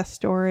perceived success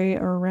story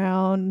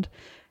around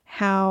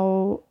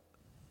how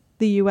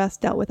the U.S.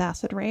 dealt with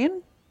acid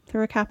rain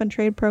through a cap and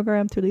trade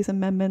program, through these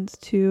amendments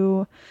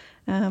to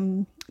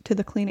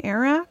the Clean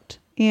Air Act.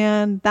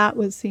 And that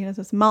was seen as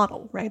this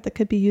model, right, that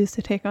could be used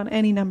to take on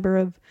any number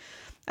of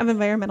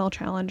environmental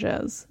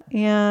challenges.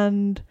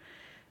 And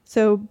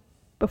so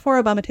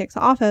before Obama takes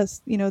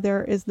office,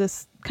 there is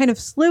this kind of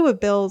slew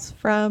of bills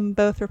from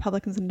both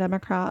Republicans and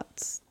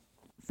Democrats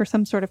for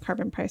some sort of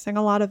carbon pricing,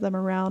 a lot of them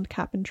around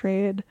cap and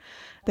trade.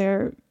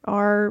 There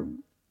are,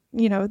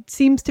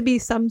 seems to be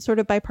some sort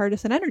of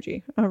bipartisan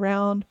energy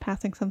around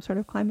passing some sort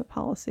of climate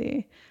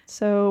policy.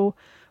 So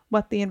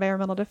what the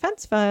Environmental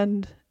Defense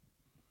Fund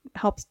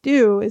helps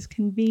do is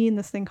convene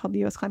this thing called the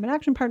U.S. Climate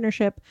Action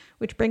Partnership,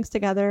 which brings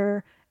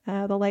together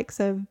the likes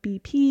of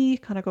BP,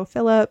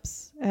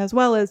 ConocoPhillips, as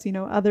well as,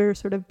 other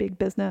sort of big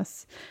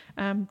business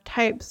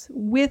types,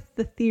 with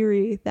the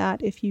theory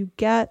that if you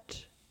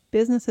get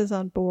businesses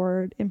on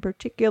board, in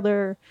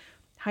particular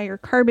higher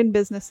carbon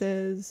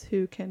businesses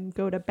who can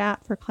go to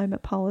bat for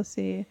climate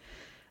policy,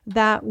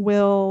 that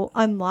will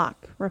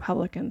unlock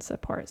Republican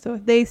support. So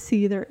if they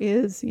see there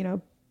is,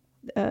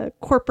 a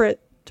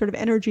corporate sort of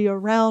energy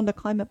around a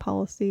climate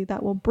policy,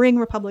 that will bring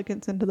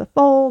Republicans into the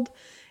fold,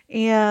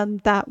 and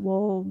that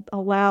will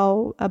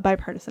allow a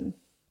bipartisan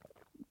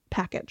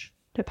package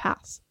to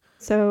pass.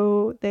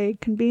 So they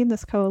convene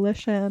this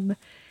coalition,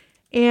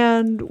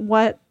 and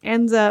what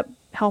ends up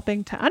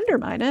helping to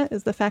undermine it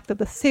is the fact that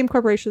the same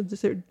corporations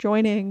that are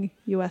joining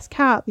US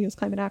CAP, the US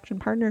Climate Action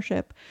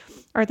Partnership,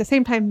 are at the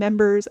same time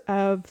members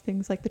of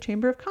things like the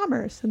Chamber of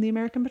Commerce and the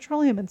American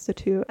Petroleum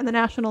Institute and the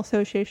National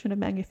Association of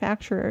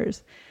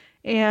Manufacturers.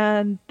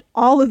 And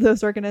all of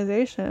those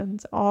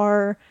organizations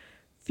are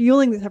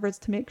fueling these efforts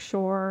to make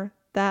sure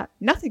that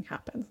nothing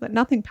happens, that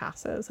nothing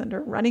passes, and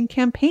are running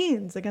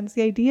campaigns against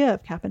the idea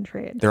of cap and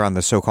trade. They're on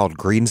the so-called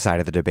green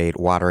side of the debate,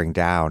 watering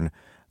down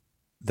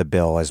the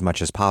bill as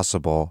much as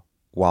possible,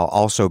 while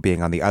also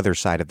being on the other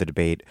side of the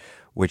debate,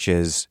 which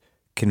is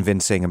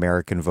convincing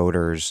American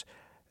voters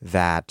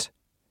that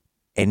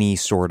any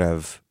sort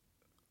of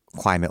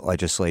climate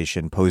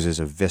legislation poses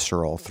a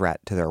visceral threat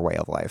to their way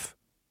of life.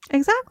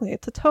 Exactly.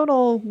 It's a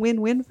total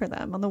win-win for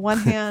them. On the one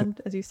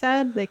hand, as you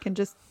said, they can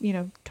just,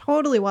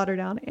 totally water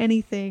down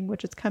anything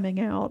which is coming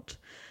out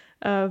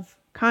of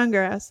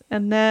Congress.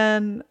 And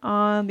then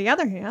on the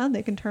other hand,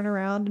 they can turn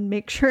around and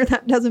make sure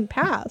that doesn't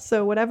pass.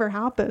 So whatever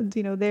happens,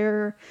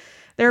 they're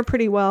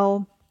pretty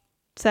well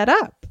set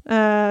up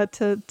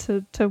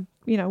to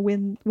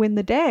win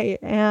the day.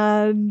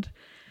 And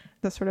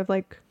the sort of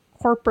like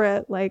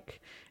corporate,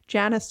 like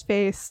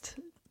Janus-faced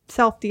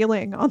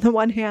self-dealing on the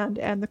one hand,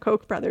 and the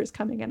Koch brothers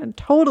coming in and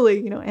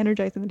totally,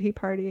 energizing the Tea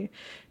Party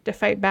to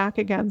fight back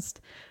against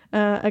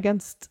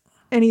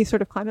any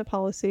sort of climate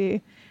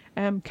policy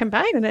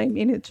combined. And I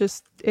mean,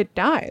 it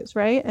dies,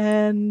 right?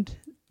 And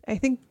I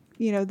think,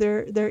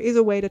 there is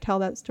a way to tell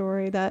that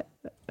story that,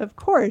 of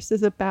course,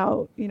 is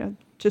about,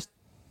 just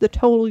the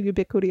total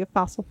ubiquity of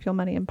fossil fuel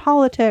money in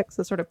politics,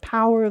 the sort of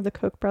power of the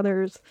Koch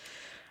brothers.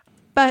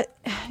 But,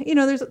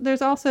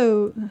 there's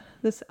also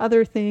this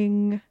other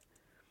thing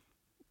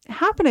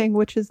happening,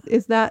 which is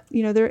that,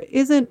 there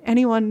isn't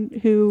anyone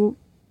who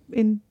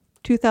in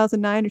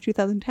 2009 or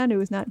 2010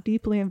 who is not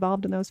deeply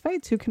involved in those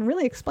fights who can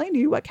really explain to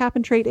you what cap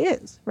and trade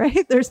is,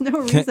 right? There's no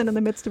reason in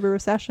the midst of a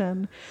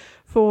recession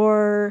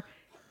for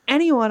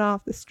anyone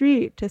off the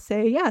street to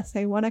say, yes,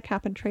 I want a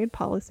cap and trade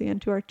policy,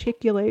 and to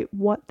articulate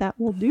what that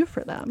will do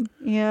for them.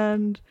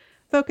 And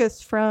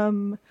focus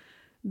from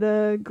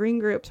the green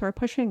groups who are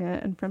pushing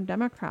it and from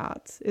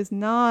Democrats is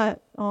not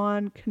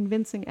on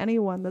convincing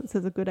anyone that this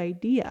is a good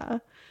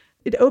idea.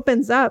 It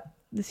opens up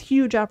this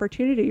huge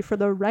opportunity for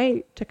the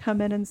right to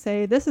come in and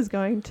say, this is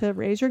going to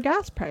raise your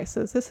gas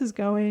prices. This is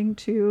going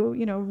to,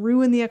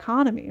 ruin the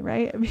economy,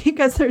 right?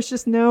 Because there's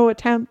just no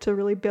attempt to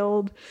really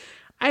build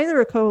either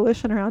a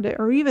coalition around it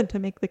or even to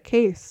make the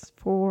case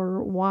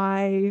for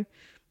why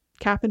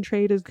cap and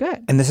trade is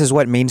good. And this is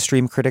what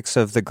mainstream critics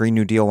of the Green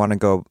New Deal want to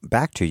go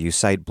back to. You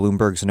cite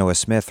Bloomberg's Noah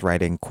Smith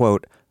writing,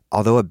 quote,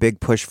 although a big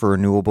push for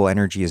renewable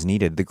energy is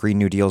needed, the Green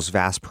New Deal's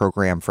vast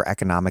program for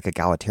economic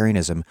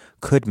egalitarianism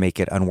could make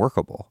it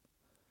unworkable.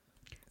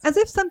 As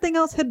if something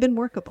else had been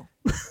workable.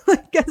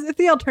 Like, as if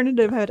the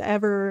alternative had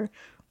ever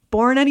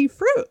borne any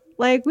fruit.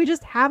 Like, we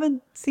just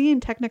haven't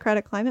seen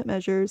technocratic climate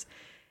measures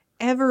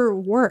ever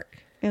work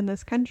in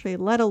this country,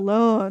 let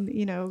alone,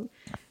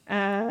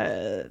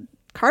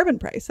 carbon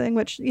pricing,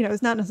 which,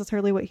 is not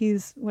necessarily what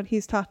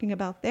he's talking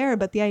about there.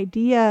 But the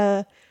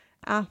idea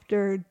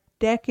after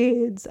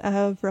decades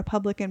of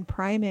Republican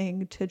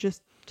priming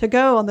to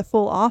go on the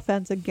full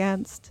offense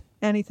against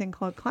anything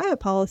called climate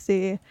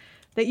policy,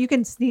 that you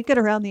can sneak it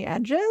around the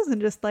edges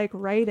and just like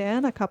write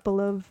in a couple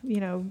of,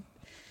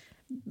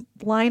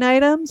 line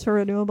items for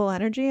renewable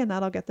energy and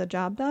that'll get the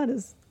job done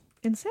is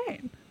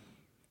insane.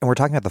 And we're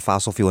talking about the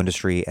fossil fuel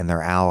industry and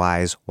their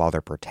allies while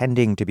they're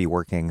pretending to be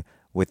working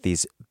with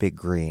these big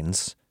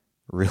greens,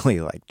 really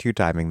like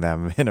two-timing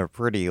them in a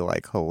pretty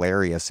like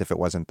hilarious, if it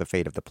wasn't the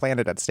fate of the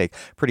planet at stake,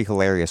 pretty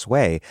hilarious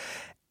way,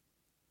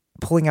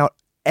 pulling out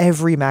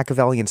every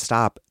Machiavellian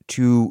stop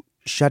to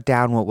shut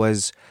down what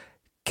was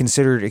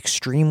considered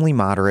extremely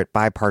moderate,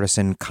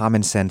 bipartisan,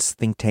 common sense,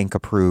 think tank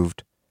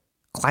approved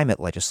climate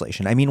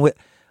legislation. I mean, what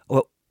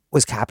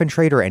was cap and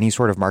trade or any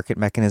sort of market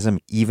mechanism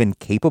even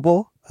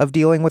capable of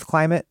dealing with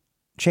climate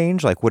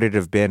change? Like, would it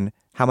have been,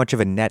 how much of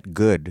a net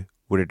good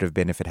would it have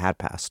been if it had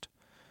passed?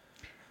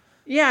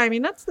 Yeah, I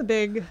mean, that's the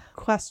big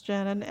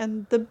question.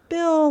 And the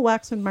bill,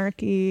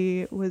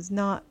 Waxman-Markey, was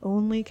not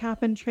only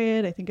cap and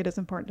trade. I think it is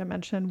important to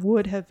mention,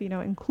 would have,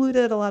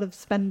 included a lot of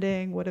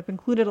spending, would have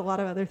included a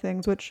lot of other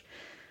things,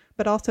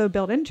 but also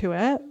built into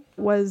it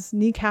was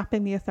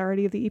kneecapping the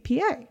authority of the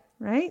EPA,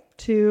 right?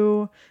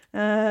 To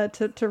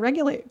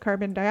regulate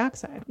carbon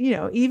dioxide.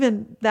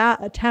 Even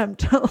that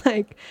attempt to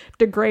like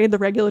degrade the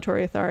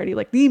regulatory authority,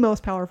 like the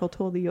most powerful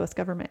tool the US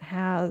government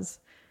has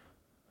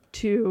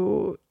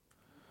to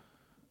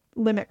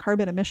limit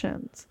carbon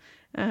emissions,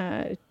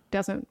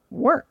 doesn't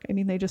work. I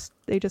mean, they just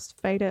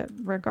fight it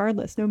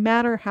regardless, no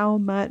matter how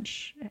many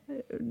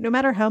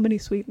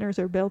sweeteners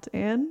are built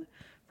in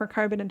for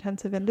carbon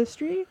intensive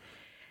industry.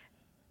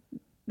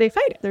 They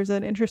fight it. There's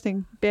an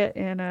interesting bit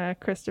in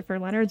Christopher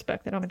Leonard's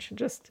book that I'll mention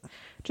just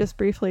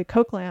briefly,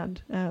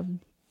 Cokeland,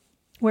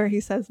 where he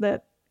says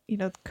that,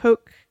 the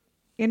Coke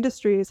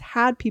Industries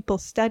had people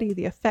study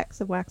the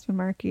effects of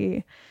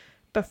Waxman-Markey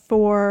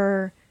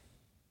before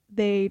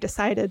they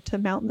decided to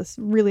mount this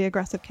really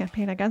aggressive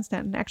campaign against it,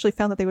 and actually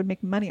found that they would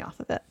make money off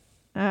of it.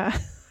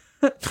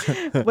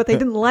 What they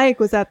didn't like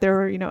was that there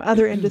were,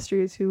 other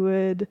industries who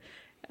would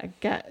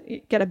get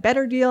a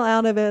better deal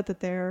out of it,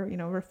 that their,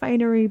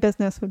 refinery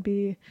business would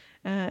be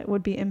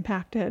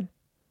impacted.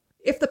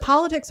 If the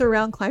politics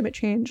around climate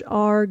change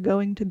are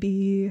going to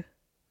be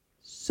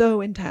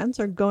so intense,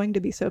 are going to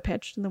be so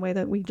pitched in the way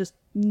that we just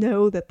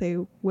know that they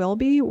will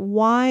be,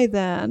 why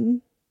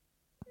then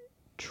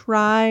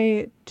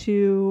try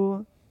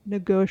to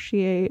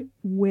negotiate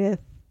with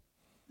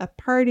a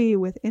party,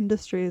 with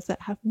industries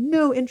that have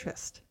no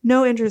interest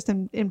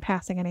in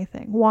passing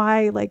anything?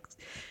 Why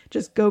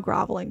just go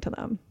groveling to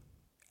them?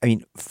 I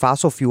mean,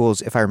 fossil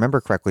fuels, if I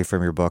remember correctly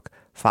from your book,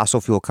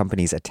 fossil fuel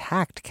companies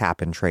attacked cap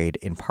and trade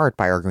in part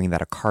by arguing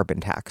that a carbon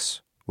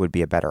tax would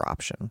be a better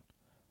option.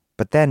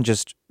 But then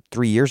just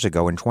 3 years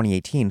ago in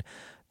 2018,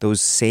 those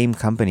same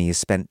companies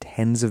spent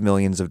tens of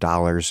millions of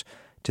dollars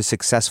to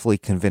successfully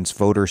convince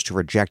voters to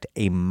reject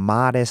a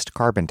modest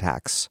carbon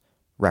tax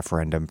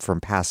referendum from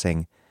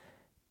passing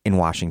in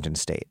Washington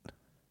state.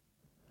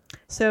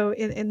 So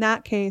in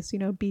that case,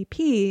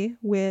 BP,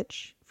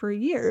 which for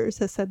years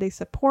has said they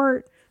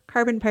support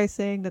carbon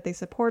pricing, that they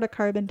support a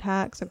carbon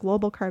tax, a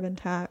global carbon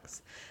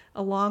tax,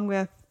 along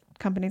with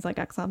companies like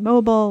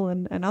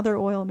ExxonMobil and other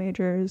oil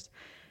majors,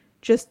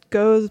 just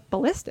goes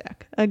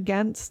ballistic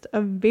against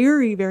a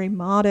very, very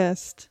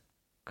modest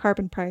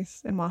carbon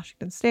price in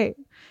Washington state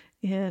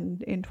in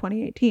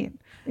 2018.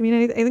 I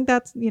mean, I think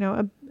that's,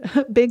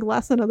 a big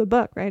lesson of the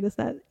book, right? Is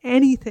that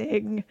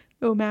anything,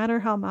 no matter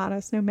how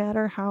modest, no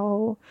matter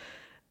how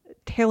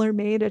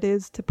tailor-made it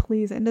is to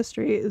please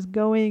industry, is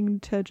going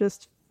to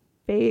just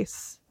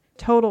face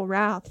total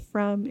wrath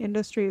from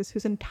industries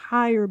whose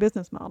entire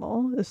business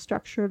model is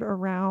structured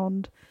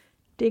around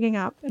digging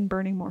up and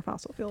burning more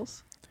fossil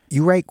fuels.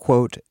 You write,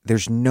 quote,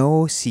 "There's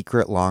no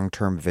secret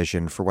long-term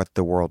vision for what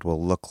the world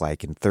will look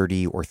like in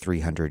 30 or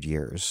 300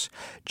 years.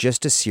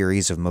 Just a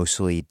series of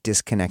mostly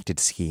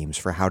disconnected schemes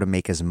for how to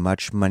make as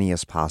much money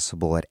as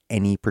possible at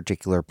any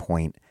particular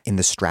point in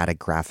the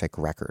stratigraphic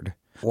record.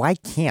 Why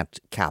can't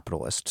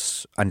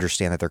capitalists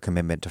understand that their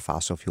commitment to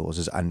fossil fuels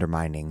is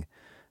undermining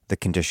the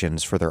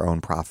conditions for their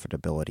own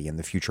profitability in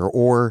the future?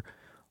 Or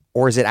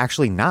is it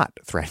actually not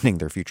threatening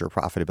their future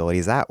profitability?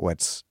 Is that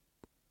what's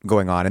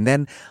going on? And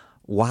then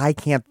why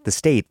can't the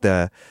state,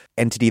 the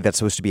entity that's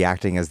supposed to be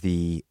acting as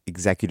the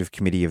executive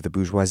committee of the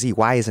bourgeoisie,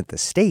 why isn't the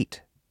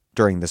state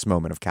during this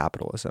moment of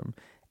capitalism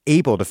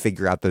able to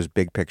figure out those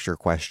big picture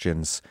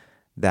questions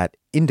that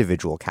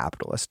individual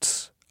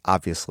capitalists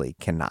obviously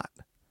cannot?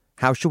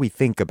 How should we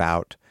think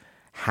about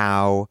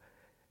how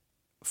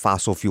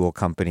fossil fuel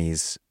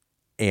companies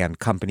and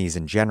companies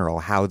in general,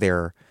 how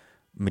their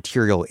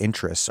material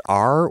interests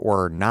are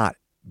or are not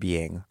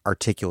being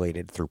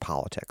articulated through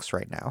politics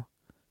right now?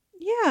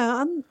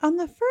 Yeah, on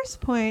the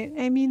first point,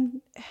 I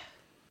mean,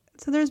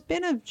 so there's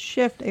been a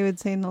shift, I would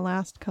say, in the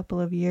last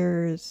couple of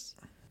years.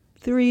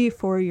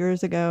 3-4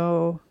 years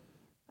ago,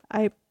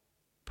 I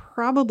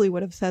probably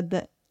would have said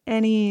that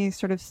any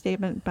sort of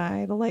statement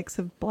by the likes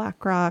of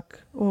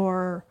BlackRock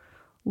or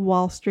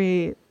Wall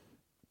Street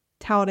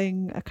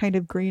touting a kind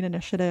of green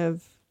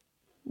initiative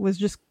was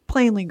just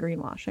plainly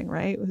greenwashing,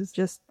 right? It was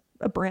just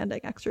a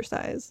branding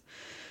exercise,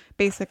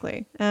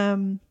 basically.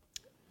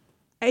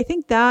 I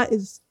think that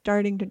is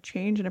starting to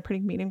change in a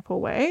pretty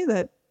meaningful way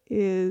that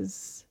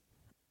is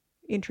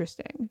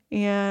interesting.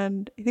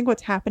 And I think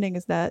what's happening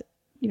is that,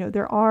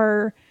 there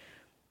are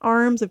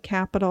arms of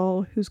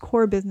capital whose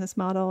core business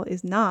model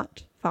is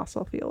not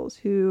fossil fuels,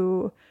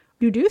 who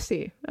you do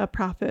see a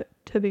profit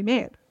to be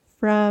made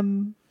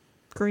from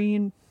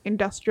green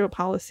industrial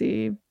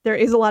policy. There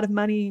is a lot of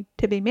money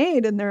to be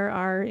made, and there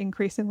are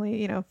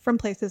increasingly, from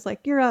places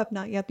like Europe,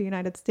 not yet the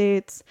United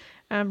States,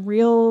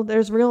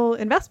 there's real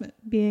investment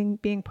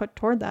being put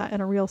toward that,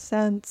 and a real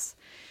sense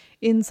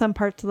in some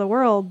parts of the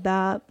world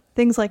that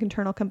things like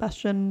internal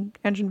combustion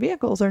engine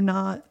vehicles are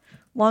not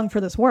long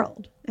for this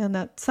world, and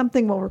that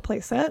something will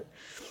replace it.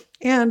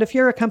 And if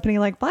you're a company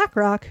like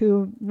BlackRock,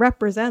 who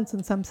represents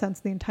in some sense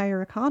the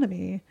entire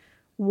economy,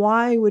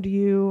 why would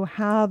you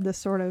have this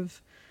sort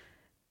of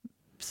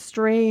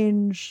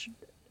strange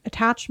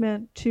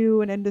attachment to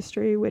an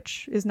industry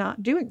which is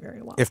not doing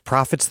very well? If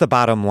profit's the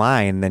bottom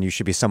line, then you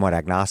should be somewhat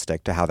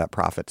agnostic to how that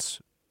profit's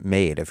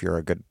made if you're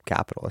a good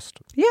capitalist.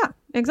 Yeah,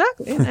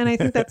 exactly. And I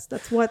think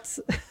that's what's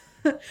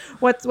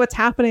what's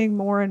happening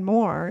more and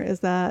more, is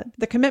that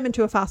the commitment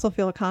to a fossil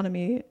fuel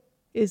economy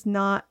is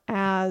not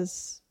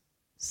as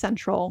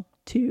central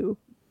to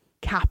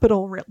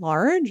capital writ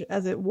large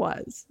as it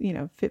was,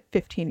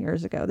 15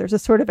 years ago. There's a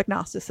sort of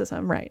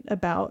agnosticism, right,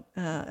 about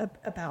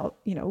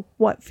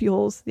what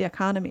fuels the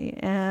economy.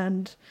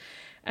 And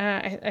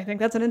I think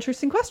that's an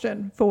interesting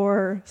question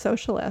for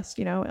socialists,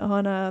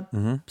 on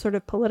a sort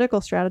of political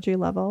strategy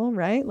level,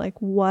 right? Like,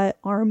 what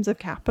arms of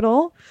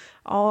capital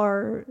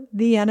are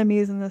the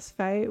enemies in this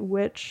fight,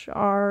 which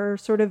are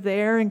sort of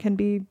there and can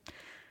be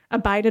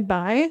abided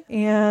by.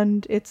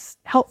 And it's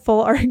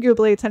helpful,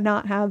 arguably, to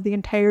not have the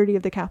entirety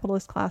of the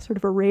capitalist class sort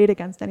of arrayed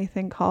against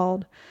anything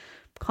called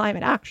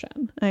climate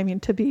action. I mean,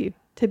 to be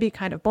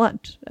kind of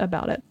blunt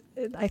about it.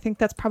 I think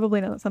that's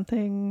probably not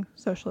something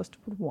socialists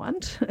would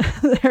want.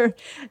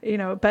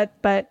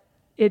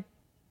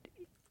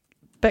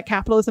 But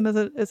capitalism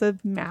is a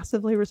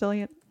massively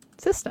resilient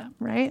system,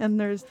 right? And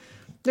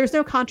there's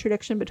no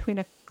contradiction between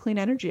a clean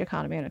energy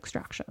economy and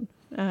extraction.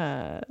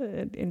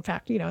 In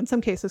fact, in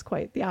some cases,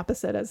 quite the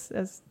opposite,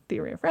 as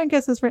Theory of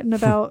Frankis has written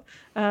about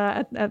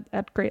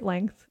at great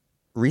length.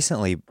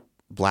 Recently,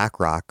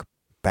 BlackRock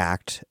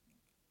backed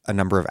a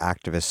number of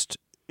activist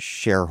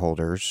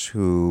shareholders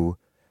who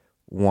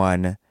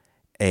won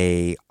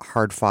a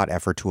hard-fought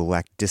effort to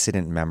elect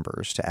dissident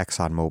members to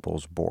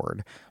ExxonMobil's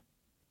board.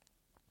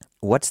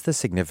 What's the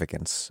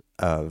significance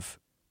of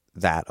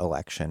that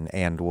election,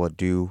 and will it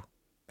do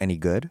any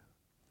good?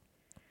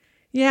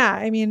 Yeah,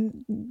 I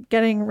mean,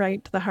 getting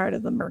right to the heart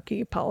of the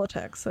murky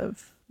politics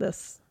of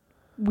this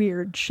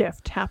weird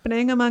shift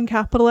happening among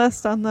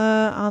capitalists on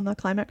the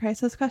climate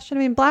crisis question. I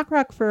mean,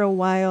 BlackRock for a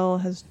while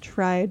has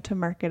tried to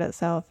market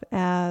itself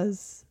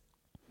as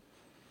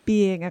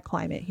being a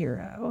climate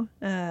hero.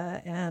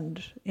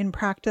 And in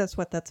practice,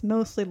 what that's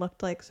mostly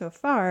looked like so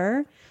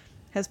far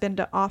has been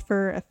to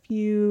offer a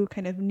few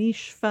kind of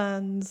niche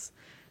funds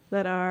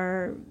that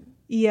are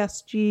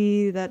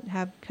ESG, that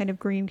have kind of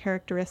green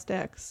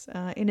characteristics,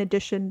 in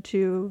addition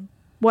to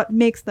what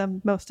makes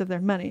them most of their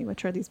money,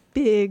 which are these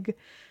big,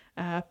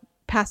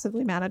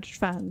 passively managed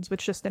funds,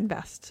 which just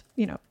invest,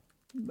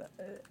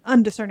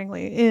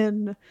 undiscerningly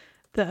in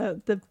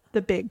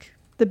the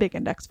big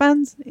index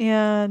funds,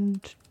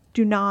 and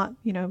do not,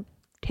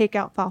 take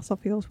out fossil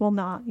fuels, will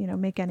not,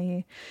 make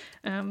any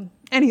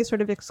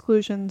sort of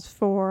exclusions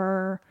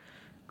for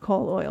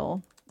coal,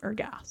 oil, or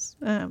gas,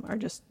 are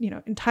just,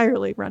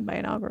 entirely run by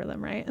an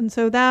algorithm, right? And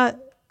so that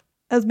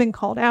has been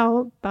called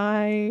out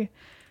by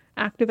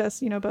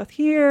activists, both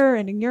here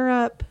and in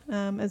Europe,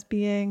 as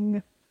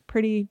being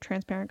pretty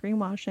transparent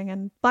greenwashing.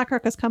 And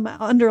BlackRock has come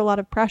under a lot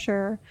of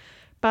pressure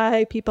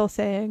by people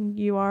saying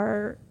you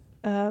are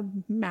a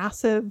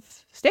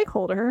massive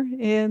stakeholder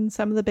in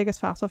some of the biggest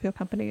fossil fuel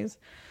companies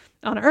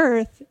on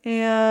Earth.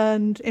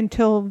 And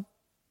until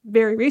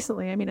very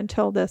recently, I mean,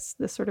 until this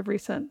sort of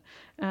recent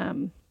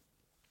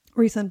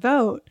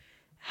vote,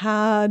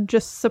 had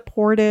just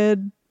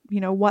supported,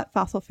 what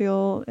fossil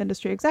fuel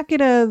industry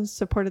executives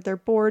supported their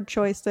board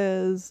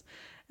choices,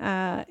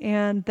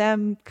 and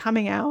them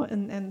coming out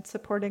and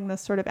supporting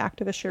this sort of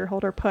activist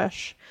shareholder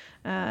push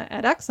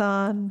at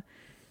Exxon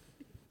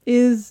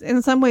is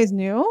in some ways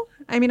new.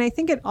 I mean, I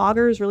think it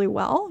augurs really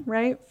well,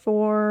 right,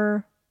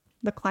 for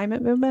the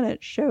climate movement.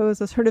 It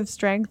shows a sort of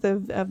strength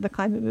of the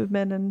climate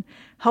movement and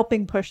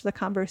helping push the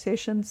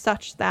conversation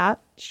such that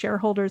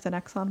shareholders in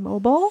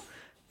ExxonMobil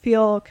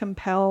feel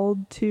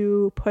compelled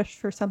to push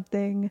for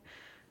something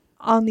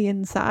on the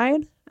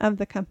inside of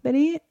the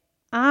company.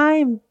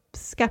 I'm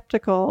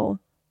skeptical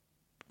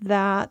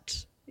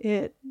that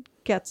it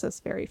gets us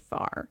very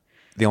far.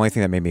 The only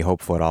thing that made me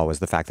hopeful at all was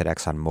the fact that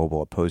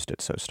ExxonMobil opposed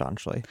it so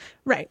staunchly.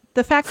 Right.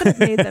 The fact that it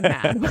made them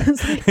mad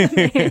was like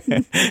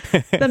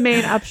the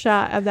main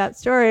upshot of that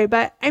story.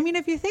 But I mean,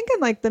 if you think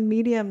in like the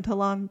medium to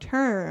long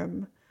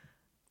term,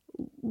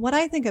 what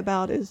I think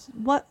about is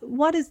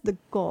what is the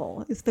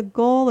goal? Is the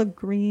goal a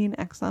green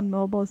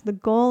ExxonMobil? Is the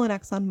goal in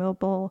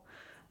ExxonMobil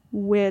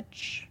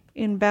which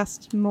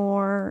invests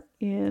more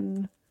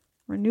in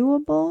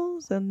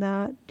renewables and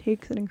that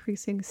takes an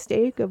increasing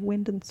stake of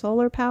wind and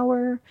solar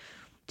power?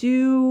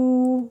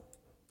 Do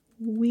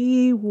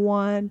we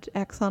want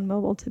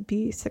ExxonMobil to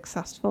be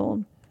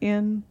successful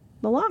in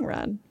the long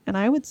run? And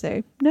I would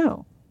say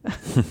no.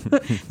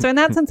 So in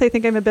that sense, I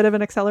think I'm a bit of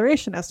an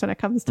accelerationist when it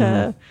comes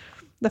to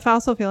the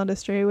fossil fuel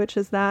industry, which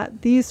is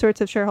that these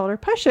sorts of shareholder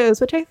pushes,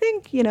 which I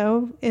think,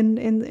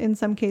 in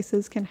some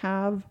cases can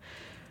have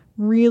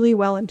really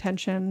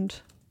well-intentioned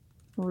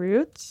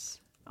roots,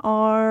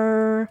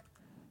 are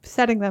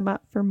setting them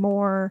up for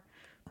more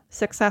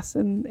success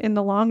in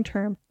the long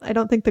term. I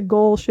don't think the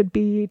goal should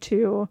be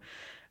to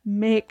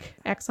make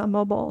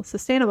ExxonMobil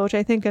sustainable, which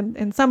I think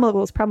in some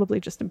level is probably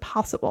just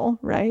impossible,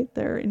 right?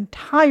 Their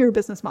entire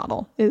business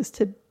model is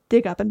to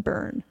dig up and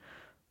burn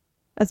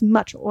as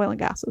much oil and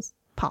gas as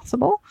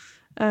possible.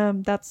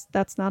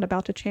 That's not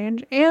about to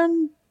change.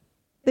 And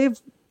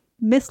they've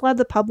misled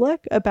the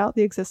public about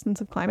the existence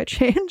of climate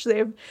change.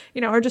 They've,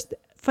 are just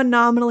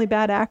phenomenally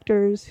bad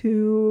actors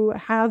who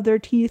have their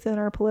teeth in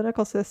our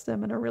political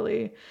system in a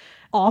really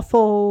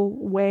awful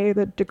way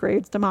that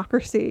degrades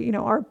democracy,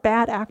 are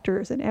bad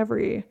actors in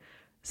every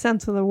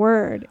sense of the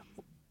word.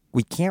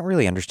 We can't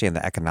really understand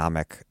the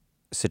economic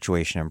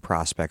situation and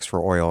prospects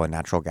for oil and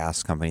natural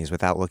gas companies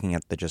without looking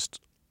at the just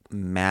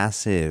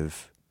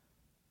massive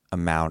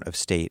amount of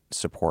state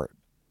support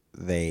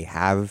they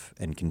have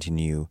and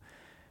continue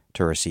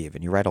to receive.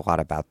 And you write a lot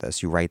about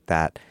this. You write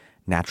that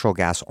natural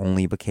gas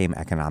only became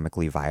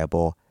economically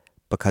viable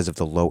because of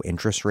the low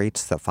interest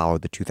rates that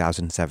followed the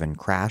 2007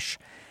 crash.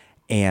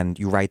 And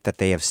you write that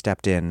they have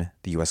stepped in,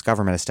 the U.S.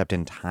 government has stepped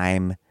in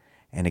time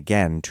and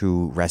again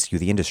to rescue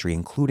the industry,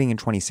 including in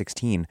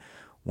 2016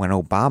 when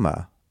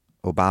Obama,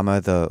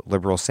 the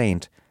liberal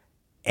saint,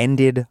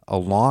 ended a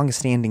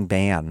long-standing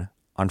ban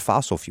on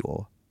fossil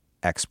fuel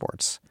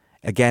exports.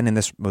 Again, in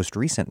this most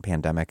recent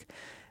pandemic,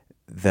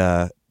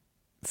 the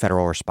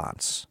federal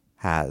response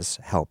has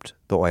helped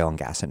the oil and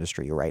gas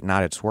industry, right?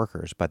 Not its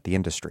workers, but the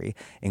industry,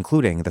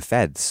 including the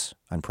Fed's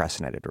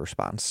unprecedented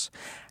response.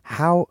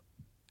 How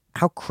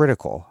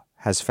critical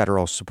has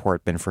federal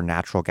support been for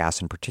natural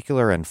gas in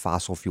particular and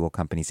fossil fuel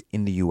companies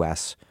in the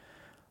U.S.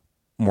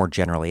 more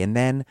generally? And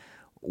then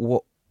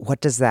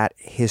what does that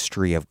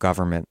history of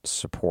government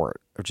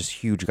support, or just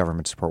huge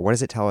government support, what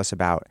does it tell us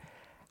about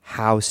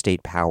how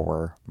state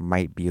power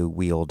might be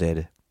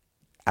wielded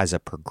as a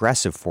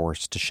progressive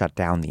force to shut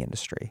down the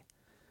industry?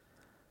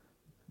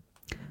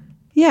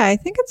 Yeah, I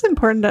think it's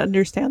important to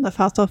understand the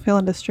fossil fuel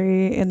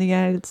industry in the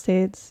United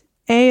States,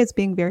 as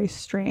being very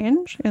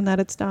strange in that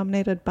it's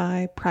dominated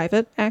by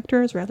private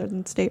actors rather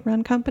than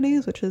state-run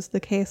companies, which is the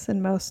case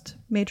in most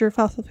major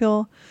fossil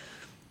fuel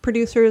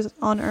producers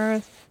on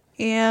Earth.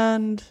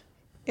 And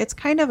it's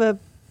kind of a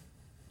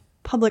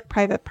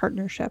public-private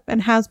partnership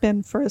and has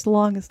been for as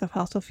long as the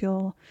fossil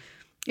fuel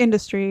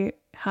industry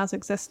has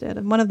existed.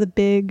 And one of the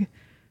big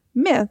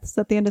myths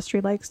that the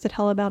industry likes to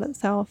tell about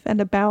itself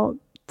and about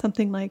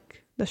something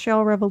like the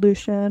shale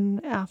revolution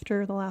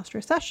after the last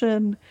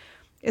recession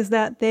is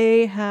that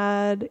they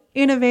had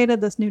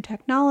innovated this new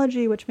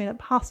technology which made it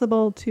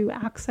possible to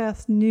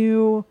access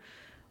new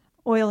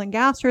oil and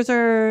gas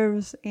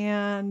reserves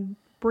and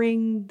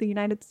bring the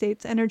United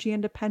States energy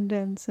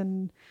independence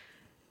and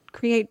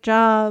create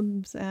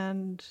jobs.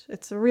 And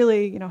it's a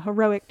really,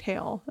 heroic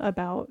tale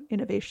about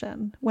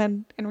innovation,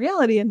 when in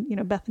reality,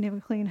 and Bethany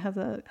McLean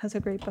has a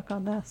great book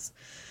on this.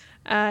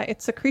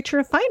 It's a creature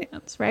of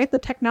finance, right? The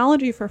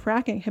technology for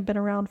fracking had been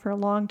around for a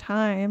long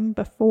time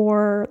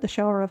before the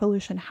shale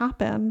revolution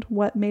happened.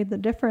 What made the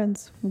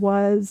difference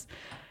was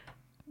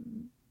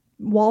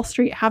Wall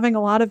Street having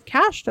a lot of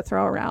cash to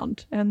throw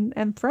around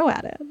and throw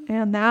at it.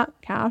 And that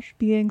cash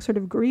being sort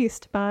of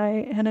greased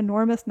by an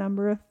enormous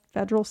number of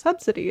federal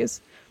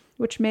subsidies,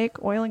 which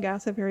make oil and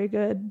gas a very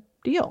good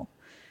deal.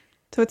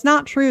 So it's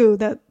not true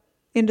that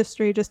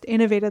industry just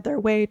innovated their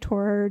way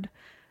toward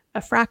a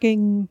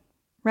fracking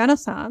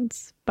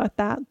renaissance, but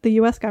that the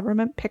US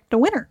government picked a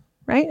winner,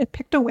 right? It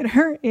picked a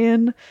winner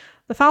in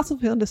the fossil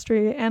fuel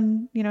industry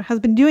and, has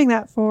been doing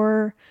that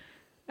for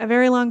a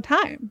very long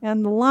time.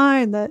 And the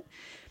line that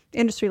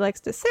industry likes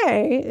to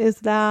say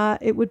is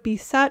that it would be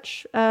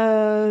such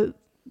a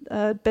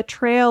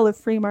betrayal of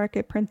free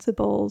market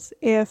principles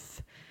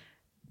if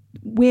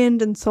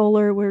wind and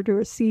solar were to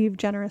receive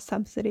generous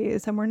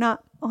subsidies and we're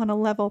not on a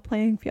level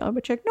playing field,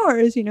 which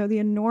ignores, the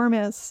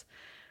enormous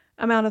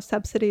amount of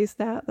subsidies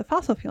that the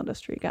fossil fuel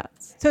industry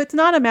gets. So it's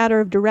not a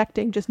matter of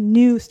directing just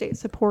new state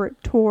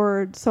support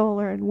toward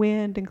solar and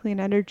wind and clean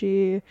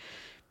energy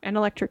and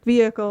electric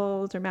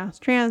vehicles or mass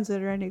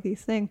transit or any of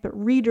these things, but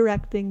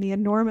redirecting the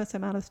enormous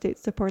amount of state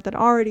support that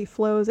already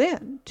flows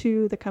in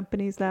to the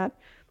companies that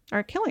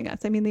are killing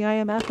us. I mean, the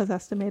IMF has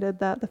estimated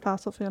that the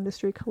fossil fuel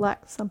industry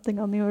collects something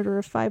on the order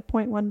of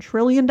 $5.1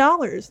 trillion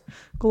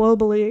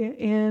globally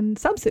in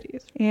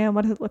subsidies. And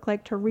what does it look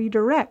like to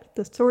redirect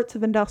the sorts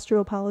of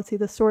industrial policy,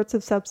 the sorts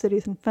of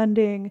subsidies and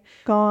funding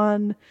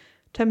gone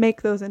to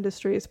make those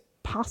industries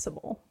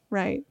possible,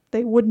 right?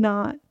 They would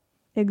not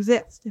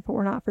exist if it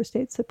were not for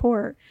state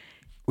support.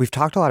 We've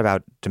talked a lot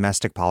about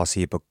domestic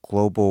policy, but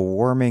global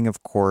warming,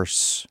 of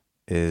course,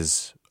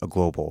 is a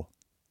global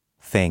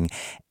thing,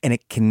 and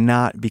it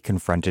cannot be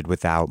confronted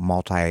without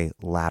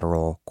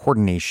multilateral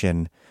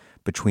coordination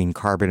between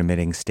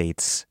carbon-emitting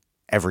states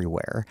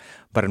everywhere.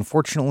 But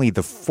unfortunately,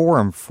 the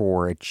forum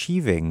for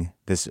achieving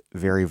this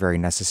very, very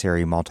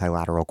necessary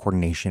multilateral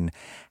coordination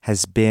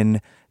has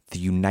been the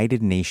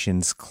United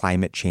Nations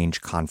Climate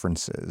Change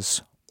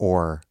Conferences,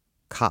 or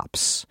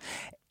COPs.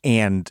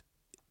 And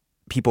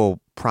people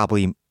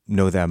probably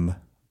know them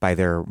by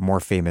their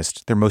most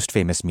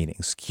famous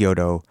meetings: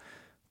 Kyoto,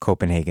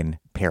 Copenhagen,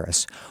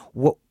 Paris.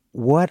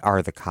 What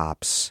are the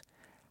COPs?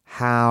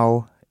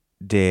 How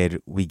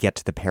did we get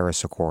to the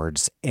Paris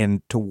Accords?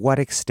 And to what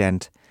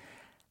extent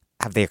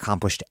have they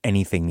accomplished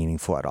anything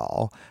meaningful at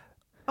all?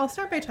 I'll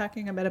start by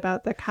talking a bit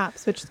about the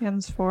COPs, which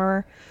stands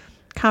for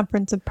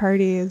Conference of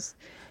Parties.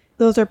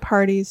 Those are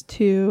parties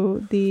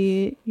to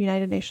the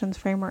United Nations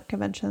Framework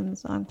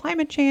Conventions on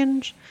Climate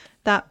Change.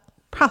 That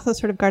process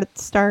sort of got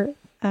its start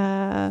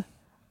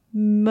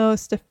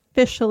most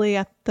officially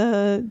at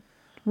the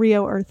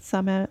Rio Earth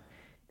Summit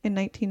in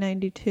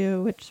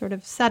 1992, which sort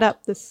of set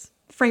up this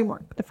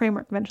framework, the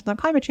Framework Conventions on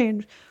Climate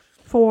Change,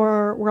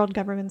 for world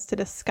governments to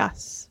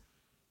discuss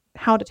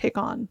how to take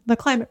on the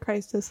climate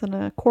crisis in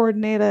a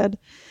coordinated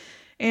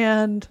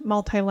and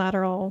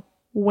multilateral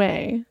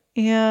way.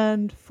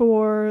 And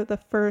for the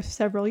first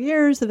several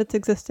years of its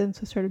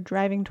existence, was sort of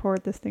driving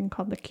toward this thing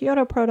called the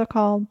Kyoto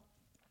Protocol,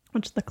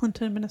 which the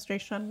Clinton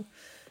administration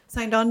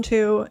signed on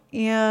to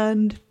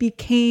and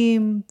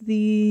became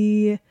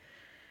the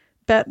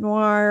bête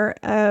noire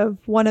of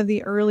one of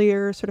the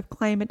earlier sort of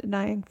climate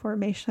denying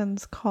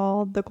formations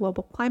called the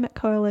Global Climate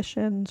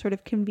Coalition, sort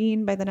of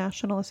convened by the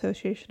National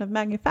Association of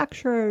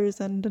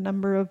Manufacturers and a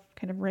number of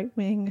kind of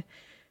right-wing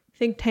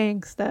think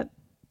tanks that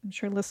I'm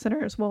sure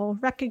listeners will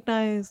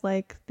recognize,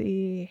 like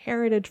the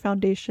Heritage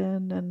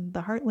Foundation and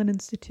the Heartland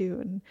Institute,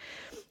 and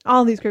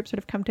all these groups sort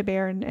of come to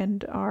bear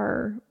and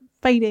are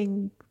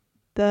fighting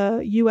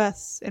the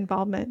U.S.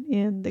 involvement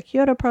in the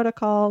Kyoto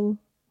Protocol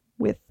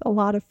with a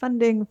lot of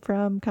funding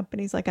from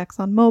companies like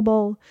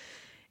ExxonMobil,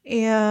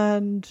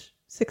 and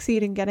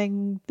succeed in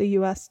getting the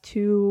U.S.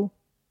 to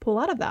pull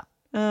out of that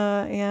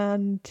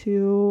and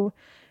to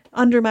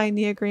undermine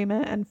the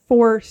agreement and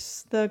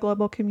force the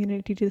global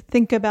community to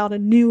think about a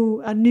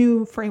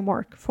new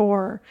framework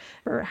for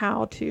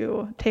how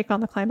to take on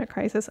the climate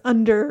crisis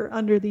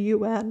under the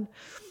UN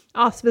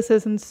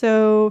auspices. And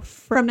so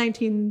from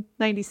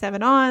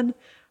 1997 on,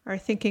 are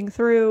thinking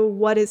through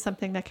what is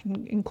something that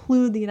can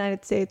include the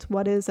United States,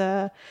 what is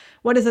an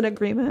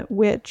agreement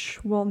which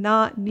will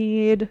not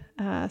need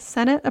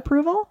Senate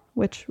approval,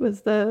 which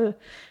was the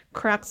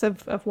crux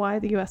of why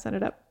the U.S.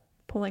 ended up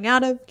pulling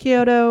out of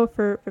Kyoto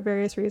for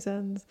various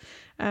reasons.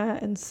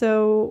 And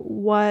so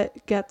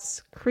what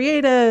gets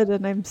created,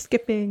 and I'm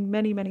skipping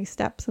many, many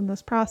steps in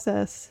this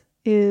process,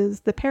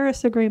 is the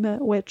Paris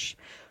Agreement, which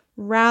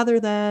rather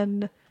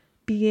than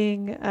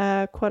being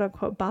a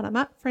quote-unquote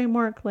bottom-up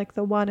framework like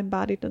the one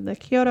embodied in the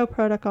Kyoto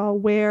Protocol,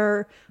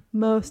 where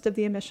most of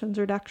the emissions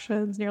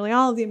reductions, nearly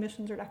all of the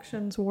emissions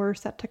reductions, were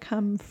set to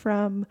come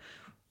from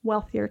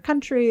wealthier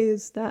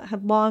countries that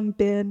had long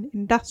been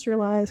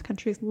industrialized,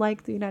 countries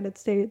like the United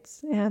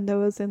States and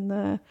those in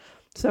the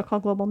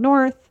so-called global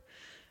north.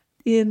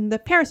 In the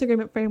Paris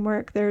Agreement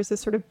framework, there's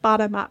this sort of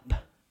bottom-up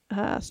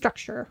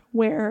structure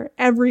where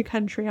every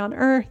country on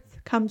Earth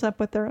comes up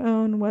with their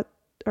own what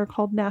are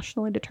called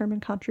nationally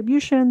determined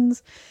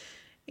contributions,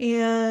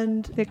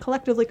 and they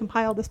collectively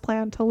compile this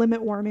plan to limit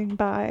warming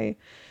by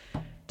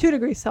 2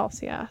 degrees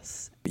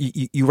Celsius.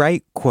 You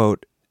write,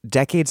 quote,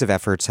 "Decades of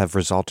efforts have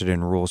resulted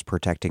in rules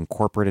protecting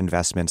corporate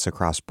investments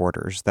across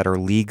borders that are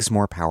leagues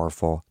more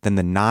powerful than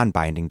the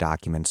non-binding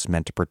documents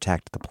meant to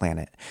protect the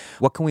planet."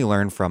 What can we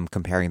learn from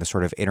comparing the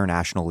sort of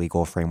international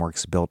legal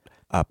frameworks built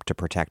up to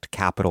protect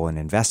capital and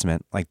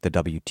investment, like the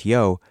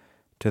WTO,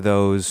 to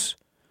those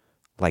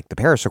like the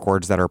Paris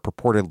Accords that are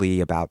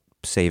purportedly about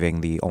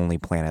saving the only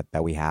planet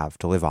that we have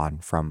to live on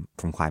from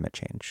climate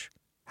change?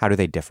 How do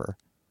they differ?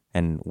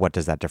 And what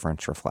does that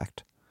difference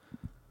reflect?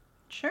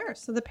 Sure.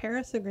 So the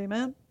Paris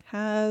Agreement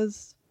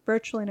has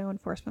virtually no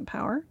enforcement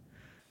power.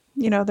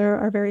 There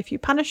are very few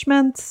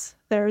punishments.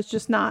 There's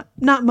just not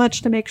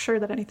much to make sure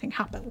that anything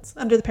happens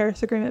under the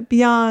Paris Agreement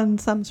beyond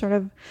some sort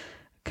of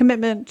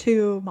commitment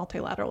to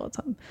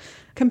multilateralism.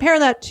 Compare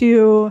that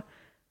to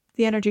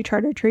the Energy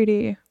Charter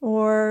Treaty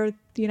or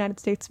the United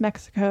States,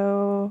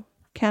 Mexico,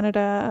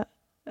 Canada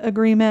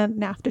Agreement,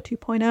 NAFTA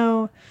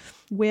 2.0,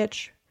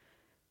 which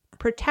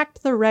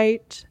protect the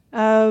right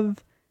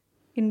of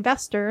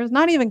investors,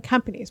 not even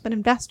companies, but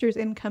investors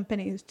in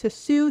companies to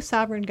sue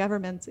sovereign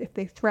governments if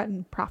they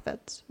threaten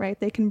profits, right?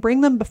 They can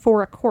bring them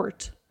before a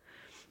court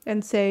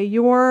and say,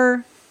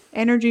 your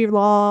energy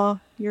law,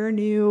 your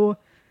new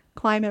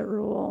climate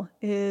rule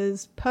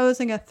is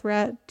posing a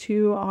threat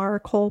to our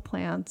coal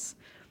plants,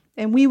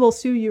 and we will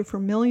sue you for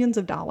millions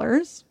of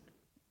dollars,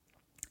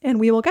 and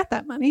we will get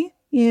that money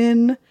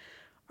in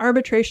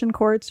arbitration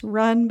courts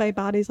run by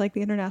bodies like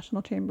the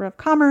International Chamber of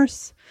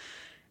Commerce.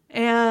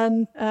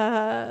 And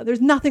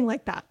there's nothing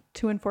like that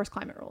to enforce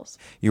climate rules.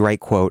 You write,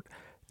 quote,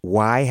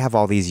 "Why have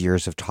all these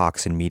years of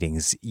talks and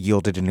meetings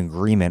yielded an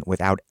agreement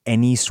without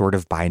any sort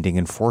of binding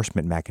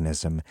enforcement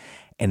mechanism?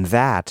 And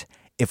that,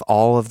 if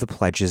all of the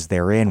pledges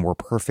therein were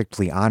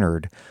perfectly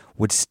honored,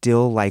 would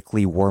still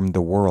likely warm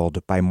the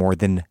world by more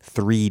than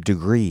 3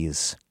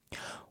 degrees.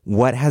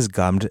 What has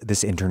gummed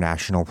this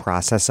international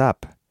process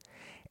up?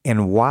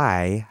 And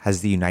why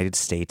has the United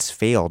States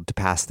failed to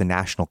pass the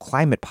national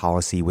climate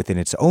policy within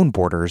its own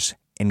borders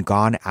and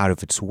gone out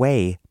of its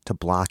way to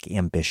block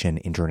ambition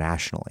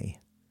internationally?"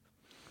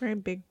 Very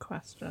big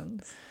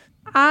questions.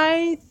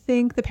 I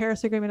think the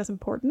Paris Agreement is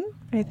important.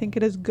 I think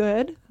it is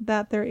good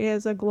that there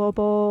is a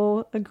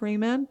global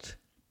agreement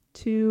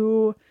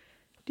to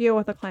deal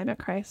with the climate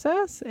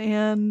crisis,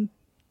 and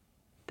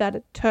that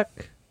it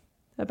took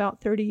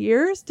about 30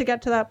 years to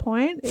get to that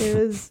point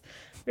is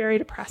very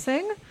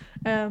depressing.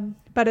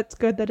 But it's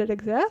good that it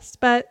exists.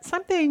 But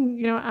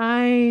something,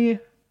 I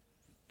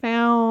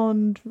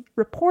found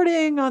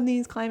reporting on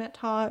these climate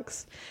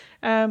talks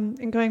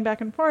and going back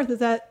and forth is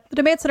that the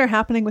debates that are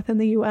happening within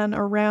the UN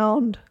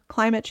around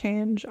climate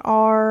change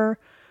are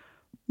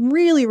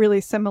really,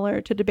 really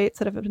similar to debates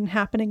that have been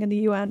happening in the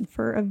UN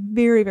for a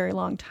very, very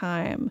long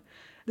time.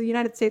 The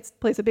United States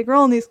plays a big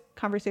role in these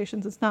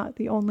conversations. It's not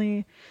the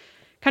only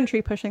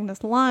country pushing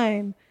this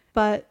line,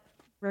 but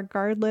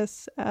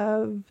regardless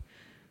of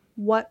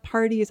what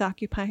party is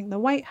occupying the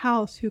White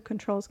House, who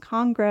controls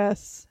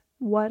Congress,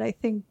 what I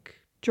think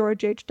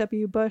George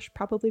H.W. Bush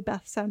probably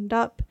best summed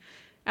up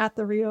at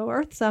the Rio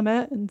Earth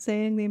Summit and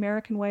saying the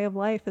American way of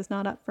life is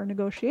not up for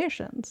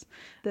negotiations.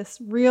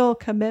 This real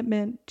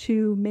commitment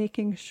to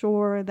making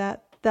sure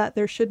that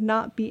there should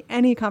not be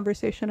any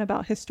conversation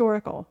about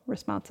historical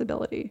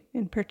responsibility,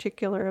 in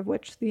particular of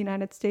which the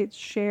United States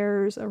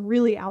shares a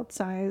really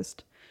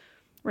outsized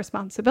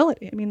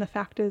responsibility. I mean, the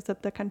fact is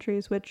that the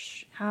countries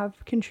which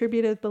have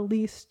contributed the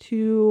least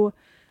to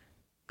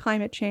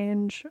climate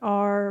change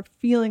are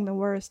feeling the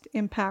worst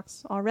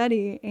impacts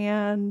already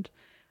and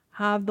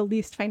have the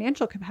least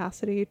financial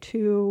capacity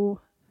to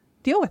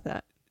deal with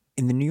it.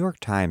 In the New York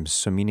Times,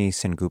 Somini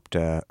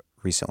Sengupta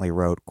recently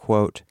wrote,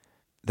 quote,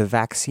 "The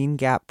vaccine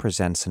gap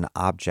presents an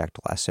object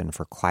lesson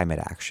for climate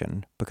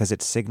action because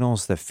it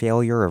signals the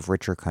failure of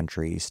richer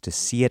countries to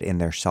see it in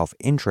their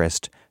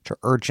self-interest to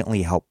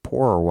urgently help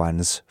poorer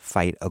ones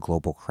fight a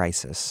global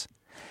crisis.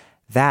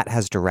 That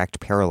has direct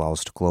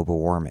parallels to global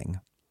warming.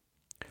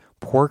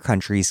 Poor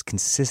countries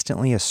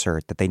consistently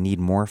assert that they need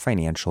more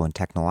financial and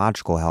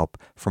technological help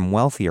from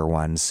wealthier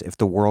ones if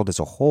the world as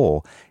a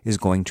whole is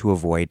going to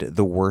avoid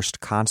the worst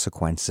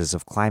consequences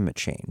of climate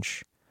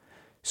change.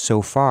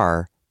 So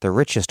far, the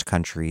richest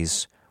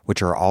countries,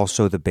 which are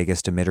also the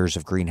biggest emitters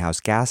of greenhouse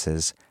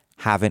gases,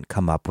 haven't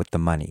come up with the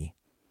money."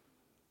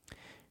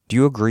 Do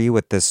you agree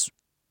with this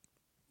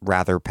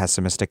rather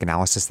pessimistic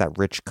analysis that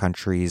rich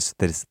countries,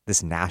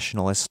 this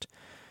nationalist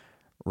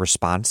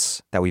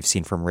response that we've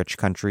seen from rich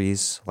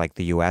countries like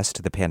the U.S.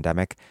 to the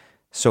pandemic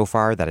so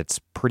far, that it's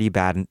pretty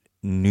bad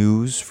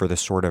news for the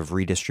sort of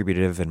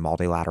redistributive and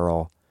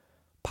multilateral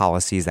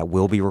policies that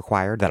will be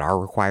required, that are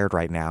required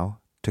right now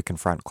to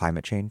confront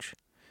climate change?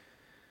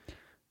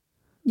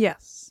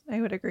 Yes,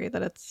 I would agree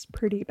that it's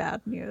pretty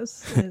bad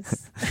news.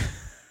 Is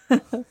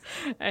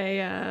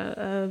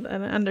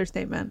an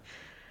understatement.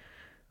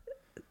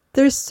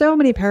 There's so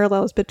many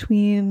parallels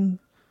between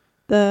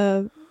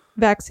the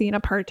vaccine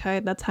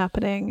apartheid that's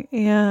happening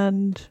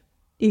and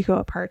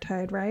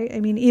eco-apartheid, right? I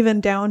mean,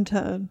 even down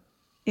to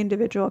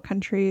individual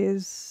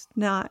countries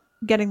not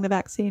getting the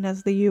vaccine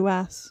as the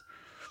U.S.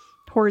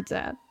 towards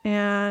it.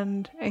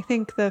 And I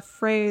think the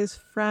phrase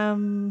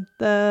from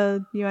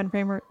the UN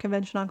Framework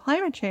Convention on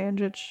Climate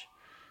Change, which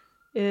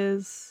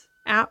is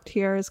apt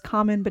here, is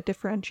common but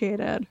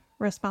differentiated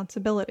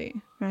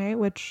responsibility, right?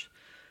 Which,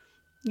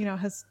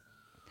 has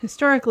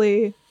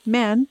historically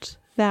meant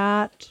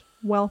that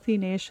wealthy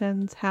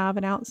nations have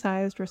an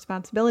outsized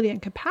responsibility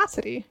and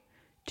capacity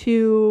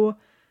to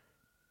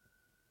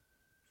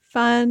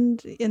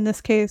fund, in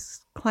this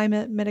case,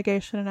 climate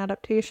mitigation and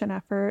adaptation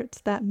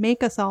efforts that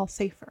make us all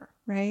safer,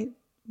 right?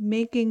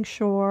 Making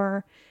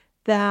sure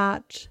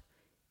that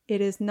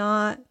it is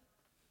not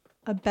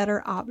a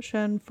better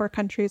option for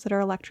countries that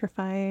are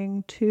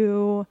electrifying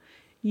to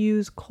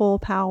use coal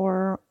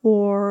power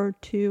or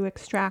to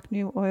extract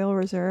new oil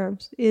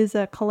reserves is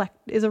a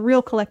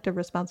real collective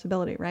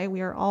responsibility, right?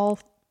 We are all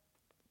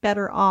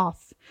better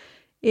off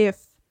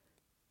if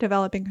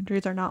developing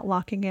countries are not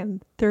locking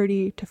in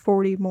 30 to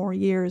 40 more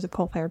years of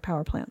coal-fired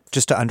power plants.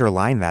 Just to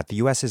underline that, the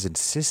U.S. is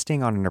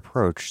insisting on an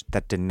approach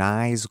that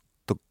denies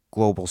the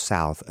global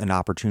South an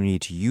opportunity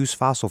to use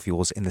fossil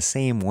fuels in the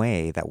same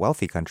way that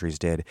wealthy countries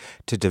did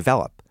to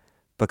develop,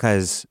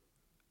 because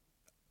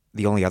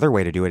the only other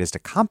way to do it is to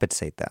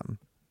compensate them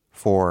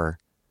for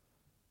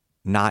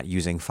not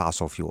using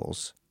fossil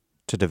fuels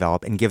to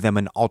develop and give them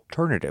an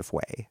alternative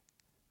way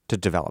to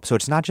develop. So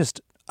it's not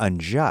just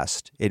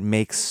unjust, it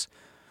makes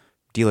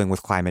dealing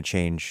with climate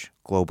change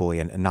globally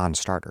a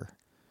non-starter.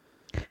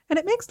 And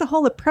it makes the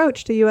whole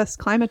approach to U.S.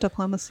 climate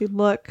diplomacy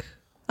look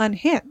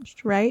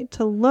unhinged, right?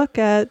 To look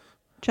at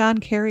John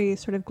Kerry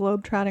sort of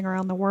globetrotting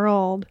around the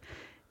world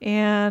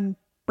and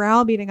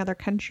browbeating other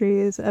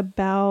countries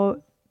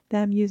about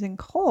them using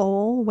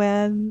coal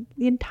when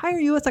the entire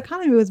U.S.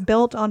 economy was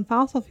built on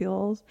fossil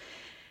fuels.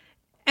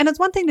 And it's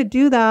one thing to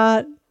do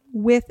that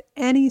with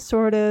any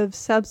sort of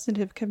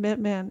substantive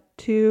commitment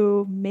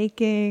to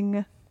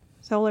making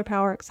solar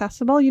power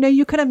accessible.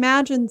 You could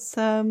imagine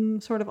some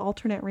sort of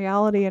alternate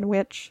reality in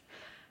which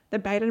the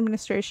Biden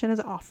administration is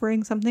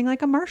offering something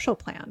like a Marshall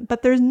Plan,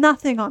 but there's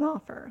nothing on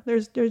offer.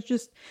 There's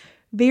just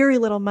very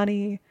little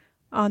money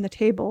on the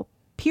table,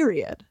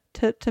 period,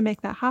 to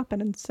make that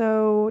happen. And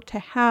so to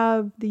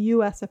have the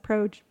U.S.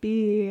 approach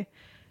be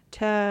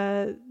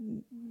to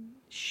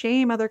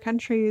shame other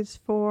countries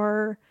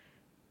for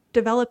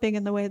developing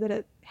in the way that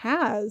it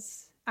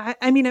has,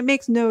 I mean, it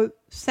makes no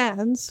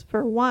sense,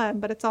 for one,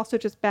 but it's also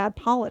just bad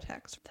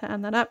politics to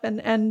end that up.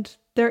 And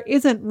there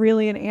isn't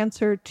really an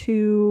answer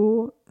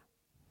to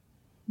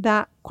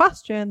that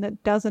question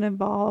that doesn't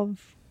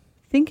involve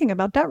thinking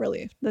about debt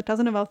relief, that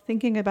doesn't involve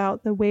thinking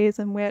about the ways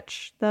in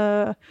which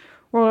the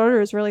world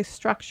order is really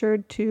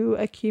structured to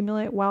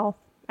accumulate wealth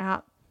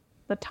at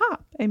the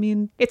top. I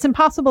mean, it's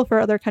impossible for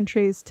other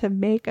countries to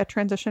make a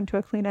transition to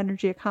a clean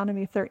energy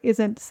economy if there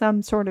isn't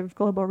some sort of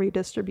global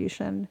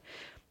redistribution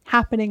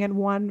happening in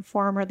one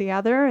form or the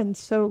other. And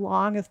so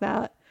long as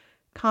that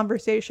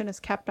conversation is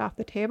kept off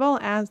the table,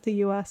 as the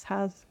U.S.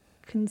 has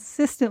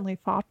consistently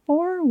fought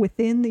for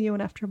within the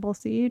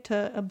UNFCCC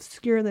to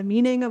obscure the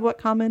meaning of what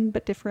common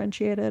but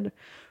differentiated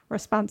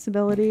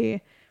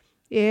responsibility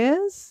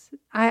is,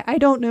 I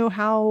don't know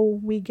how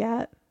we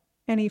get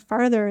any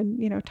farther.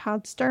 And,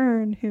 Todd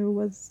Stern, who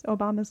was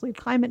Obama's lead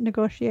climate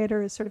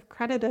negotiator, is sort of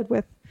credited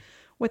with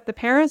the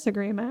Paris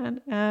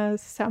Agreement,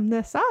 summed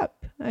this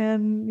up.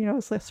 And,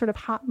 it's this sort of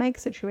hot mic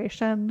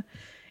situation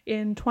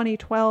in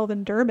 2012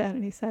 in Durban.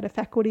 And he said, if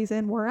equity's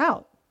in, we're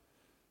out.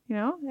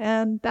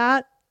 And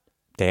that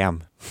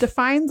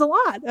defines a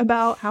lot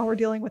about how we're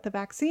dealing with the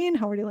vaccine,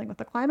 how we're dealing with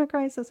the climate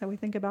crisis, how we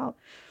think about,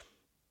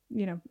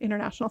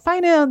 international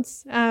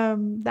finance.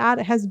 That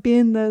has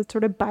been the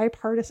sort of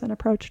bipartisan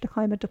approach to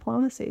climate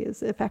diplomacy,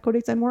 is if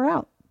equity's in, we're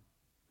out.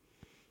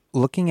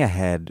 Looking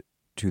ahead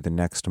to the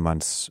next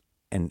months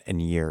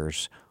and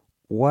years,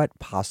 what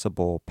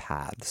possible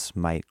paths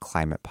might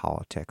climate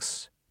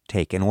politics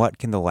take, and what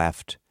can the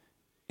left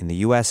in the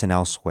U.S. and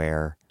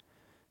elsewhere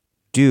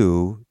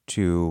do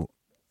to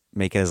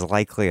make it as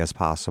likely as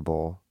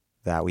possible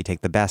that we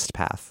take the best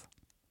path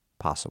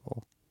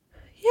possible?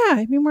 Yeah,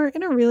 I mean, we're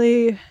in a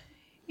really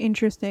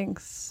interesting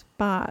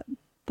spot.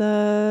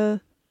 The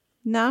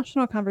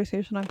national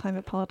conversation on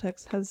climate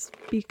politics has,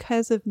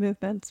 because of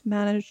movements,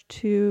 managed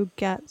to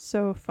get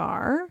so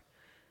far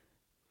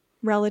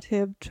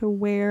relative to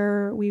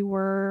where we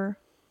were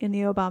in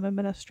the Obama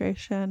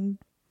administration.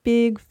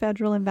 Big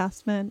federal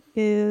investment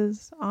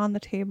is on the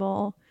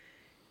table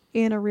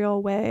in a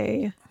real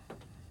way.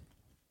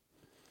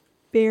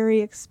 Very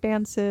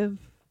expansive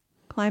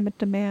climate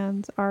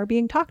demands are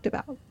being talked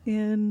about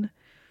in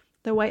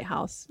the White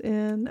House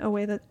in a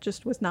way that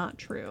just was not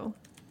true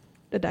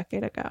a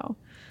decade ago.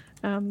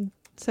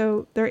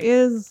 So there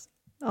is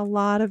a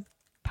lot of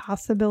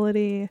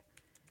possibility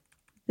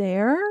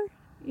there,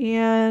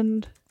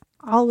 and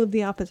all of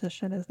the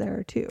opposition is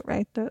there too,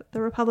 right? The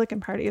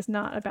Republican Party is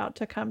not about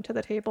to come to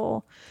the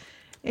table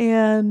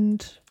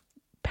and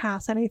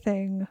pass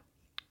anything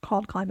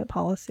called climate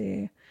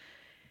policy.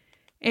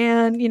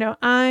 And,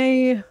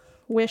 I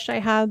wish I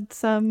had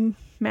some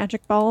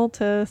magic ball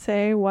to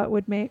say what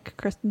would make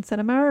Kristen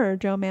Sinema or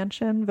Joe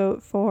Manchin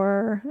vote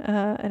for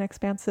an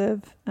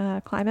expansive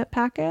climate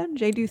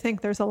package. I do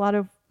think there's a lot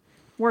of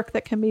work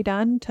that can be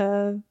done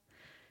to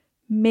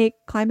make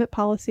climate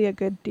policy a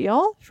good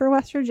deal for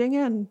West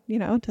Virginia and,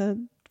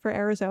 for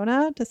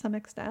Arizona to some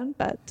extent,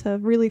 but to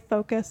really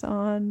focus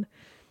on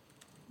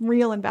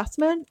real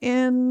investment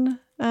in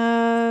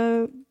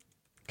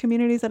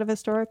communities that have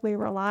historically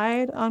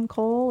relied on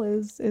coal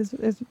is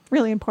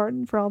really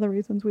important for all the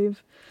reasons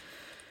we've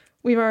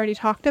already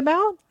talked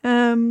about.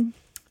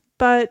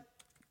 But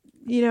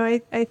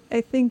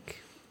I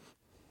think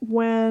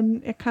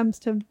when it comes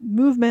to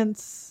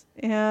movements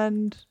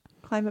and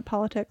climate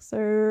politics,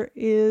 there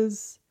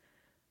is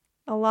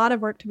a lot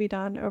of work to be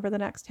done over the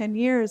next 10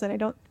 years, and I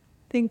don't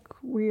think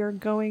we are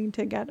going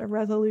to get a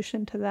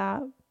resolution to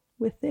that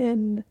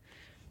within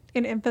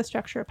an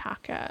infrastructure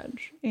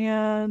package.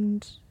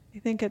 And I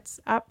think it's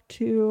up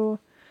to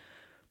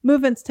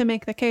movements to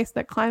make the case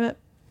that climate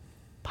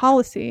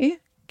policy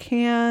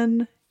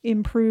can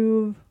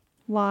improve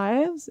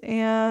lives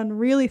and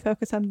really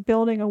focus on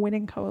building a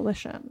winning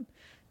coalition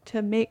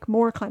to make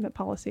more climate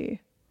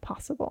policy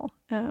possible,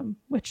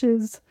 which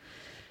is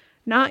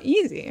not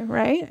easy,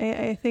 right?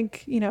 I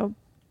think,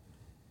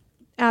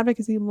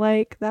 advocacy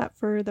like that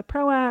for the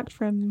PRO Act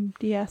from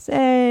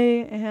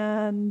DSA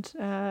and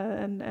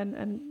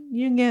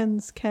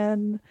unions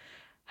can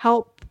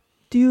help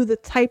do the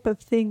type of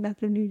thing that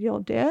the New Deal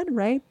did,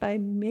 right? By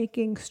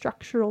making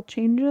structural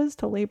changes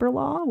to labor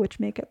law, which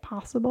make it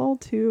possible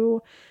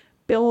to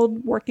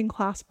build working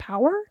class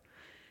power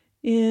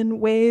in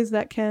ways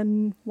that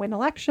can win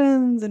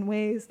elections, in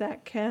ways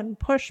that can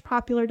push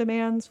popular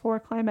demands for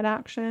climate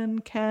action,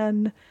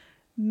 can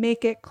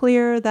make it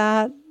clear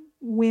that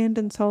wind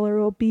and solar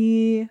will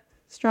be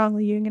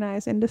strongly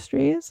unionized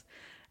industries.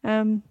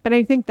 But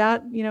I think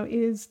that,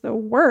 is the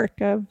work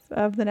of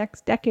the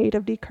next decade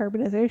of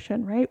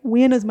decarbonization, right?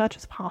 Win as much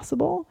as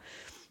possible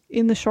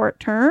in the short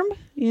term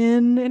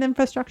in an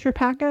infrastructure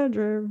package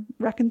or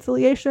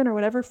reconciliation or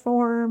whatever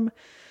form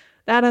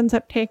that ends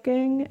up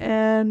taking,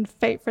 and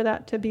fight for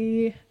that to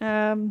be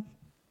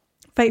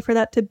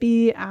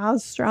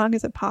as strong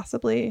as it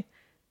possibly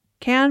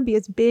can, be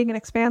as big and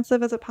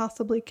expansive as it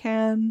possibly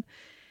can.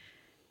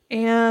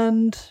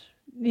 And,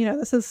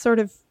 this is sort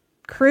of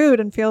crude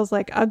and feels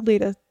like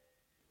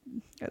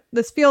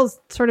this feels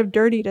sort of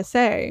dirty to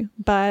say,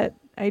 but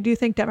I do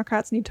think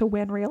Democrats need to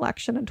win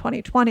re-election in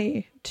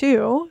 2020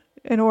 too,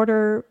 in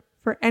order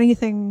for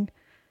anything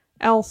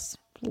else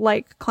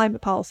like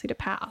climate policy to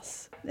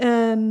pass.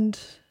 And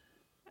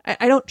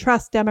I don't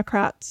trust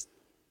Democrats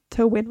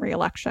to win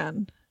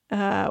re-election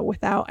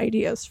without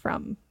ideas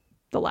from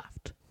the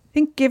left. I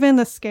think given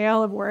the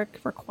scale of work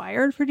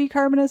required for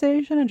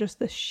decarbonization and just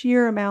the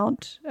sheer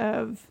amount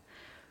of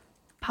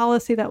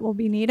policy that will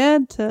be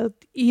needed to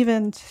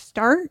even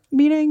start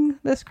meeting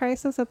this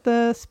crisis at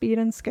the speed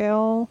and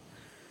scale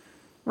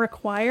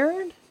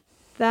required,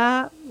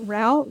 that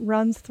route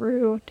runs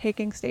through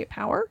taking state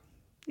power.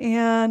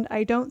 And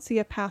I don't see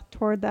a path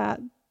toward that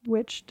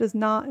which does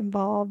not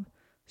involve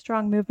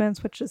strong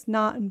movements, which does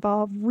not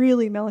involve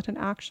really militant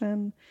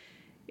action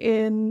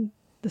in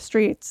the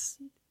streets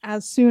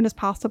as soon as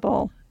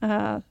possible,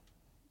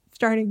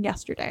 starting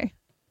yesterday.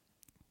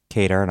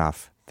 Kate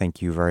Aronoff,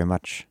 thank you very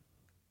much.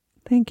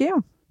 Thank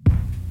you.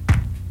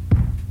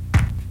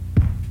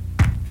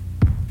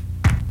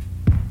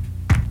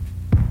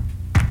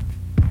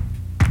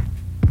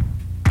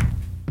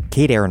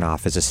 Kate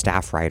Aronoff is a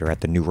staff writer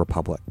at The New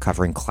Republic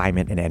covering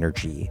climate and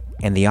energy,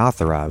 and the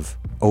author of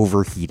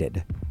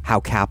Overheated: How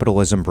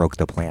Capitalism Broke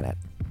the Planet.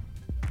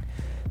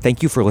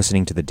 Thank you for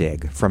listening to The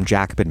Dig from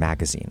Jacobin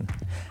Magazine.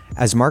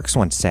 As Marx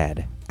once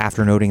said,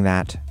 after noting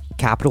that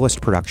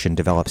capitalist production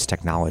develops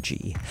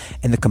technology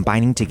and the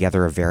combining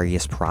together of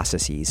various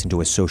processes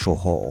into a social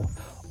whole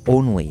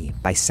only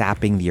by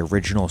sapping the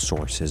original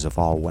sources of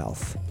all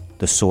wealth,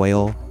 the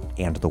soil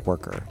and the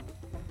worker.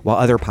 While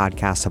other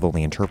podcasts have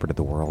only interpreted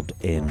the world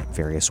in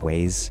various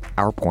ways,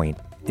 our point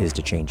is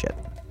to change it.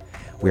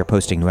 We are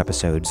posting new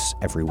episodes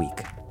every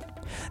week.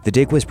 The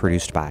Dig was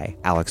produced by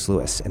Alex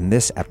Lewis, and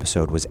this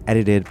episode was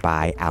edited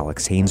by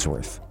Alex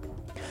Hainsworth.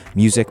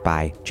 Music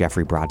by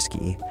Jeffrey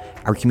Brodsky.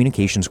 Our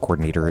communications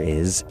coordinator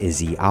is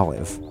Izzy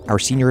Olive. Our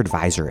senior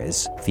advisor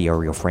is Theo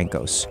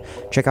Riofrancos.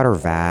 Check out our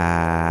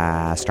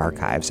vast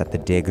archives at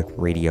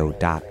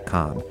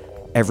thedigradio.com.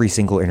 Every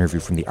single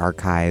interview from the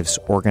archives,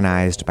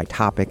 organized by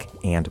topic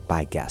and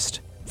by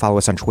guest. Follow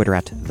us on Twitter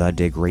at The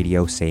Dig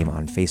Radio, same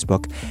on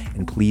Facebook,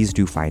 and please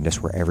do find us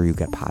wherever you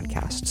get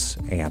podcasts,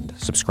 and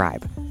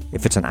subscribe.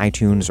 If it's on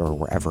iTunes or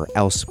wherever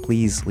else,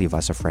 please leave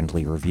us a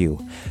friendly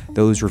review.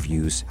 Those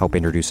reviews help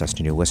introduce us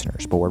to new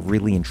listeners, but what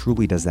really and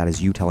truly does that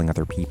is you telling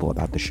other people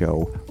about the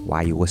show,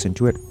 why you listen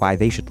to it, why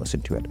they should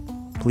listen to it.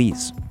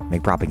 Please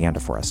make propaganda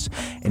for us,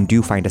 and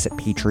do find us at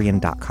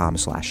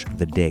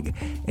patreon.com/thedig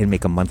and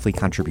make a monthly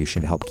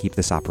contribution to help keep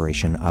this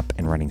operation up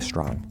and running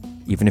strong.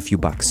 Even a few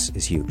bucks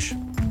is huge.